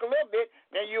just work a little bit,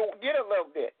 then you get a little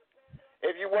bit.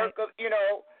 If you work,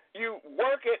 you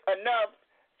work it enough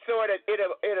so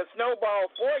it'll snowball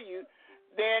for you,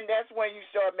 then that's when you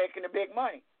start making the big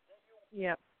money.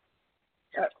 Yeah.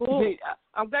 Cool. See,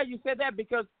 I'm glad you said that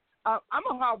because I'm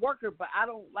a hard worker, but I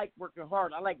don't like working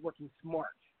hard. I like working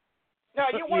smart. No,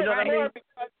 you work hard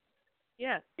because.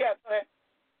 Yeah. Yeah. Go ahead.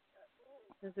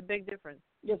 There's a big difference.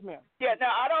 Yes, ma'am. Yeah. No,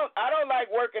 I don't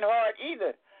like working hard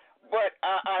either, but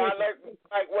I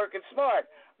like working smart.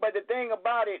 But the thing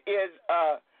about it is,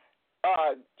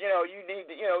 you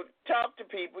need to, talk to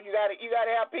people. You gotta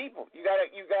have people. You gotta.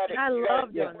 I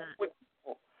love doing that. With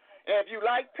people. And if you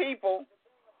like people,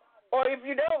 or if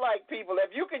you don't like people,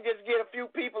 if you can just get a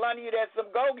few people under you that's some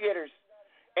go-getters,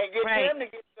 and get them to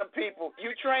get some people,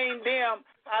 you train them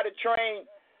how to train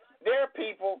their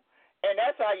people, and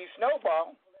that's how you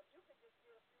snowball.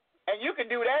 And you can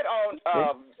do that on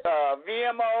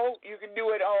VMO. You can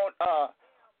do it on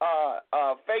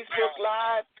Facebook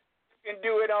Live. You can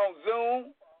do it on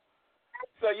Zoom.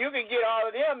 So you can get all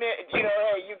of them. Hey,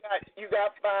 you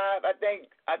got 5. I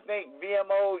think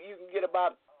VMO you can get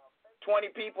about 20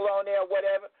 people on there, or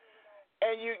whatever,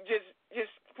 and you just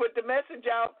put the message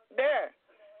out there,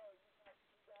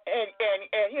 and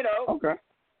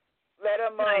let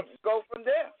them go from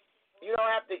there. You don't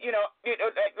have to,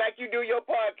 like you do your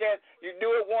podcast. You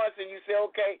do it once, and you say,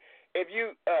 okay, if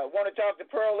you want to talk to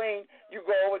Pearline, you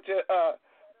go over to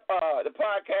the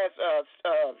podcast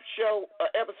show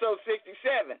episode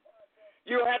 67.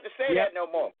 You don't have to say that no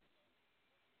more.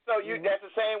 So that's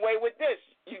the same way with this.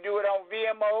 You do it on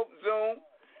VMO, Zoom,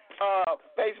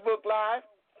 Facebook Live,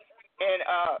 and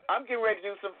I'm getting ready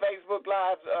to do some Facebook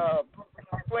Lives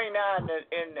between now and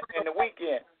in the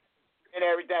weekend and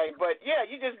everything. But yeah,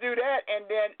 you just do that, and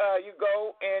then you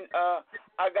go and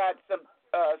I got some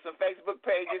Facebook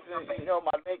pages and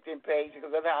my LinkedIn page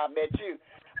because that's how I met you.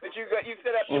 But you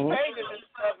set up your pages and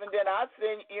stuff, and then I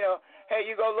send hey,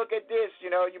 you go look at this.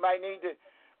 You might need to.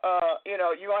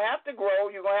 You're going to have to grow.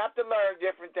 You're going to have to learn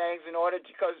different things in order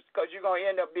because you're going to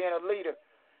end up being a leader.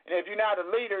 And if you're not a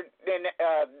leader, then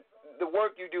the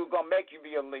work you do is going to make you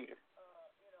be a leader.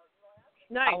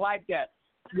 Nice. I like that.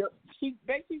 She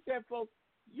basically said, folks,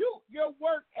 your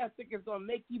work ethic is going to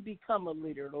make you become a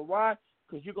leader. You know why?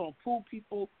 Because you're going to fool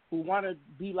people who want to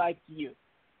be like you.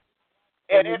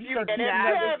 And if you have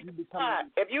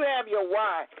your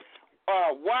why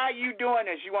are you doing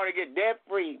this? You want to get debt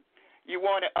free. You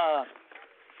want to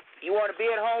be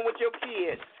at home with your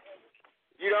kids.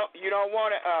 You don't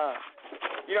want to have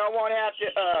to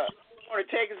want to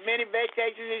take as many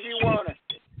vacations as you want to.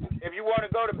 If you want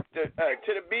to go to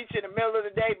the beach in the middle of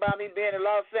the day, by me being in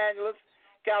Los Angeles,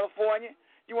 California,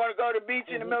 you want to go to the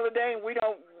beach in the middle of the day, and we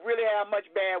don't really have much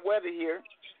bad weather here.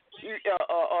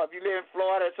 Or if you live in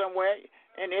Florida or somewhere,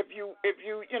 and if you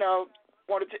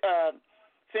want to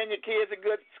send your kids to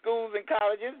good schools and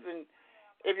colleges, and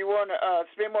if you want to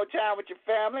spend more time with your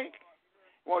family,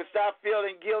 you want to stop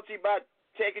feeling guilty about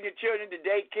taking your children to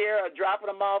daycare or dropping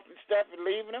them off and stuff and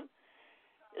leaving them.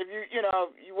 If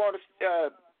you want to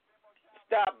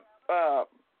stop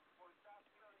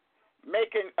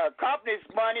making companies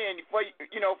money and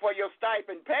for your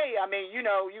stipend pay, I mean, you're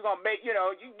gonna make you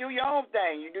do your own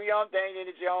thing. You do your own thing,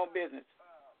 and it's your own business.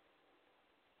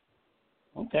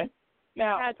 Okay.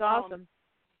 Now that's awesome.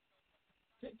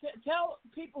 Tell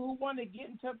people who want to get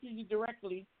in touch with you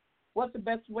directly, what's the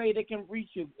best way they can reach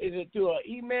you? Is it through an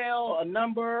email, a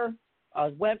number,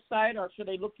 a website, or should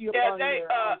they look you up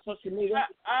on social media?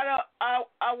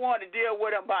 I want to deal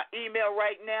with them by email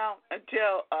right now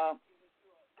until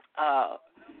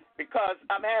because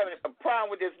I'm having a problem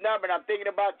with this number, and I'm thinking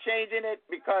about changing it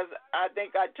because I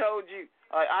think I told you.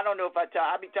 I don't know if I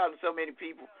be talking to so many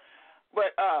people,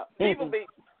 but people be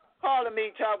calling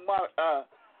me talking about.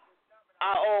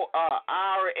 I owe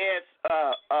IRS.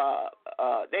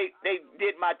 They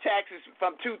did my taxes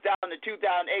from 2000 to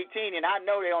 2018, and I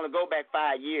know they only go back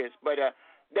 5 years, but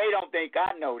they don't think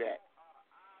I know that.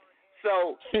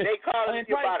 So they calling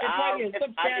me about IRS.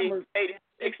 I need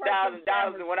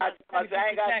 $86,000, and when I said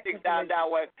I ain't got $6,000,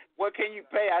 what can you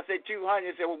pay? I said $200.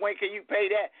 I said, well, when can you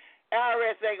pay that?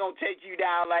 IRS ain't gonna take you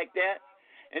down like that.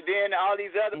 And then all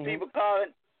these other people calling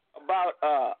about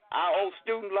I owe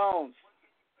student loans.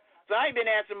 So I ain't been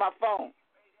answering my phone.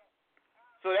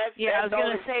 So that's I was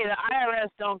gonna say the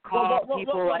IRS don't call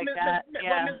people like that.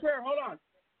 Well, Ms. Pearl, hold on.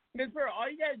 Ms. Pearl, all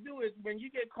you gotta do is when you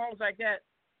get calls like that,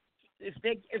 if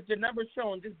the number's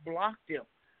showing, just block them.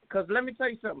 Because let me tell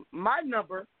you something. My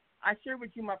number I share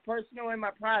with you my personal and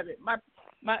my private. My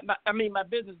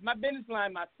business. My business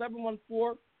line, my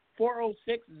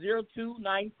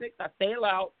 714-406-0296. I say it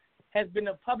loud. Has been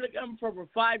a public for over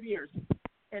 5 years.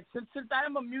 And since I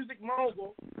am a music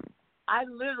mogul, I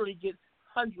literally get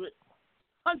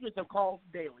hundreds of calls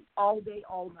daily, all day,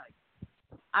 all night.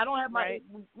 I don't have my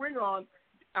ringer on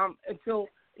until,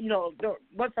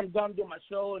 once I'm done doing my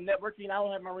show and networking, I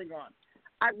don't have my ringer on.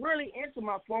 I rarely answer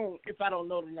my phone if I don't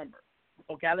know the number.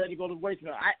 Okay, I let it go to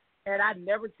voicemail. I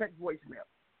never check voicemail.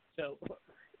 So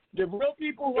the real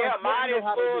people who mine is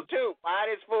full too. Mine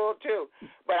is full too.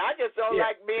 But I just don't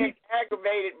like being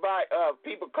aggravated by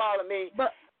people calling me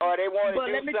or they want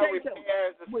to do some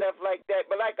repairs and stuff like that.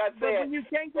 But like I said, when you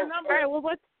change your number,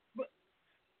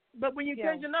 but when you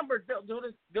change your number,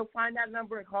 they'll find that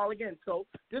number and call again. So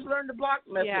just learn to block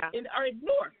message or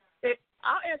ignore.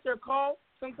 I'll answer a call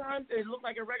sometimes. It looks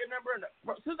like a regular number, and as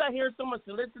soon as I hear someone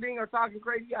soliciting or talking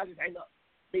crazy, I just hang up.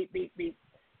 Beep, beep, beep.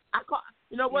 I call.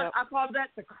 You know what? I call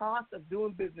that the cost of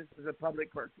doing business as a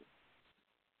public person.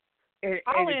 And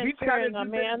if you try to do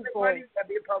business with money, that'd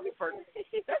be a public person.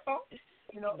 That's all.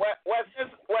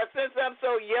 Since I'm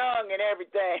so young and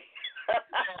everything,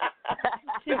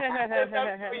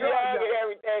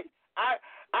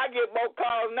 I get more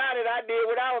calls now than I did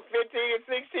when I was 15 and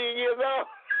 16 years old.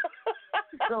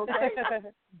 Okay.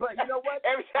 But you know what?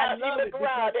 Every time you look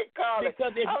around, they call it.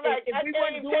 Because if we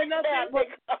weren't doing nothing,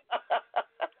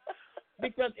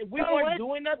 because if we weren't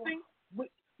doing nothing,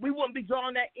 we wouldn't be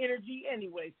drawing that energy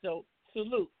anyway. So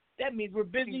salute. That means we're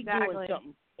busy doing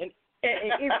something.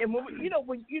 And when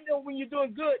when you're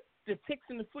doing good, the ticks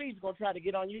and the fleas are gonna try to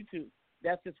get on YouTube.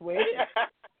 That's just the way it is,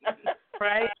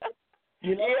 right?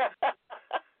 Yeah.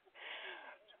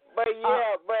 But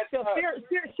so share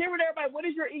with everybody. What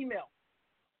is your email?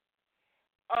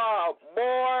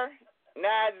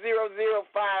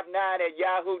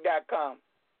 More90059@yahoo.com.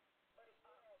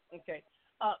 Okay.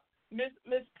 Miss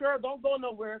Kerr, don't go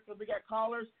nowhere because we got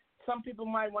callers. Some people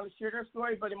might want to share their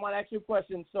story, but they might ask you a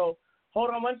question. So hold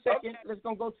on 1 second. We're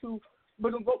gonna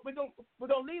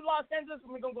leave Los Angeles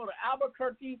and we're gonna go to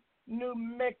Albuquerque, New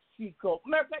Mexico.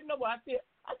 Matter of fact, no, I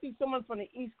see someone from the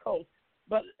East Coast.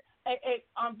 But hey,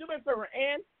 do me a favor,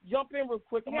 Ann, jump in real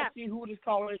quick. I want to see who this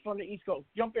caller is from the East Coast.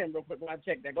 Jump in real quick when I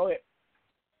check that. Go ahead.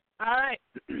 All right.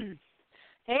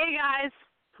 Hey guys,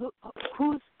 who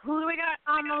do we got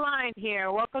on the line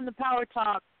here? Welcome to Power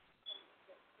Talk.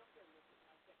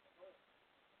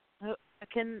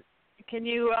 Can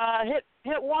you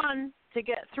hit one to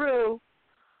get through?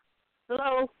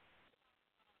 Hello,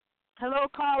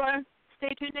 caller.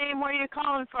 State your name. Where are you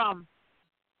calling from?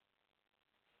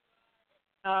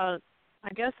 I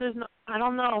guess there's no. I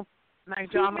don't know.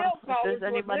 Drama. If there's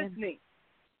anybody listening.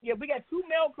 Yeah, we got 2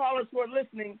 male callers who are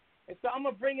listening, and so I'm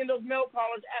gonna bring in those male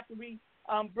callers after we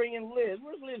bring in Liz.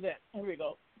 Where's Liz at? Here we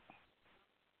go.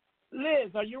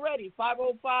 Liz, are you ready?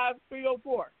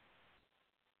 505-304.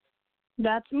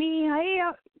 That's me. Hey,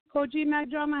 OG Mac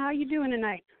Drama, how you doing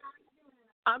tonight?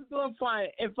 I'm doing fine.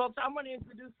 And folks, I'm going to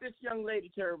introduce this young lady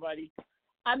to everybody.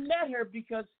 I met her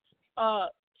because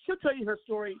she'll tell you her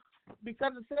story.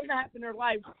 Because of something that happened in her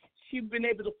life, she's been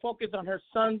able to focus on her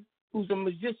son, who's a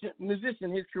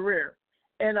musician, his career.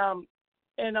 And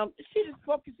she's just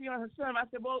focusing on her son. I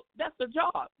said, well, that's the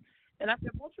job. And I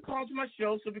said, won't you call to my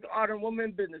show so we can honor women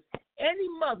in business? Any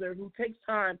mother who takes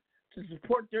time to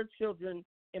support their children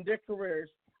in their careers,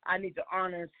 I need to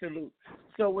honor and salute.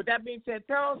 So with that being said,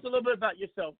 tell us a little bit about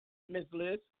yourself, Ms.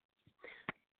 Liz.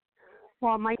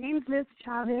 Well, my name's Liz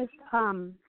Chavez.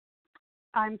 I'm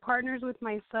partners with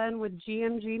my son with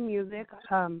GMG Music.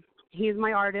 He's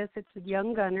my artist. It's a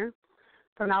young gunner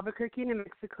from Albuquerque, New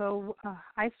Mexico.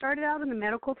 I started out in the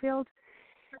medical field.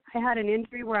 I had an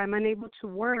injury where I'm unable to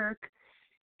work,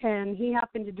 and he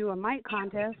happened to do a mic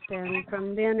contest, and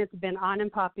from then it's been on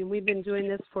and popping. We've been doing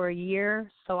this for a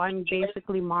year, so I'm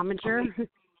basically momager.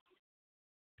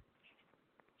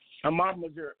 A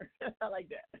momager. I like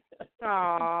that.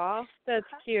 Aw, that's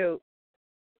cute.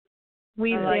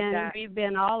 We've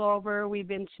been all over. We've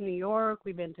been to New York.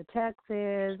 We've been to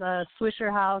Texas.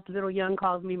 Swisher House. Little Young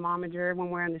calls me momager when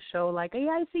we're on the show. Like, hey,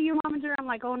 I see you, momager. I'm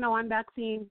like, oh no, I'm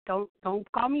vaccine. Don't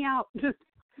call me out. And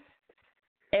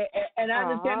I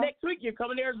understand next week you're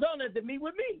coming to Arizona to meet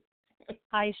with me.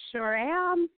 I sure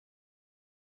am.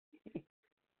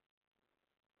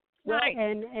 Right.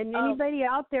 And anybody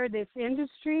out there, this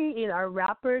industry, our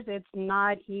rappers, it's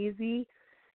not easy.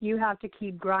 You have to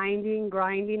keep grinding.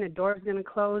 A door's going to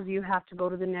close. You have to go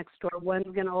to the next door.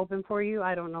 One's going to open for you.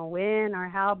 I don't know when or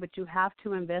how, but you have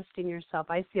to invest in yourself.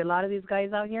 I see a lot of these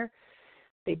guys out here.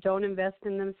 They don't invest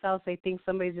in themselves. They think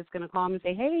somebody's just going to call them and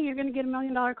say, hey, you're going to get $1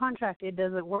 million contract. It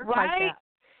doesn't work like that.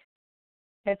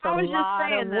 It's a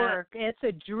lot of work. It's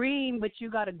a dream, but you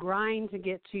got to grind to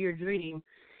get to your dream.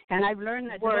 And I've learned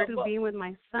that just through being with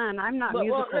my son. I'm not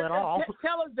musical at all.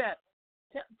 Tell us that.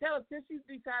 Tell us, since you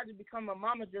decided to become a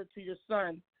momager to your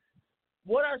son,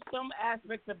 what are some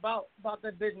aspects about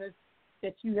the business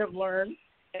that you have learned,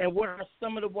 and what are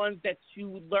some of the ones that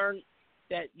you learned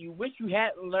that you wish you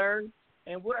hadn't learned,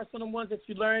 and what are some of the ones that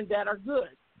you learned that are good?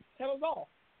 Tell us all.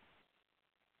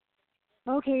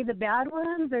 Okay, the bad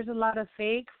ones, there's a lot of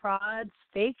fake frauds,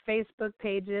 fake Facebook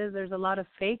pages. There's a lot of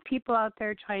fake people out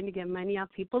there trying to get money off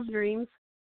people's dreams.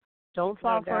 Don't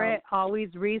fall for it. Always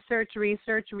research.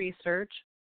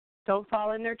 Don't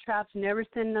fall in their traps. Never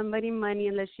send somebody money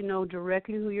unless you know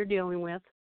directly who you're dealing with.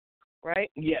 Right?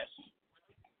 Yes.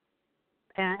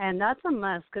 And that's a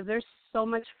must because there's so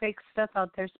much fake stuff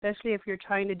out there, especially if you're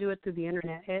trying to do it through the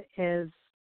internet. It is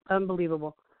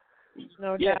unbelievable.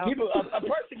 No doubt. People, a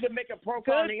person could make a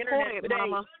profile on the internet today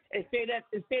and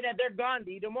say that they're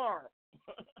Gandhi tomorrow.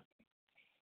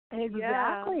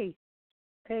 Exactly.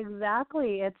 It's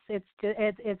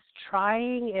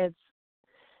trying. It's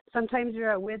sometimes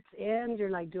you're at wit's end. You're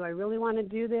like, do I really want to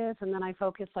do this? And then I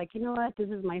focus, like, you know what? This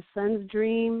is my son's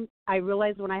dream. I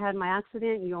realized when I had my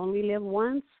accident, you only live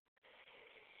once.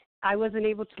 I wasn't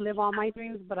able to live all my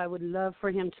dreams, but I would love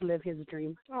for him to live his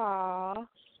dream. Aww.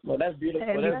 Well, that's beautiful.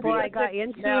 And before I got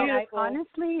into it,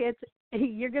 honestly,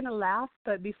 you're going to laugh,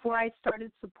 but before I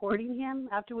started supporting him,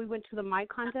 after we went to the Mic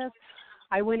contest,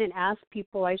 I went and asked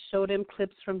people. I showed him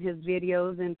clips from his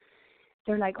videos, and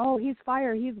they're like, oh, he's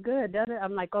fire, he's good.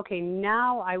 I'm like, okay,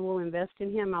 now I will invest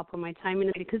in him. I'll put my time in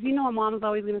it. Because, you know, a mom's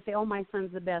always going to say, oh, my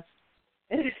son's the best.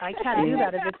 I can't do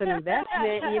that if it's an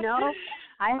investment, you know.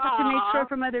 I have to make sure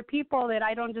from other people that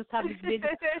I don't just have this big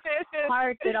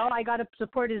heart that, oh, I got to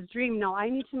support his dream. No, I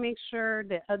need to make sure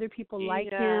that other people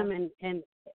like him, and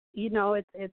you know, it's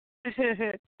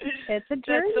it's a journey.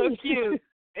 That's so cute.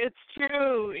 It's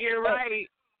true. You're right.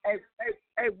 Hey,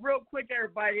 real quick,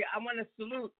 everybody, I want to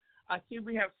salute. I see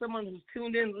we have someone who's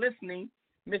tuned in listening,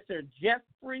 Mr.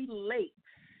 Jeffrey Lakes.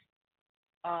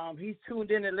 He's tuned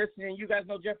in and listening. You guys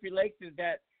know Jeffrey Lakes is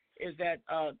that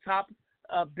top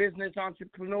business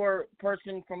entrepreneur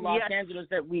person from Los Angeles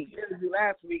that we interviewed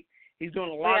last week. He's doing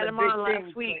a lot of big things.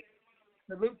 Last week.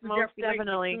 Salute to Most Jeffrey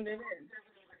definitely. Lakes tuning in.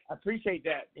 I appreciate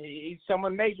that. He's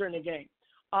someone major in the game.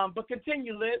 But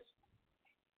continue, Liz.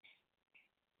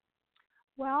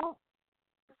 Well,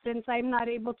 since I'm not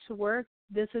able to work,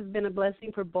 this has been a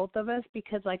blessing for both of us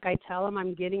because, like I tell him,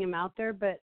 I'm getting him out there,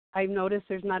 but I've noticed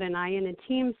there's not an I in a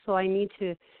team, so I need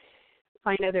to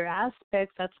find other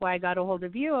aspects. That's why I got a hold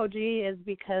of you, OG, is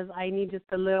because I need just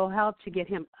a little help to get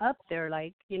him up there.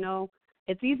 Like, you know,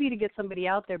 it's easy to get somebody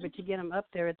out there, but to get him up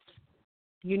there,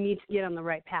 you need to get on the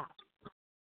right path.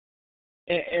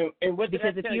 And what did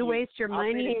because I tell if you waste your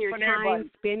money and your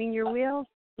time spinning your wheels,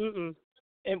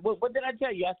 And what did I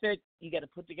tell you? I said you got to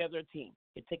put together a team.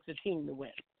 It takes a team to win.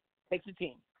 It takes a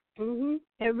team.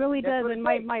 It really does. And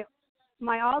my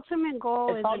ultimate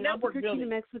goal is in network Albuquerque, building. New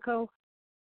Mexico.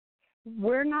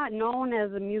 We're not known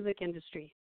as a music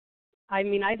industry. I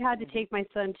mean, I've had to take my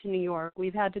son to New York.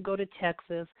 We've had to go to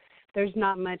Texas. There's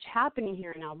not much happening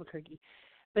here in Albuquerque.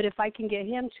 But if I can get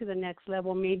him to the next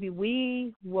level, maybe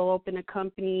we will open a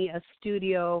company, a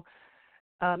studio,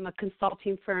 a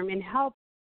consulting firm, and help.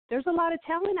 There's a lot of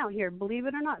talent out here. Believe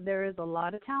it or not, there is a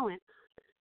lot of talent.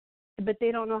 But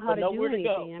they don't know how to do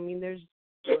anything. I mean, there's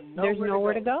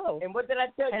nowhere to go. And what did I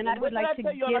tell you? And I would like to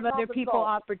give other people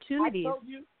opportunities. I told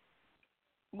you.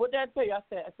 What did I tell you? I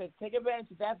said, take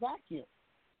advantage of that vacuum.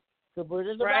 So where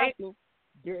there's a vacuum,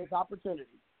 there is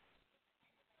opportunity.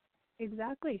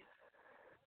 Exactly.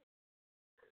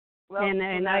 Well,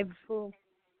 and I've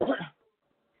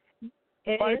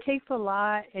it takes a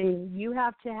lot, and you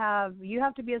have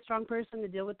to be a strong person to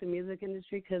deal with the music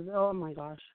industry because, oh my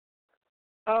gosh.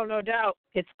 Oh, no doubt.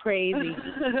 It's crazy.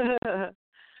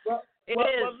 Well,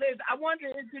 Liz, I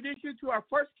wanted to introduce you to our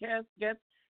first guest,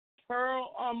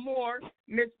 Pearl Moore.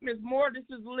 Miss Moore, this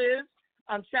is Liz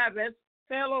Chavez.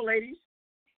 Say hello, ladies.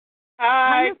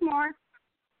 Hi, Miss Moore.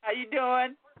 How you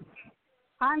doing?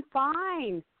 I'm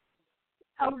fine.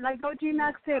 Oh, like OG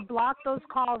Max said, block those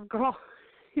calls, girl.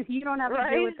 You don't have to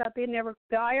deal with that. The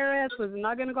IRS was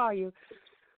not going to call you.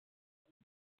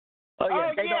 I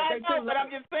know, but I'm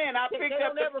just saying, I picked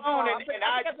up the phone and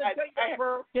I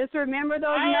just remember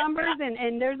those numbers,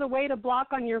 and there's a way to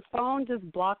block on your phone. Just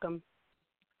block them.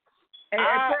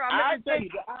 I didn't send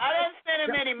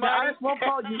him any money. The IRS won't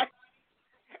call you.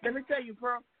 Let me tell you,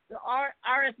 Pearl, the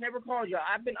IRS never called you.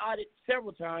 I've been audited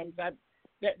several times.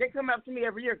 They come up to me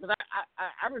every year because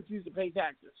I refuse to pay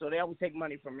taxes, so they always take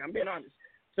money from me. I'm being honest.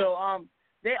 So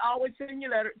they always send me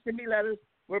letters.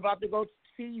 We're about to go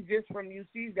see this from you,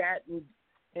 see that,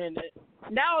 and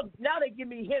now they give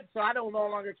me hints, so I don't no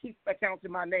longer keep accounts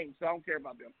in my name, so I don't care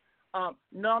about them.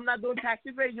 No, I'm not doing tax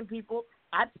evasion, people.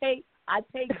 I pay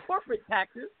corporate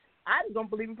taxes. I just don't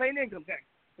believe in paying income tax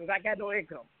because I got no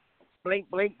income. Blink,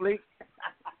 blink, blink.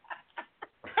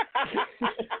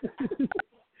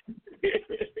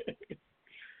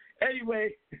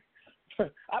 Anyway,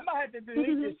 I might have to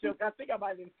do this joke. I think I might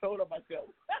have been told on myself.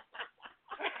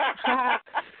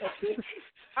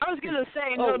 I was going to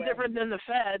say no different than the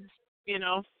feds. You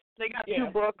know, they got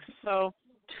 2 books, so.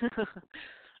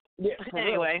 Yeah.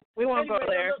 Anyway, we won't go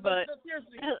there, but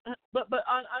seriously, but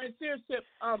on a serious tip,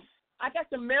 I got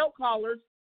some male callers,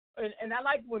 and I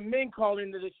like when men call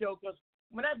into the show because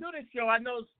when I do this show, I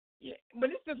know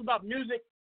when it's just about music,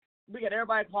 we got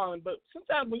everybody calling. But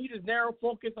sometimes when you just narrow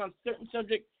focus on certain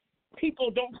subject,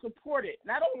 people don't support it,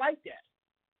 and I don't like that.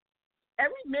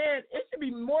 Every man, it should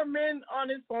be more men on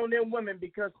his phone than women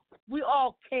because we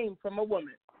all came from a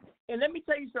woman. And let me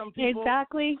tell you something, people.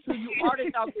 Exactly. To you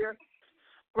artists out there.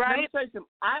 Right. Let me tell you something.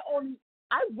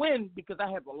 I win because I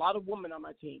have a lot of women on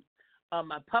my team.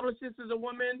 My publicist is a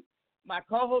woman. My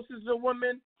co-host is a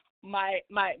woman. My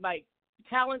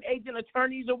talent agent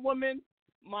attorney is a woman.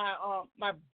 My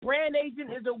brand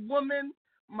agent is a woman.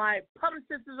 My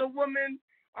publicist is a woman.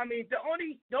 I mean, the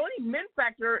only men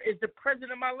factor is the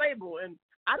president of my label, and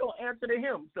I don't answer to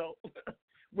him. So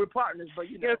we're partners. But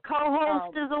your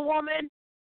co-host is a woman.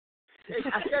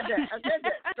 I said that.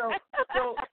 So.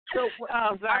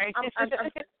 Oh, sorry.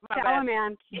 Tell him,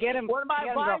 man. Get him. One of my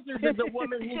advisors is a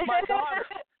woman who's my daughter.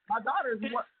 My daughter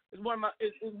is one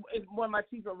of my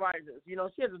chief advisors. You know,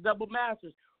 she has a double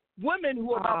master's. Women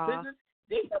who are about business,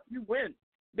 they help you win.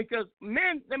 Because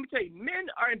men, let me tell you, men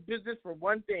are in business for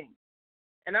one thing.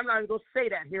 And I'm not even going to say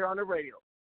that here on the radio.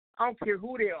 I don't care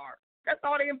who they are. That's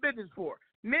all they're in business for.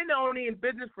 Men are only in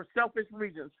business for selfish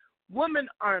reasons. Women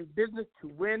are in business to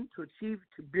win, to achieve,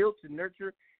 to build, to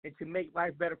nurture, and to make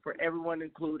life better for everyone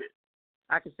included.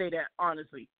 I can say that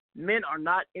honestly. Men are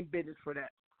not in business for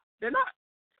that. They're not.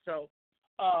 So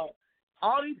all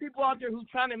these people out there who's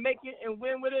trying to make it and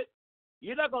win with it,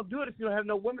 you're not going to do it if you don't have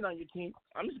no women on your team.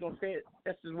 I'm just going to say it.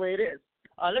 That's just the way it is.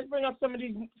 Let's bring up some of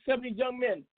these young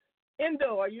men.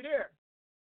 Endo, are you there?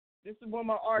 This is one of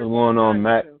my artists. What's going on,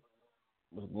 Matt?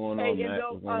 What's going on, Matt?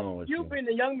 Endo, what's going on with you? You've been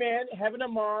a young man, having a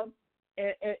mom,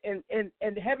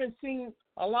 and haven't seen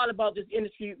a lot about this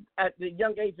industry at the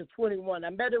young age of 21. I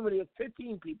met him when he was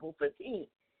 15.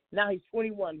 Now he's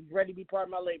 21. He's ready to be part of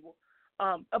my label.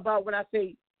 About when I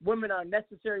say women are a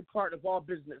necessary part of all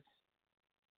business.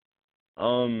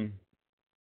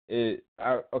 It's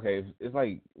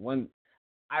like when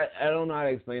I don't know how to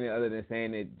explain it other than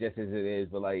saying it just as it is,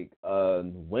 but like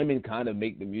women kind of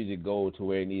make the music go to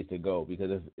where it needs to go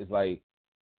because it's like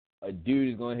a dude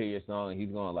is going to hear your song and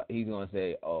he's going to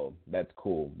say, "Oh, that's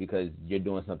cool," because you're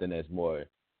doing something that's more,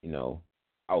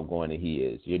 outgoing than he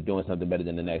is. You're doing something better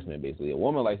than the next man, basically. A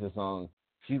woman likes a song,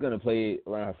 she's going to play it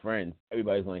around her friends.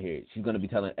 Everybody's going to hear it. She's going to be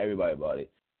telling everybody about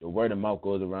it. The word of mouth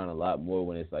goes around a lot more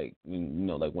when it's like,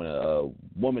 like when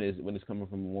when it's coming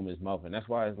from a woman's mouth. And that's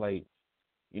why it's like,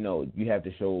 you have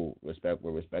to show respect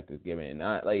where respect is given. And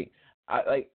I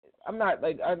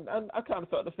kind of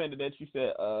felt offended that you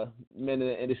said men in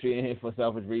the industry in here for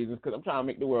selfish reasons because I'm trying to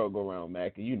make the world go round,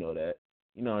 Mac, and you know that.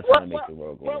 I'm trying to make the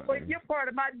world go round. Well, you're part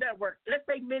of my network. Let's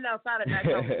say men outside of that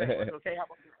network, okay? How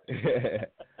about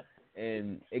that?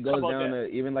 And it goes down to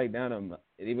it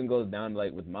even goes down to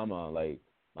like with my mom. Like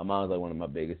my mom's like one of my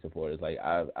biggest supporters. Like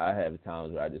I have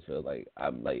times where I just feel like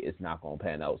I'm like it's not gonna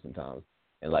pan out sometimes.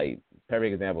 And like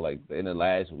perfect example, like in the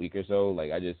last week or so,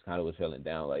 like I just kind of was feeling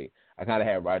down. Like I kind of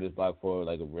had writer's block for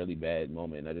like a really bad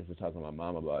moment. And I just was talking to my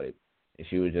mom about it, and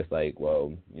she was just like,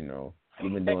 "Well,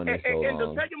 you've been doing this so long." And to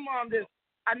tell your mom this,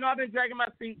 I know I've been dragging my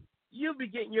feet. You'll be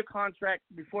getting your contract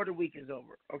before the week is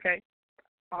over, okay?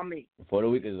 On me. Before the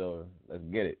week is over, let's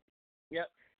get it.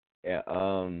 Yep. Yeah.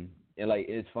 And like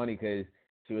it's funny because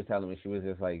she was telling me, she was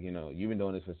just like, you've been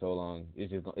doing this for so long.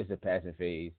 It's a passing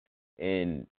phase,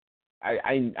 and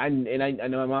I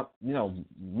know my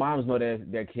moms know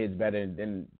their kids better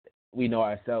than we know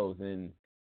ourselves, and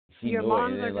your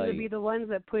moms are going to be the ones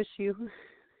that push you.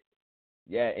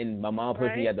 Yeah, and my mom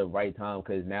pushed me at the right time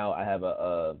because now I have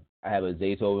a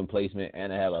Zaytoven placement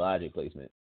and I have a Logic placement.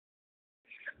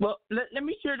 Well, let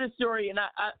me share this story, and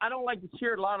I don't like to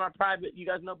share a lot on our private. You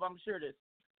guys know, but I'm sure this.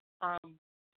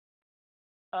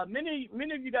 Many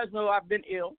of you guys know I've been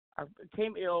ill. I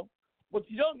became ill. What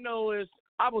you don't know is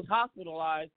I was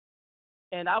hospitalized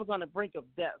and I was on the brink of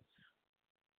death.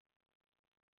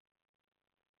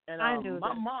 And I knew my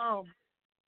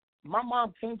that.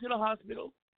 mom came to the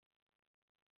hospital,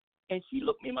 and she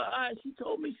looked me in my eyes. She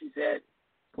told me, she said,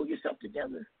 "Pull yourself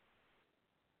together.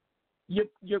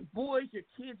 Your boys, your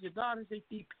kids, your daughters, they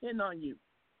depend on you."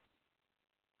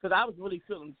 Because I was really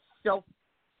feeling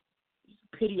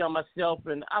self-pity on myself,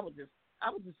 and I was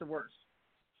just the worst.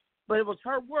 But it was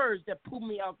her words that pulled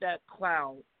me out that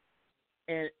cloud,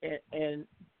 and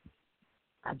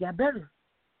I got better.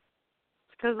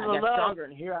 It's because of I the got love. stronger,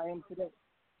 and here I am today.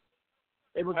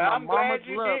 It was I'm my glad mama's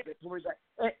you love did. that pulled me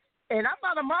back. And I'm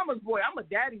not a mama's boy. I'm a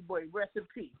daddy boy. Rest in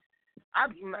peace.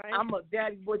 I'm a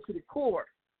daddy boy to the core.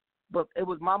 But it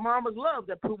was my mama's love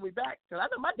that pulled me back. Because I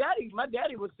know my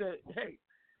daddy would say, "Hey,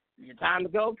 your time to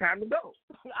go, time to go."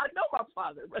 I know my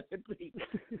father. Rest in peace.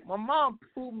 My mom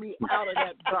pulled me out of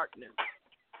that darkness.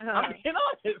 I'm being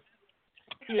honest.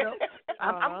 You know,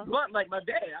 I'm blunt like my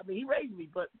dad. I mean, he raised me,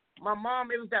 but my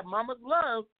mom, it was that mama's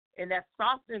love and that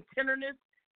soft and tenderness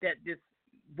that just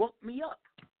woke me up.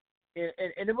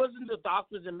 And it wasn't the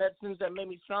doctors and medicines that made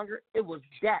me stronger. It was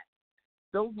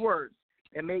those words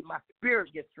that made my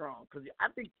spirit get strong. Because I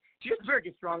think your spirit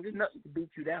gets strong. There's nothing to beat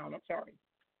you down. I'm sorry.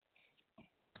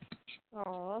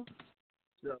 Aw.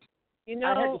 So, You know,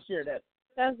 I had to share that.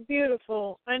 That's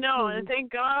beautiful. I know, and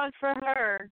thank God for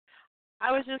her.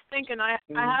 I was just thinking, I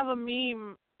have a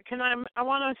meme. I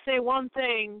want to say one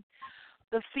thing.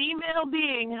 The female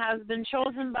being has been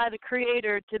chosen by the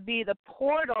Creator to be the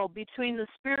portal between the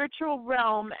spiritual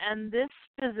realm and this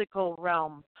physical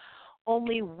realm.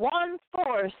 Only one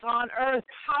force on earth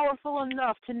powerful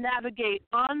enough to navigate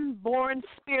unborn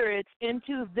spirits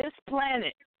into this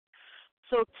planet.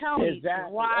 So tell me,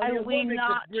 why Only a we woman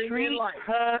not could bring in treat life.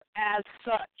 her as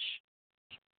such?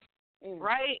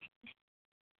 Right?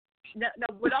 Now,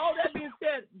 with all that being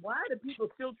said, why do people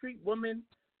still treat women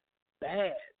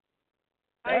bad?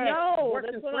 I know. Worse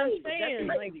That's than what I'm slaves. saying.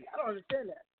 That's Like, crazy. I don't understand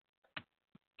that.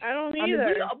 I don't I mean,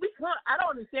 either. I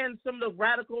don't understand some of the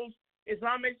radicals,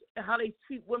 Islamics, how they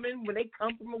treat women when they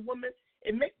come from a woman.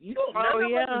 It makes you don't. None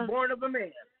of us was born of a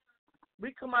man.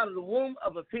 We come out of the womb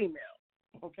of a female.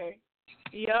 Okay.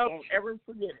 Yep. Don't ever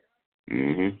forget it.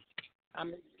 Mm-hmm. I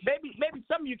mean, maybe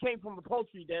some of you came from a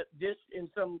poultry dish in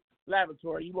some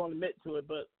laboratory. You won't admit to it,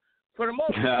 but for the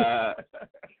most part.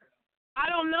 I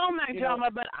don't know,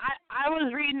 Drama, but I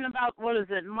was reading about, what is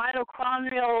it,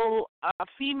 mitochondrial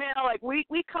female. Like, we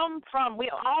come from, we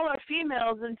all are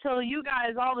females until you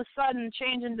guys all of a sudden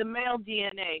change into male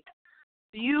DNA.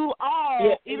 You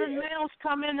all, even males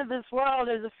come into this world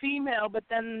as a female, but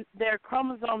then their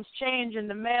chromosomes change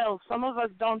into males. Some of us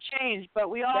don't change, but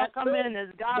we all come in as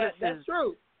goddesses. That's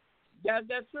true.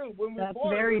 That's true. When we're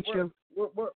born, very true.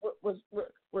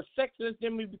 We're sexist,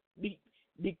 then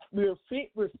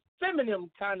we're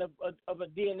feminine kind of a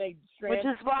DNA strand. Which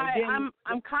is why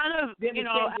I'm kind of, you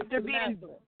know,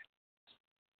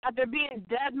 after being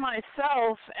dead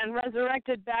myself and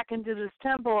resurrected back into this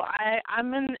temple,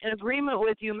 I'm in agreement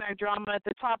with you, Mac Drama, at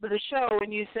the top of the show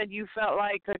when you said you felt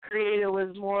like the Creator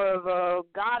was more of a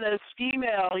goddess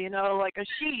female, you know, like a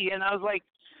she. And I was like,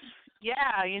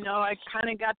 yeah, you know, I kind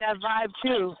of got that vibe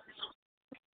too.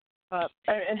 But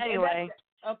anyway.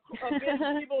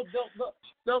 People,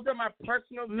 those are my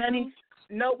personal views.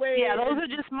 No way. Yeah, those are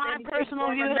just my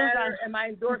personal views. Am I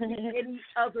endorsing any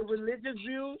other religious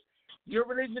views? Your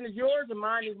religion is yours, and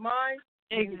mine is mine.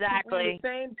 Exactly. The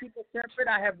same. People separate.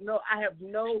 I have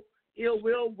no ill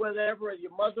will, whether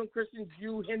you're Muslim, Christian,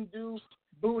 Jew, Hindu,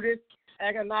 Buddhist,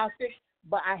 agnostic.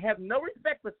 But I have no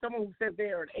respect for someone who says they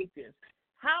are an atheist.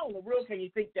 How in the world can you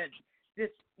think that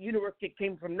this universe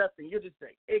came from nothing? You're just an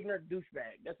ignorant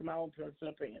douchebag. That's my own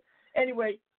personal opinion.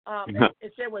 Anyway,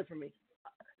 stay away from me.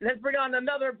 Let's bring on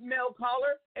another male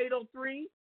caller, 803.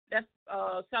 That's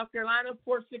South Carolina,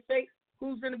 468.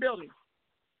 Who's in the building?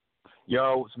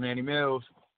 Yo, it's Manny Mills.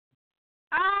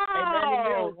 Oh, hey,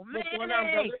 Manny. What's going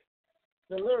on, brother?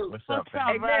 Salute. What's up,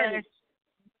 Hey, man? Manny.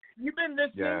 You've been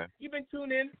listening. Yeah. You've been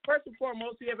tuned in. First and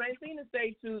foremost, do you have anything to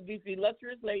say to these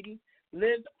illustrious ladies,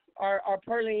 Liz or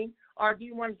Perlene, or do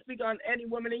you want to speak on any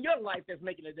woman in your life that's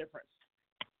making a difference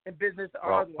in business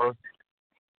or otherwise?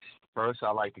 First,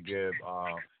 I like to give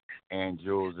Ann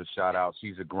Jules a shout out.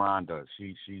 She's a grinder.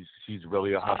 She's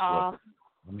really a hustler.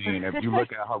 I mean, if you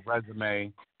look at her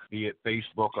resume, be it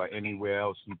Facebook or anywhere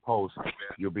else she posts,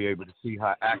 you'll be able to see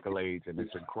her accolades, and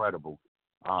it's incredible.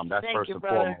 That's Thank first you, and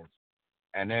brother. foremost.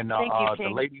 And then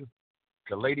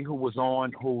the lady who was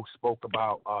on, who spoke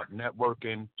about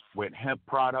networking with hemp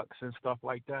products and stuff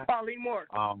like that. Pauline Moore.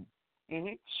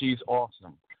 She's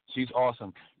awesome. She's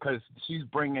awesome because she's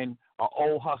bringing an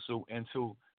old hustle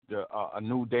into a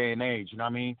new day and age. You know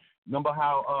what I mean? Remember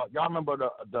how y'all remember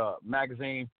the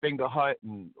magazine Finger Hut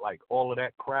and like all of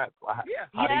that crap? How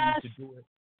they used to do it.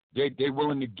 They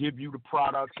willing to give you the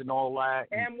products and all that.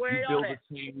 And you build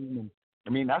a team. And, I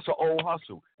mean, that's an old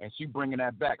hustle, and she bringing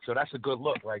that back. So that's a good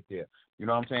look right there. You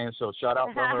know what I'm saying? So shout out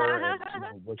to her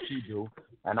and what she do.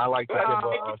 And I like to give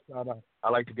a shout out. I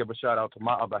like to give a shout out to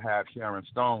my other half, Sharon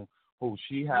Stone, who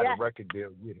she had a record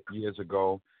deal years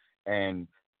ago, and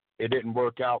it didn't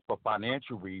work out for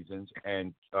financial reasons.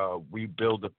 And we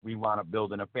wound up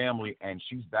building a family, and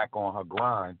she's back on her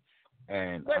grind.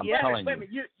 And I'm telling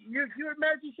you, you're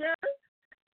married to Sharon?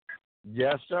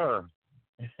 Yes, sir.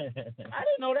 I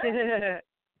didn't know that.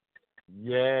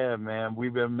 Yeah, man.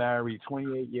 We've been married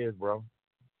 28 years, bro.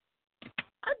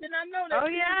 I did not know that. Oh,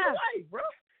 yeah. Wife, bro.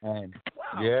 And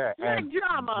wow. Yeah. Mac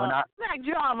Drama. Mac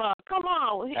Drama. Come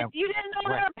on. You didn't know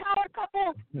they're a power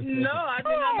couple? No, I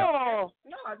did not know.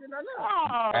 No, I did not know.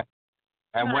 Oh.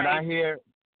 And nice. when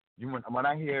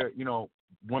I hear, you know,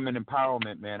 women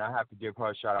empowerment, man, I have to give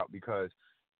her a shout out because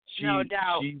no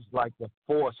doubt. She's like the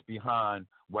force behind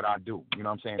what I do. You know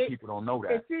what I'm saying? People don't know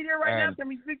that. Is she there right now? Can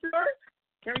we speak to her?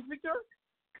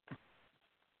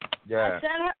 Yeah.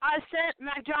 I sent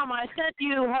Mac Drama. I sent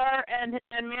you her and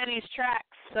Manny's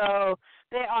tracks, so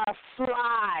they are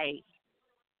fly.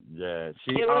 Yeah, it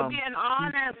would be an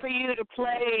honor for you to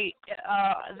play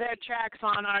their tracks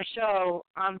on our show.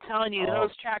 I'm telling you,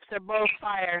 those tracks are both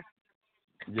fire.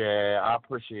 Yeah, I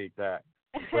appreciate that.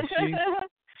 But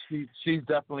she's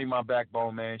definitely my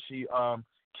backbone, man. She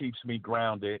keeps me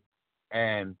grounded,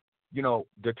 and you know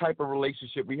the type of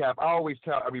relationship we have. I always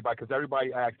tell everybody because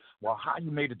everybody asks, "Well, how you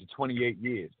made it to 28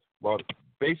 years?" Well,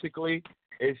 basically,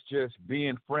 it's just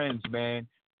being friends, man,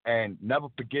 and never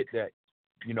forget that.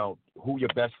 You know who your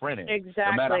best friend is. Exactly.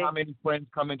 No matter how many friends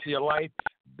come into your life,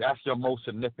 that's your most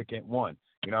significant one.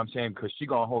 You know what I'm saying? Because she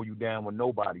gonna hold you down when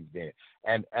nobody's there.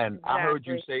 And exactly. I heard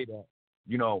you say that.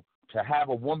 You know, to have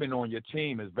a woman on your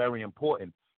team is very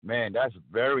important. Man, that's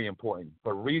very important.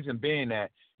 For the reason being that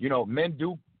you know men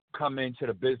do come into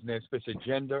the business if it's a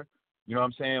gender. You know what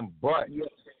I'm saying? But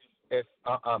if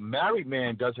a married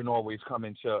man doesn't always come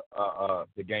into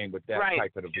the game with that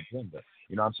type of agenda.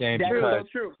 You know what I'm saying? That's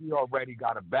because he already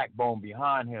got a backbone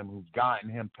behind him who's gotten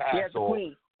him past all.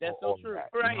 That's so true. That,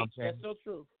 right. You know That's so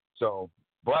true. So,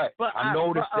 but I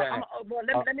noticed that.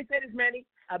 Let me say this, Manny.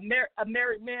 A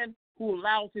married man who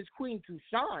allows his queen to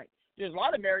shine. There's a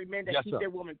lot of married men that keep their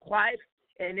woman quiet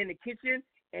and in the kitchen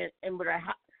and with her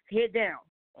head down.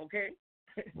 Okay.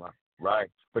 Right.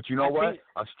 But you know what?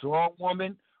 A strong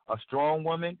woman,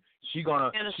 she's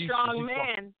gonna. And a strong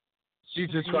man. She's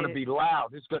just going to be loud.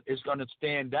 It's going to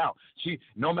stand out.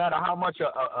 No matter how much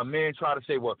a man try to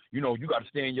say, well, you know, you got to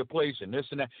stay in your place and this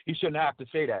and that. He shouldn't have to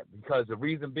say that because the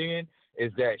reason being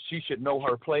is that she should know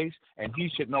her place and he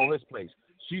should know his place.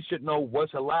 She should know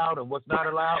what's allowed and what's not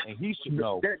allowed, and he should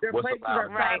know their what's places allowed.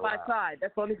 Are side by side.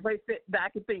 That's the only place that I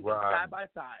can think of. Side by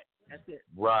side. That's it.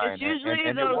 Right. It's usually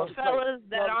and those fellas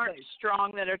that aren't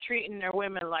strong that are treating their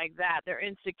women like that. They're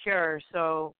insecure.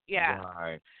 So yeah.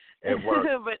 Right. It works.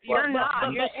 But you're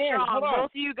not. You're strong. Both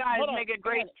of you guys make a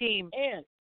great team. And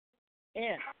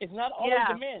it's not always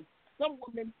the men. Some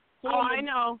women. I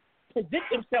know. Present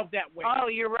themselves that way. Oh,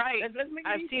 you're right.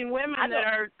 I've seen women that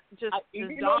are just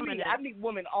dominant. I meet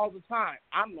women all the time.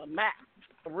 I'm a Mac,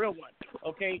 a real one.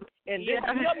 Okay, and there's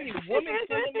so many women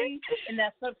telling me and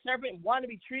that subservient and want to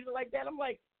be treated like that. I'm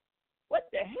like, what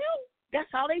the hell? That's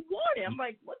how they want it. I'm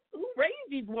like, who raised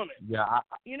these women? Yeah,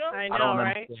 I know,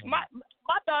 right?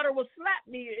 My daughter will slap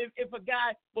me if a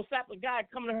guy will slap a guy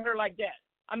coming to her like that.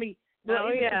 I mean, get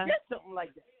something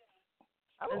like that.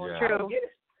 That's true. Get it.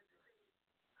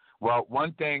 Well,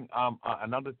 one thing,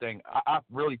 another thing, I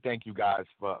really thank you guys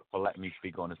for letting me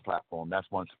speak on this platform. That's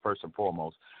first and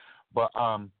foremost. But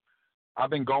I've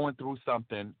been going through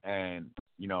something, and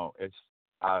you know,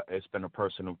 it's been a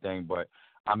personal thing. But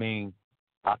I mean,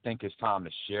 I think it's time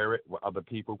to share it with other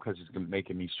people because it's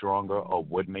making me stronger or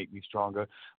would make me stronger.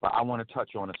 But I want to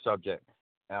touch on a subject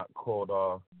called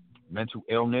mental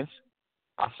illness.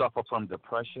 I suffer from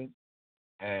depression.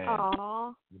 And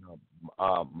you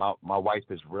know, my wife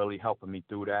is really helping me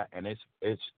through that, and it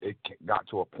got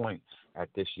to a point at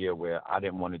this year where I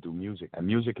didn't want to do music, and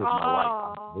music is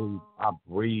my life. I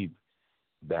breathe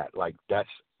that, like that's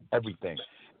everything.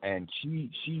 And she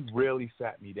really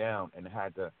sat me down and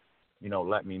had to, you know,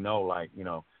 let me know, like, you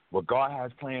know, what God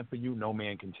has planned for you, no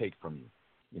man can take from you.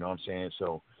 You know what I'm saying?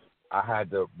 So I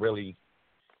had to really,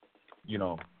 you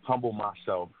know, humble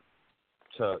myself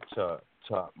to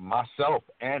myself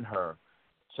and her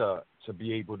to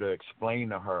be able to explain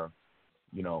to her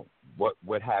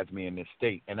what has me in this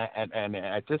state. And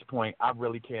at this point, I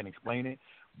really can't explain it,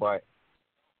 but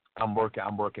I'm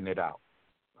working it out.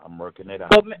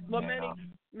 Well,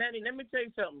 Manny, let me tell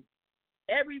you something.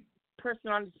 Every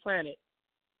person on this planet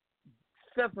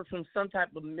suffers from some type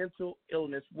of mental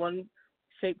illness, one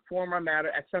shape, form, or matter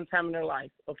at some time in their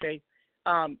life. Okay,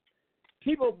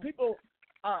 people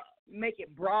make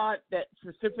it broad that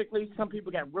specifically some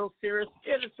people got real serious.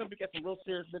 Yeah, there's some people got some real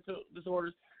serious mental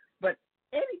disorders, but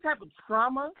any type of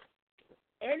trauma,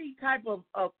 any type of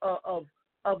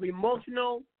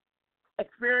emotional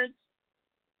experience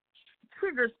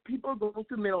triggers people going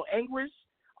through mental anguish.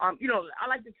 I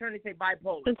like the term they say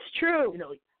bipolar. It's true.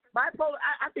 Bipolar.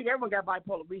 I think everyone got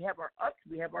bipolar. We have our ups,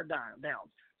 we have our downs.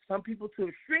 Some people to the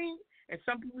extreme, and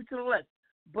some people to the left.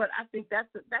 But I think that's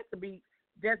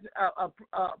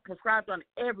prescribed on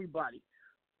everybody.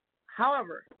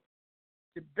 However,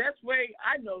 the best way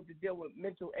I know to deal with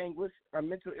mental anguish or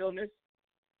mental illness,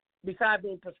 besides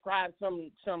being prescribed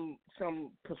some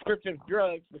prescriptive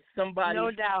drugs with somebody, no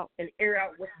doubt, and air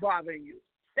out what's bothering you.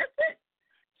 That's it.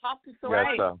 Talk to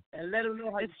somebody and let them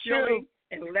know how you're feeling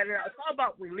and let it out. It's all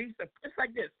about release. It's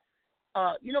like this.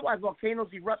 You know why volcanoes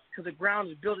erupt? Because the ground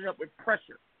is building up with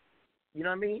pressure. You know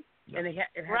what I mean? Yeah. And it has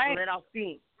to let out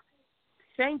steam.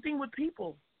 Same thing with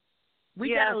people.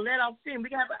 We gotta let out steam. We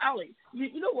gotta have an outlet.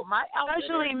 You know what my outlet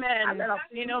Especially is?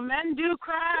 men. Men do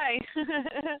cry. Yeah.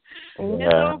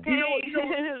 It's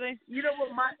okay. You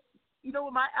know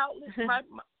what my outlet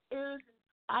is?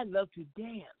 I love to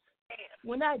dance.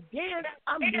 When I dance,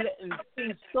 I'm letting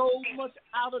things so much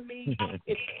out of me.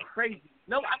 It's crazy.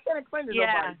 No, I can't explain it to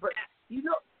nobody. But you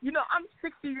know, I'm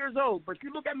 60 years old. But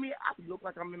you look at me, I look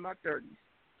like I'm in my 30s.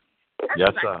 That's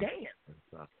yes, like sir.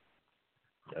 dance.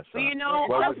 Yes, well, you know,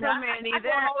 also, Manny, I go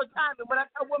all the time, and when I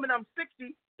tell women I'm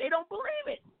 60, they don't believe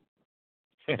it.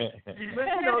 But,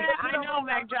 I know,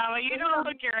 Mac Drama. You don't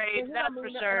look your age, that's for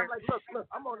sure. I'm like, look,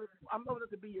 I'm old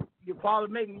enough to be your father,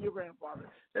 maybe your grandfather.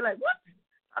 They're like, what?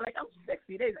 I'm like, I'm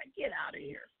 60. They're like, get out of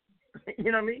here.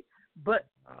 You know what I mean? But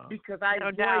because I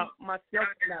enjoy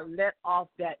myself and I let off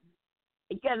that,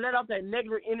 you got to let off that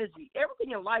negative energy.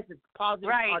 Everything in life is positive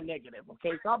or negative, okay?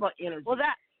 It's all about energy. Well,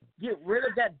 get rid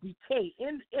of that decay.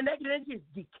 And negative energy is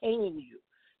decaying you.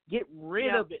 Get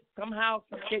rid of it. Somehow,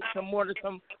 some shape, some more,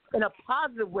 in a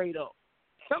positive way, though.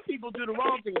 Some people do the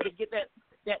wrong thing. They get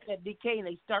that decay and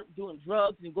they start doing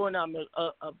drugs and going down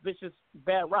a vicious,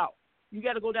 bad route. You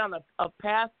got to go down a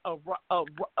path of I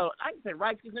can say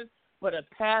righteousness, but a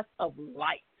path of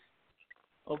light.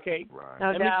 Okay?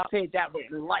 Right. Let me say it that way,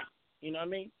 light. You know what I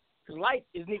mean? Because light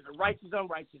is neither righteous or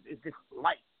unrighteous. It's just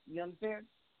light. You understand?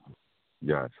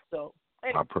 Yes. So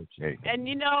I appreciate it. And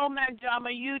you know, Mac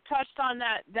Drama, you touched on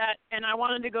that, and I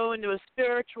wanted to go into a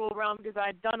spiritual realm because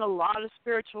I've done a lot of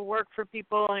spiritual work for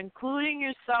people, including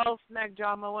yourself, Mac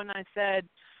Drama, when I said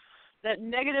that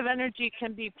negative energy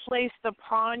can be placed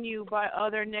upon you by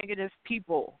other negative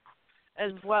people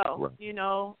as well. Right. You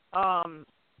know, I'm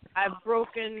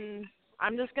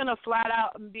just going to flat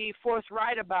out and be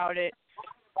forthright about it.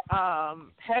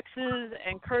 Hexes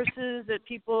and curses that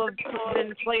people have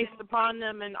been placed upon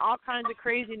them and all kinds of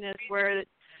craziness where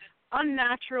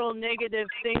unnatural negative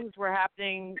things were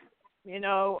happening. You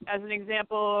know, as an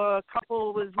example, a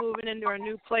couple was moving into a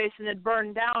new place and it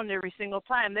burned down every single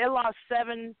time. They lost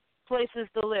 7 places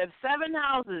to live, 7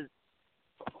 houses.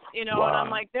 You know, and I'm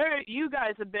like, they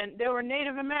were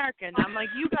Native American. I'm like,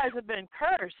 you guys have been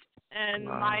cursed. And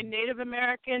my Native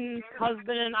American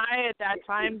husband and I at that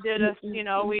time did we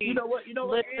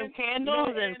lit some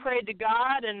candles and prayed to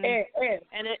God, and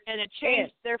it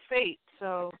changed their fate.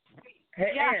 So,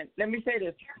 Ann, let me say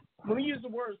this: when we use the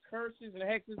words curses and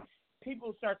hexes,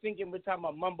 people start thinking we're talking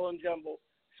about mumbo and jumbo.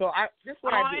 So this is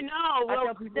what I do. I know. Well,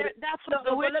 that's what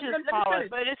the witches call it,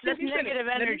 but it's just negative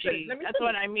energy. That's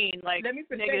what I mean, like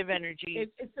negative energy.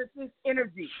 It's this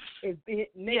energy. It's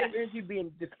negative energy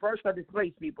being dispersed or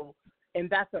displaced people, and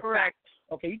that's a fact.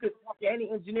 Okay, you could talk to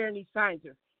any engineer, any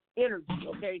scientist. Energy.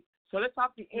 Okay, so let's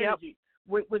talk to energy.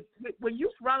 When you're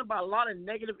surrounded by a lot of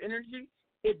negative energy,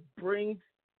 it brings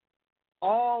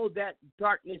all that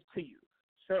darkness to you.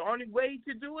 So the only way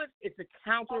to do it is to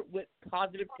counter it with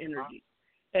positive energy.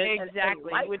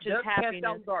 Exactly, which is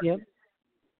happiness. Yep.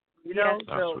 You know,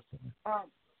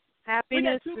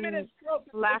 happiness we got 2 minutes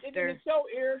laughter. In the show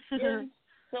here.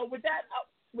 So with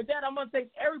that, I'm gonna thank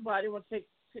everybody. I want to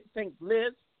thank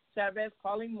Liz Chavez,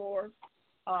 Colleen Moore,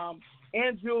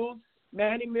 Ann Jules,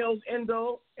 Manny Mills,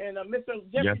 Endo, and Mr.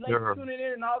 Jeffrey Lake tuning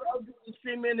in, and all the other people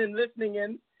streaming and listening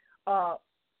in.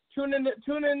 Tune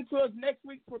in to us next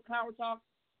week for Power Talk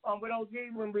with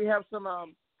OG when we have some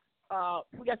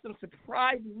we got some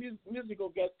surprise musical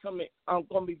guests coming. I'm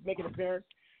going to be making an appearance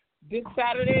this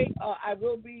Saturday. I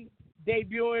will be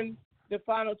debuting the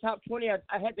final top 20.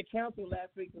 I had to cancel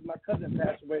last week because my cousin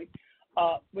passed away.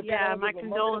 My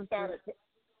condolences.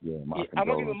 I'm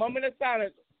going to give a moment of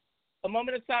silence. A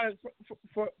moment of silence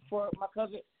for my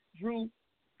cousin Drew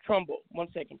Trumbull. 1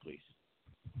 second, please.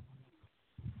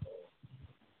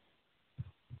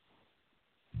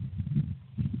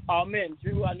 Amen.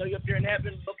 Drew, I know you're up there in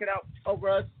heaven looking out over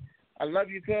us. I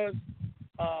love you, cuz.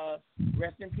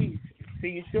 Rest in peace. See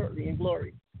you shortly in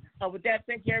glory. With that,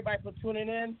 thank you, everybody, for tuning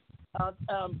in.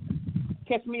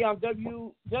 Catch me on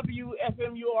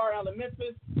WFMUR out of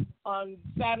Memphis on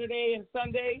Saturday and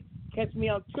Sunday. Catch me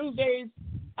on Tuesdays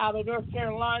out of North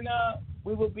Carolina.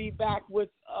 We will be back with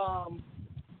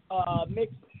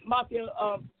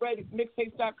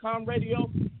Mixtapes.com radio.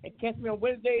 And catch me on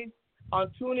Wednesdays on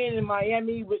TuneIn in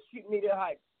Miami with Street Media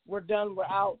Hype. We're done. We're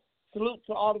out. Salute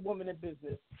to all the women in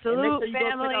business. Salute, and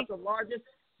family.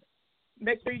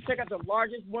 Make sure you check out the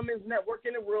largest women's network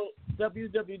in the world,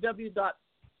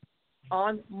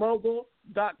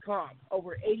 www.onmogul.com.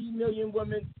 Over 80 million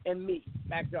women and me,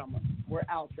 Mac Drama. We're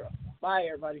outro. Bye,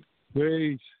 everybody.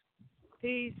 Peace.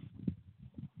 Peace.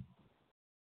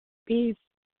 Peace.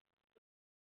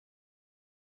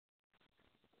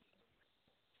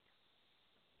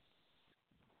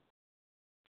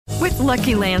 With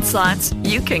Lucky Land Slots,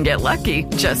 you can get lucky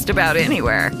just about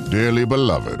anywhere. Dearly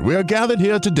beloved, we are gathered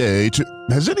here today to...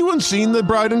 Has anyone seen the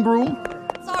bride and groom?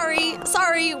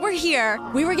 Sorry, we're here.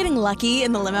 We were getting lucky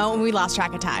in the limo and we lost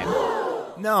track of time.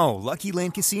 No, Lucky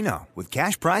Land Casino, with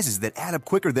cash prizes that add up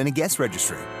quicker than a guest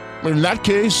registry. In that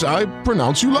case, I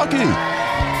pronounce you lucky.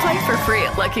 Play for free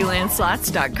at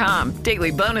LuckyLandSlots.com.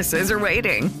 Daily bonuses are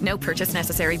waiting. No purchase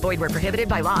necessary. Void where prohibited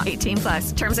by law.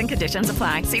 18+. Terms and conditions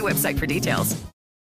apply. See website for details.